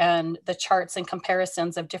metrics and the charts and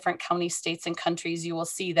comparisons of different counties, states, and countries, you will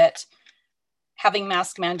see that having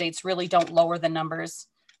mask mandates really don't lower the numbers.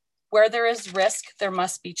 Where there is risk, there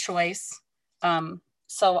must be choice.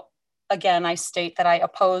 So again, I state that I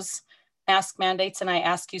oppose mask mandates and I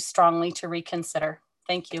ask you strongly to reconsider.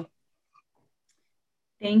 Thank you.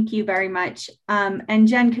 Thank you very much. And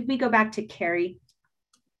Jen, could we go back to Carrie?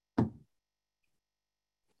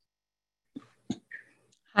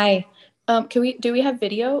 Hi, do we have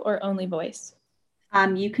video or only voice?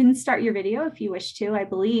 You can start your video if you wish to, I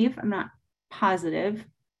believe. I'm not positive.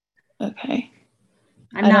 Okay.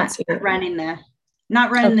 I'm not running the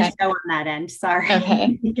show on that end. Sorry.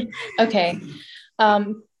 Okay. Okay.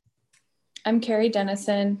 I'm Carrie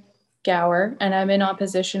Dennison Gower, and I'm in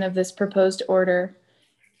opposition of this proposed order.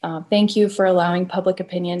 Thank you for allowing public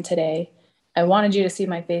opinion today. I wanted you to see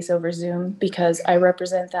my face over Zoom because I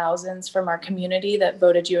represent thousands from our community that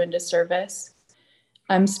voted you into service.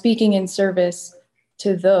 I'm speaking in service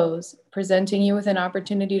to those, presenting you with an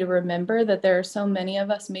opportunity to remember that there are so many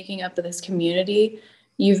of us making up this community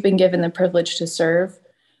you've been given the privilege to serve.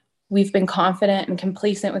 We've been confident and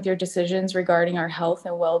complacent with your decisions regarding our health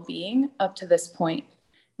and well-being up to this point.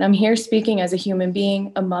 And I'm here speaking as a human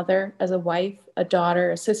being, a mother, as a wife, a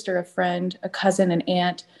daughter, a sister, a friend, a cousin, an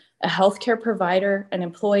aunt, a healthcare provider, an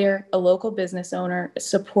employer, a local business owner, a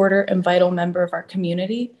supporter, and vital member of our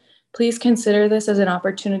community. Please consider this as an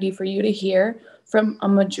opportunity for you to hear from a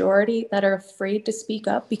majority that are afraid to speak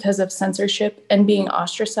up because of censorship and being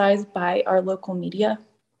ostracized by our local media.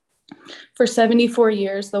 For 74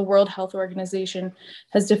 years, the World Health Organization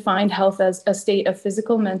has defined health as a state of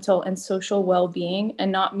physical, mental, and social well-being,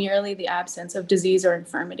 and not merely the absence of disease or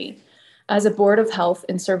infirmity. As a board of health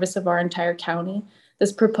in service of our entire county,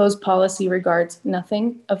 this proposed policy regards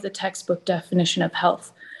nothing of the textbook definition of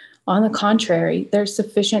health. On the contrary, there's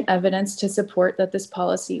sufficient evidence to support that this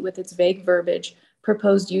policy, with its vague verbiage,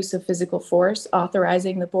 proposed use of physical force,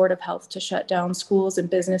 authorizing the Board of Health to shut down schools and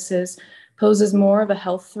businesses, poses more of a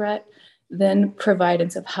health threat than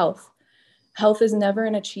providence of health. Health is never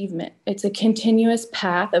an achievement. It's a continuous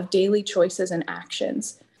path of daily choices and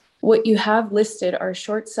actions. What you have listed are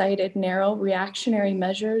short-sighted, narrow, reactionary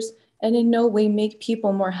measures and in no way make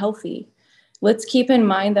people more healthy. Let's keep in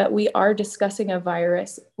mind that we are discussing a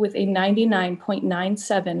virus with a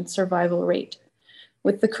 99.97 survival rate.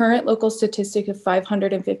 With the current local statistic of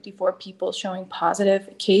 554 people showing positive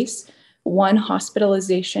case, 1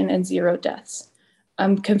 hospitalization, and 0 deaths.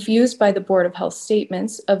 I'm confused by the Board of Health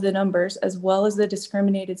statements of the numbers, as well as the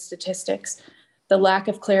discriminated statistics. The lack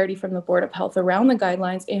of clarity from the Board of Health around the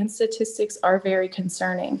guidelines and statistics are very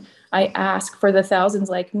concerning. I ask for the thousands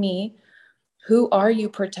like me, who are you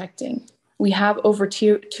protecting? We have over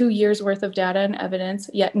two years worth of data and evidence,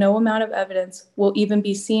 yet no amount of evidence will even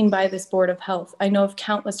be seen by this Board of Health. I know of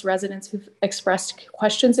countless residents who've expressed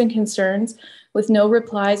questions and concerns with no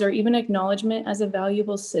replies or even acknowledgement as a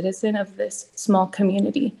valuable citizen of this small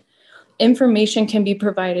community. Information can be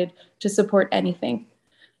provided to support anything,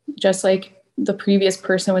 just like the previous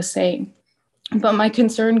person was saying. But my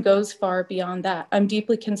concern goes far beyond that. I'm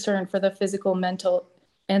deeply concerned for the physical, mental,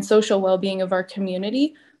 and social well-being of our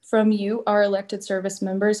community from you, our elected service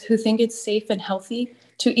members, who think it's safe and healthy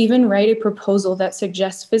to even write a proposal that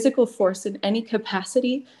suggests physical force in any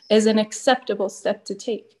capacity is an acceptable step to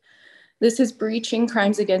take. This is breaching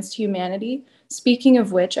crimes against humanity. Speaking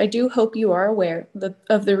of which, I do hope you are aware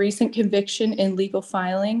of the recent conviction in legal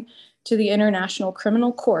filing to the International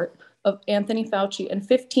Criminal Court of Anthony Fauci and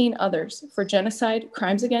 15 others for genocide,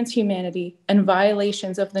 crimes against humanity, and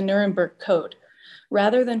violations of the Nuremberg Code.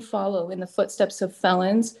 Rather than follow in the footsteps of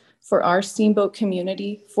felons for our Steamboat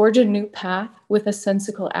community, forge a new path with a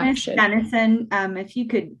sensible action. Ms. Dennison, if you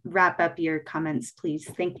could wrap up your comments, please.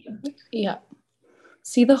 Thank you. Yeah.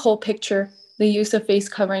 See the whole picture. The use of face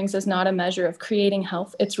coverings is not a measure of creating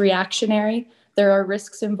health. It's reactionary. There are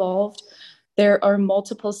risks involved. There are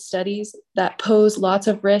multiple studies that pose lots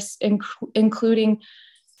of risks, including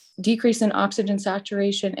decrease in oxygen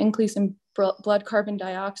saturation, increase in blood carbon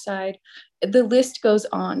dioxide. The list goes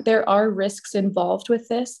on. There are risks involved with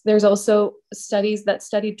this. There's also studies that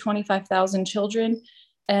studied 25,000 children,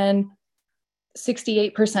 and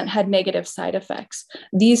 68% had negative side effects.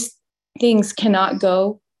 These things cannot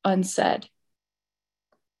go unsaid.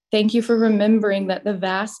 Thank you for remembering that the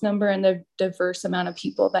vast number and the diverse amount of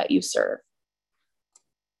people that you serve.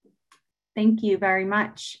 Thank you very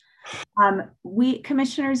much.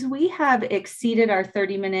 Commissioners, we have exceeded our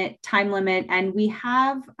 30-minute time limit, and we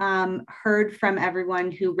have heard from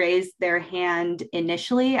everyone who raised their hand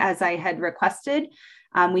initially, as I had requested.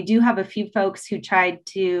 We do have a few folks who tried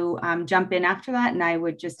to jump in after that, and I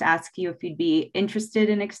would just ask you if you'd be interested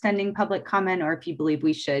in extending public comment or if you believe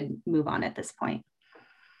we should move on at this point.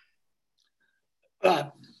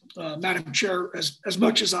 Madam Chair, as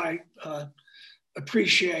much as I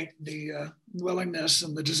appreciate the willingness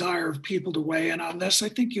and the desire of people to weigh in on this, I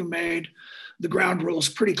think you made the ground rules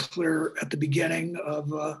pretty clear at the beginning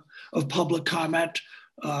of public comment.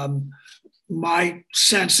 My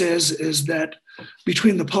sense is that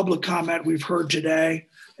between the public comment we've heard today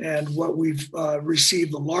and what we've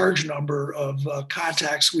received, the large number of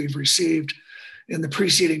contacts we've received in the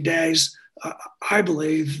preceding days, I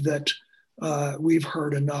believe that we've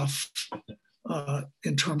heard enough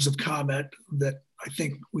in terms of comment that I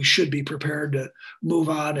think we should be prepared to move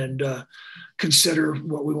on and consider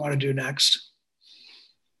what we want to do next.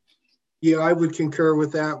 Yeah, I would concur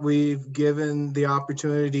with that. We've given the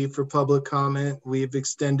opportunity for public comment. We've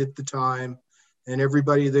extended the time, and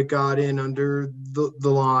everybody that got in under the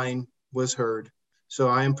line was heard. So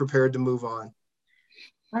I am prepared to move on.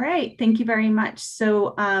 All right, thank you very much.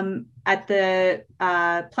 So at the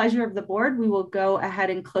pleasure of the board, we will go ahead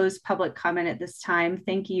and close public comment at this time.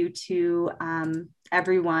 Thank you to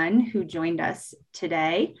everyone who joined us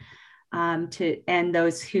today and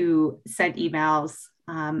those who sent emails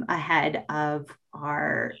ahead of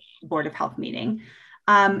our Board of Health meeting.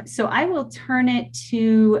 So I will turn it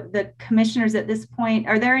to the commissioners at this point.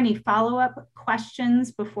 Are there any follow-up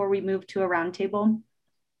questions before we move to a roundtable?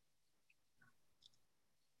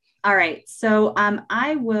 All right, so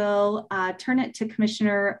I will turn it to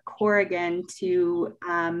Commissioner Corrigan to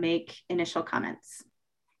make initial comments.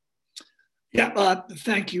 Yeah,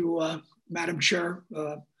 thank you, Madam Chair.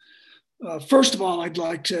 First of all, I'd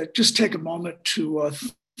like to just take a moment to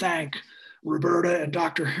thank Roberta and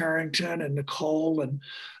Dr. Harrington and Nicole and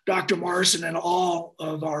Dr. Morrison and all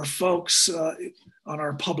of our folks on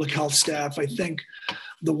our public health staff. I think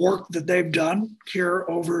the work that they've done here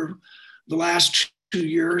over the last 2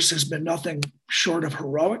 years has been nothing short of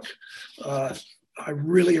heroic. I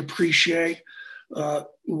really appreciate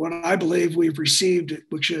what I believe we've received,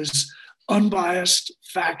 which is unbiased,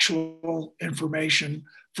 factual information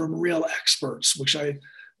from real experts, which I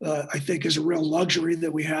think is a real luxury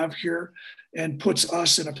that we have here and puts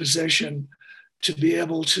us in a position to be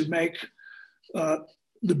able to make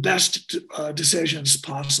the best decisions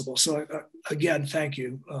possible. So again, thank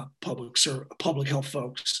you, public health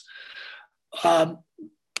folks. Beth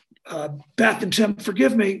and Tim,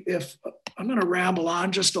 forgive me if to ramble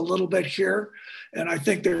on just a little bit here, and I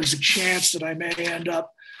think there's a chance that I may end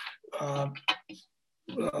up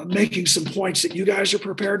making some points that you guys are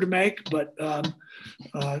prepared to make, but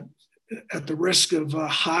at the risk of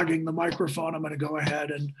hogging the microphone, I'm going to go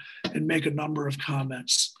ahead and make a number of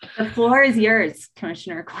comments. The floor is yours,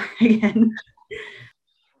 Commissioner Corrigan.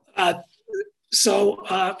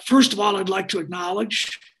 First of all, I'd like to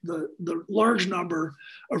acknowledge the large number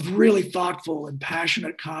of really thoughtful and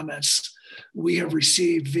passionate comments we have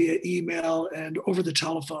received via email and over the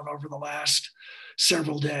telephone over the last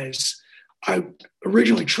several days. I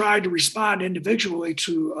originally tried to respond individually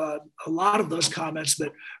to a lot of those comments,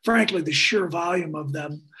 but frankly, the sheer volume of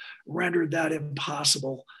them rendered that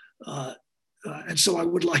impossible. And so I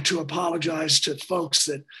would like to apologize to folks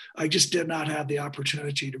that I just did not have the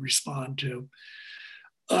opportunity to respond to.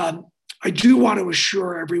 I do want to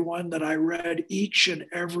assure everyone that I read each and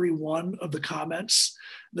every one of the comments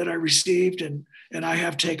that I received, and I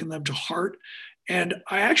have taken them to heart. And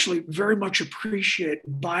I actually very much appreciate,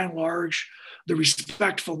 by and large, the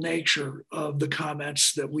respectful nature of the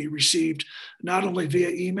comments that we received, not only via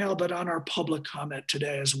email, but on our public comment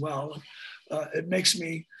today as well. It makes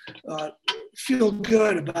me feel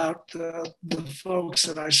good about the folks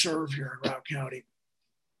that I serve here in Routt County.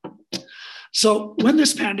 So when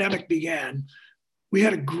this pandemic began, we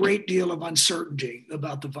had a great deal of uncertainty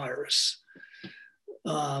about the virus.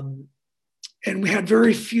 And we had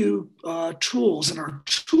very few tools in our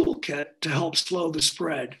toolkit to help slow the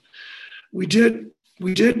spread. We did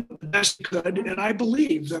the best we could, and I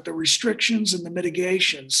believe that the restrictions and the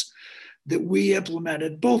mitigations that we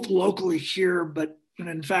implemented, both locally here, but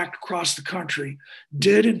in fact across the country,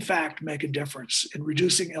 did in fact make a difference in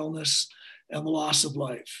reducing illness and the loss of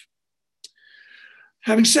life.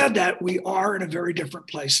 Having said that, we are in a very different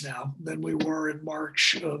place now than we were in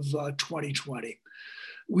March of 2020.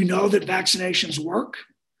 We know that vaccinations work.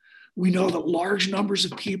 We know that large numbers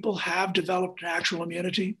of people have developed natural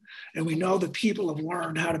immunity, and we know that people have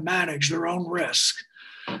learned how to manage their own risk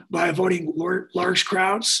by avoiding large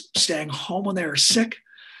crowds, staying home when they are sick,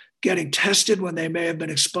 getting tested when they may have been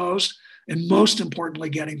exposed, and most importantly,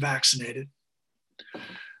 getting vaccinated.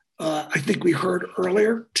 I think we heard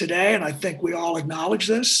earlier today, and I think we all acknowledge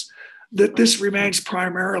this, that this remains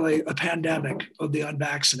primarily a pandemic of the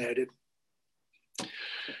unvaccinated.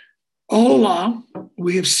 All along,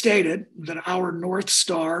 we have stated that our North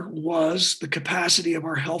Star was the capacity of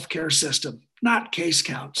our healthcare system, not case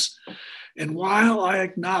counts. And while I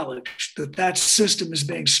acknowledge that that system is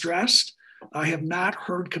being stressed, I have not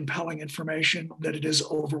heard compelling information that it is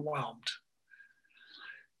overwhelmed.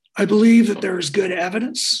 I believe that there is good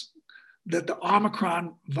evidence that the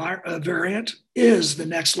Omicron variant is the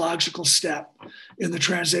next logical step in the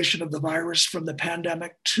transition of the virus from the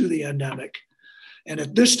pandemic to the endemic. And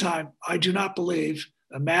at this time, I do not believe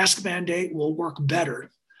a mask mandate will work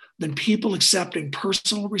better than people accepting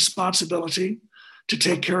personal responsibility to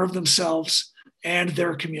take care of themselves and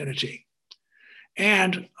their community.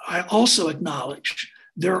 And I also acknowledge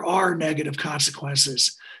there are negative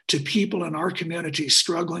consequences to people in our community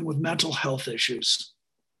struggling with mental health issues.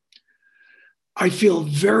 I feel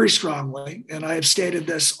very strongly, and I have stated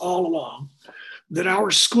this all along, that our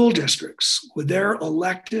school districts, with their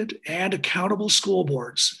elected and accountable school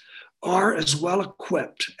boards, are as well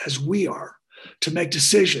equipped as we are to make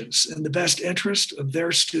decisions in the best interest of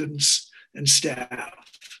their students and staff.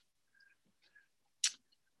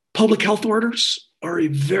 Public health orders are a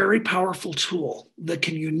very powerful tool that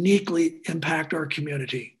can uniquely impact our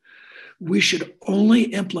community. We should only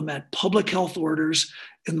implement public health orders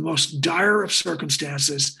in the most dire of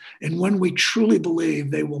circumstances and when we truly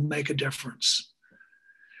believe they will make a difference.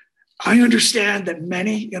 I understand that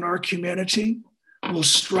many in our community will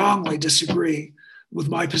strongly disagree with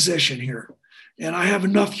my position here, and I have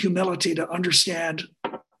enough humility to understand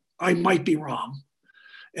I might be wrong,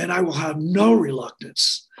 and I will have no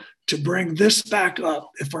reluctance to bring this back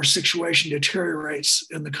up if our situation deteriorates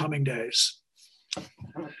in the coming days.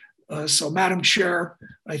 So, Madam Chair,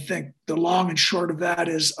 I think the long and short of that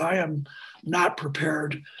is I am not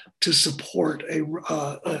prepared to support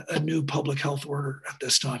a new public health order at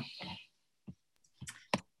this time.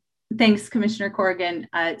 Thanks, Commissioner Corrigan.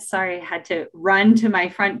 Sorry, I had to run to my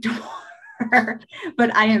front door,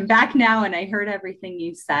 but I am back now and I heard everything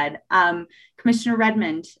you said. Commissioner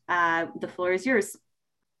Redmond, the floor is yours.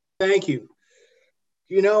 Thank you.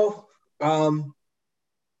 You know,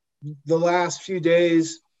 the last few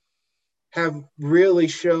days have really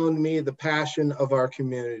shown me the passion of our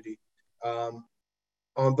community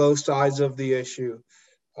on both sides of the issue.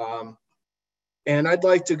 And I'd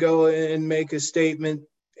like to go and make a statement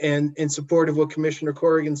and in support of what Commissioner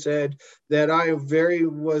Corrigan said, that I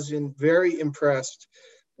was very impressed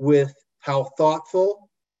with how thoughtful,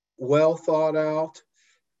 well thought out,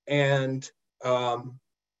 and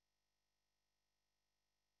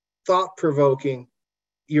thought-provoking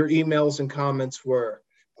your emails and comments were.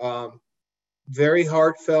 Very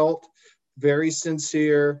heartfelt, very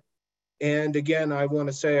sincere. And again, I want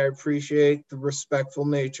to say I appreciate the respectful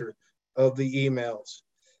nature of the emails.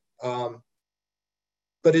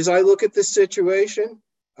 But as I look at this situation,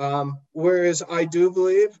 whereas I do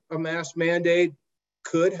believe a mask mandate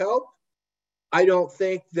could help, I don't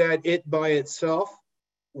think that it by itself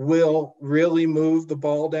will really move the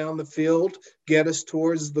ball down the field, get us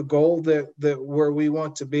towards the goal that where we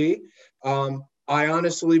want to be. I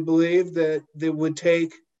honestly believe that it would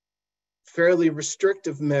take fairly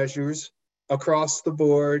restrictive measures across the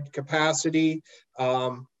board, capacity,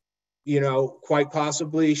 quite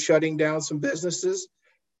possibly shutting down some businesses.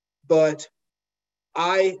 But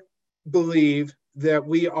I believe that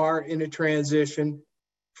we are in a transition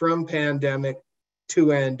from pandemic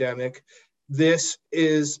to endemic. This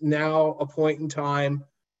is now a point in time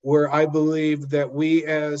where I believe that we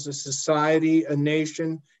as a society, a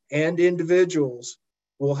nation, and individuals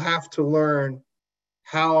will have to learn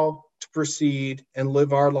how to proceed and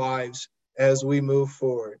live our lives as we move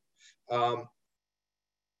forward.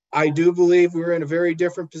 I do believe we're in a very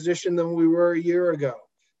different position than we were a year ago.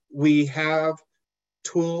 We have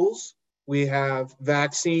tools, we have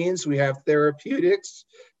vaccines, we have therapeutics,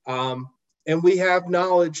 and we have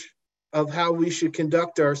knowledge of how we should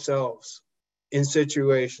conduct ourselves in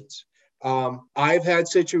situations. I've had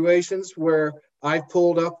situations where I've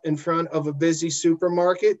pulled up in front of a busy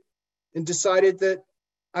supermarket and decided that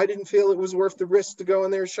I didn't feel it was worth the risk to go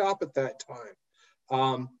in there and shop at that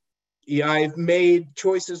time. I've made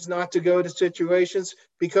choices not to go to situations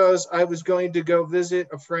because I was going to go visit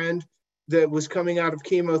a friend that was coming out of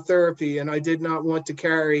chemotherapy and I did not want to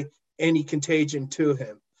carry any contagion to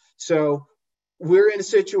him. So we're in a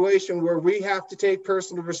situation where we have to take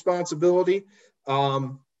personal responsibility.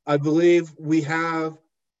 I believe we have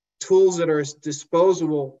tools that are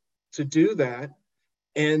disposable to do that,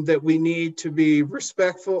 and that we need to be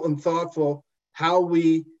respectful and thoughtful how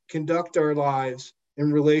we conduct our lives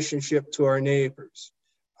in relationship to our neighbors.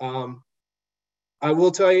 I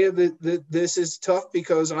will tell you that this is tough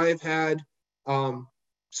because I've had some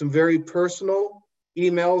very personal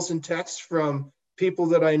emails and texts from people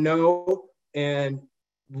that I know and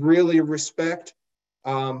really respect,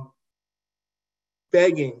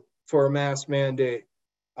 begging for a mask mandate.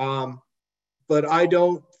 But I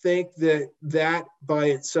don't think that by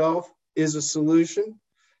itself is a solution.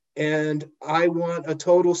 And I want a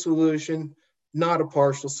total solution, not a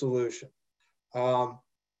partial solution.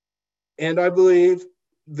 And I believe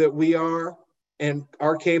that we are and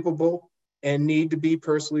are capable and need to be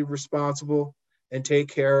personally responsible and take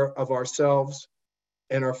care of ourselves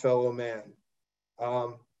and our fellow man.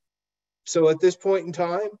 So at this point in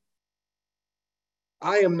time,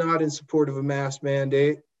 I am not in support of a mask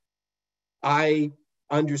mandate. I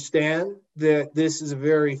understand that this is a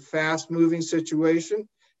very fast-moving situation,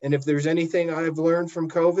 and if there's anything I've learned from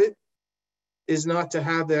COVID is not to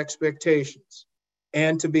have the expectations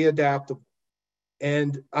and to be adaptable.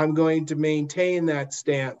 And I'm going to maintain that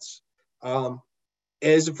stance.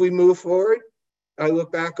 As if we move forward, I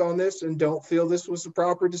look back on this and don't feel this was the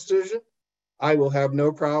proper decision, I will have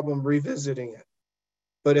no problem revisiting it.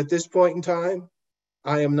 But at this point in time,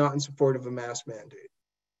 I am not in support of a mask mandate.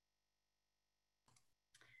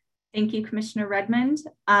 Thank you, Commissioner Redmond.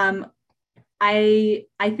 I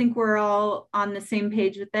think we're all on the same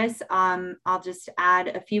page with this. I'll just add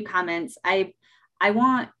a few comments. I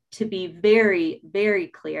want to be very, very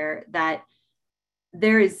clear that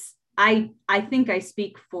there is, I think I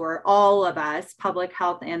speak for all of us, public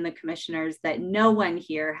health and the commissioners, that no one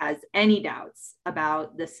here has any doubts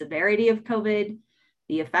about the severity of COVID,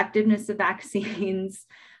 the effectiveness of vaccines,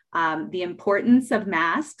 the importance of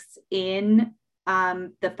masks in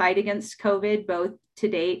the fight against COVID, both to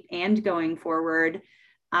date and going forward,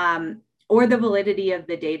 or the validity of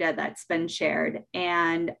the data that's been shared.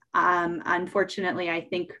 And unfortunately, I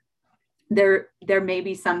think there may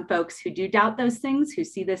be some folks who do doubt those things, who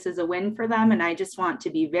see this as a win for them. And I just want to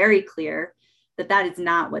be very clear that that is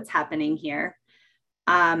not what's happening here.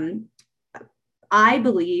 I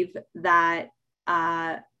believe that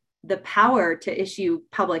the power to issue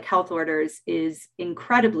public health orders is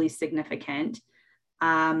incredibly significant.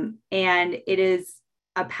 And it is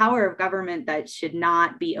a power of government that should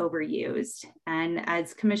not be overused. And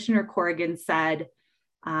as Commissioner Corrigan said,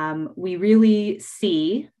 We really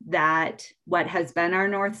see that what has been our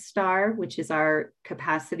North Star, which is our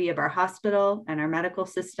capacity of our hospital and our medical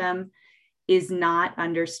system, is not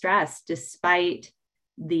under stress despite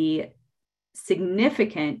the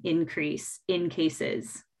significant increase in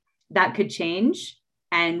cases. That could change,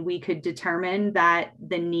 and we could determine that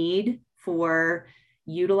the need for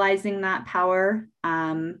utilizing that power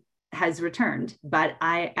has returned. But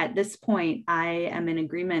at this point, I am in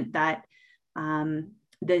agreement that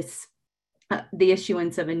the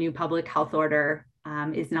issuance of a new public health order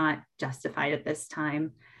is not justified at this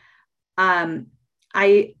time.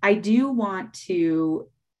 I do want to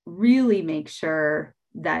really make sure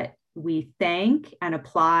that we thank and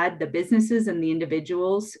applaud the businesses and the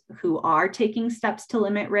individuals who are taking steps to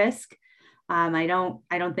limit risk. I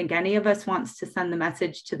don't think any of us wants to send the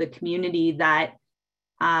message to the community that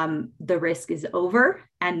the risk is over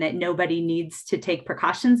and that nobody needs to take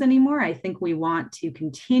precautions anymore. I think we want to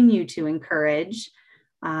continue to encourage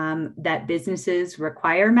that businesses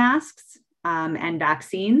require masks and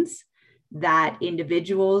vaccines, that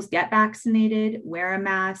individuals get vaccinated, wear a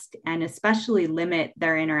mask, and especially limit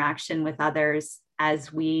their interaction with others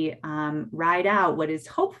as we ride out what is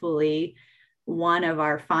hopefully one of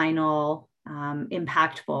our final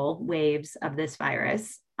impactful waves of this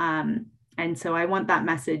virus. And so I want that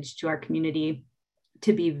message to our community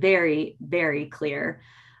to be very, very clear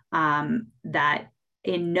that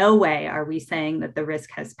in no way are we saying that the risk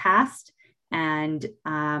has passed, and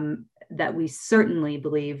that we certainly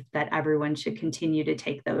believe that everyone should continue to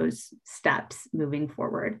take those steps moving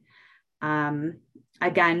forward.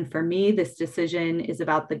 Again, for me, this decision is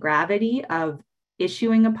about the gravity of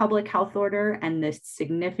issuing a public health order and the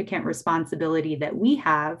significant responsibility that we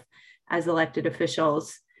have as elected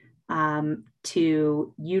officials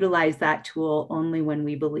to utilize that tool only when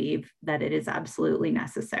we believe that it is absolutely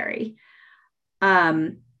necessary.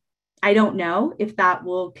 I don't know if that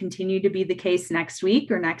will continue to be the case next week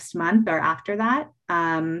or next month or after that.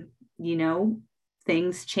 You know,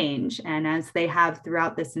 things change. And as they have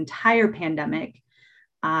throughout this entire pandemic,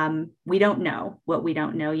 we don't know what we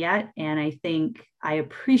don't know yet. And I think I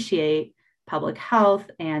appreciate public health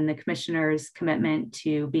and the commissioner's commitment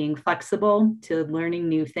to being flexible, to learning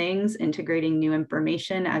new things, integrating new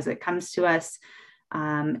information as it comes to us,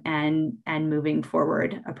 and moving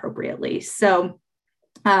forward appropriately. So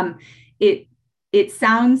it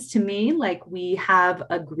sounds to me like we have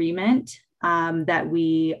agreement that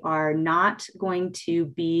we are not going to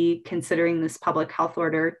be considering this public health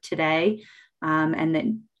order today, and that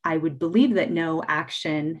I would believe that no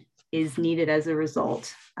action is needed as a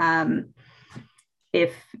result.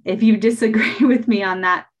 If you disagree with me on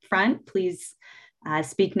that front, please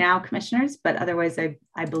speak now, commissioners, but otherwise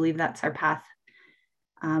I believe that's our path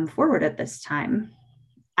forward at this time.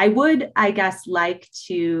 I would, I guess, like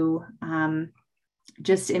to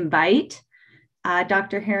just invite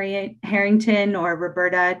Dr. Harrington or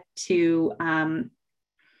Roberta to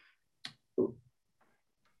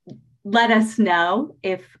let us know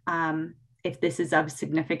if this is of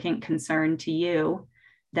significant concern to you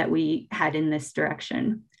that we head in this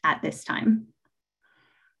direction at this time.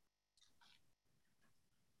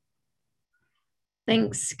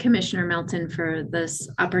 Thanks, Commissioner Melton, for this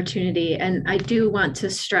opportunity. And I do want to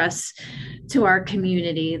stress to our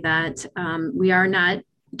community that we are not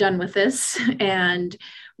done with this. And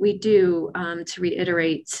we do, to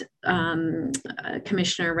reiterate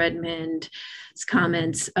Commissioner Redmond's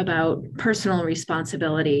comments about personal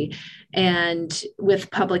responsibility, and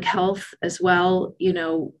with public health as well, you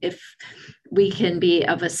know, if we can be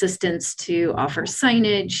of assistance to offer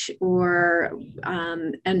signage or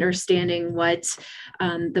understanding what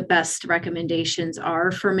the best recommendations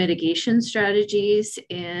are for mitigation strategies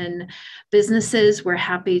in businesses, we're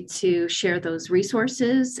happy to share those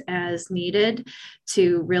resources as needed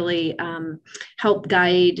to really help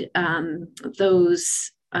guide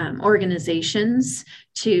those organizations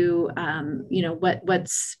to you know,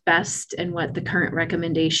 what's best and what the current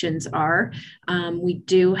recommendations are. We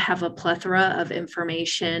do have a plethora of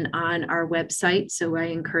information on our website, so I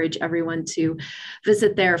encourage everyone to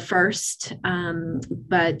visit there first.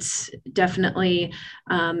 But definitely,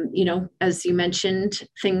 you know, as you mentioned,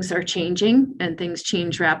 things are changing and things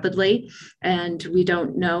change rapidly, and we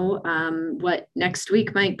don't know what next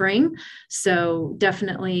week might bring. So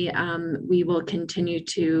definitely we will continue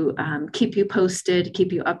to keep you posted,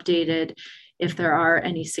 keep you updated if there are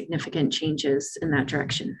any significant changes in that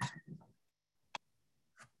direction.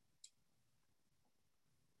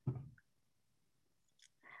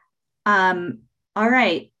 All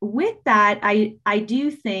right, with that, I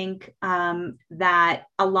do think that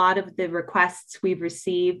a lot of the requests we've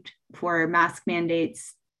received for mask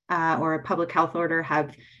mandates or a public health order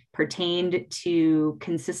have pertained to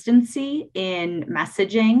consistency in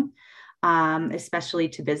messaging, especially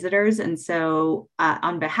to visitors. And so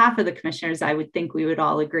on behalf of the commissioners, I would think we would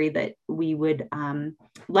all agree that we would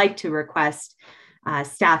like to request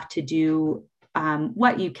staff to do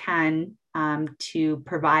what you can to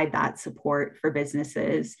provide that support for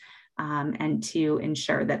businesses and to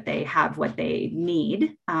ensure that they have what they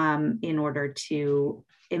need in order to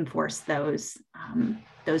enforce those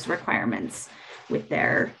requirements with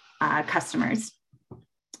their customers.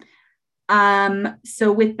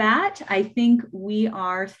 So with that, I think we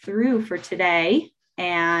are through for today.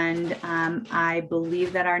 And I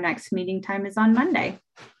believe that our next meeting time is on Monday.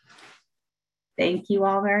 Thank you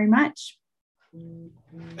all very much.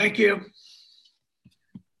 Thank you.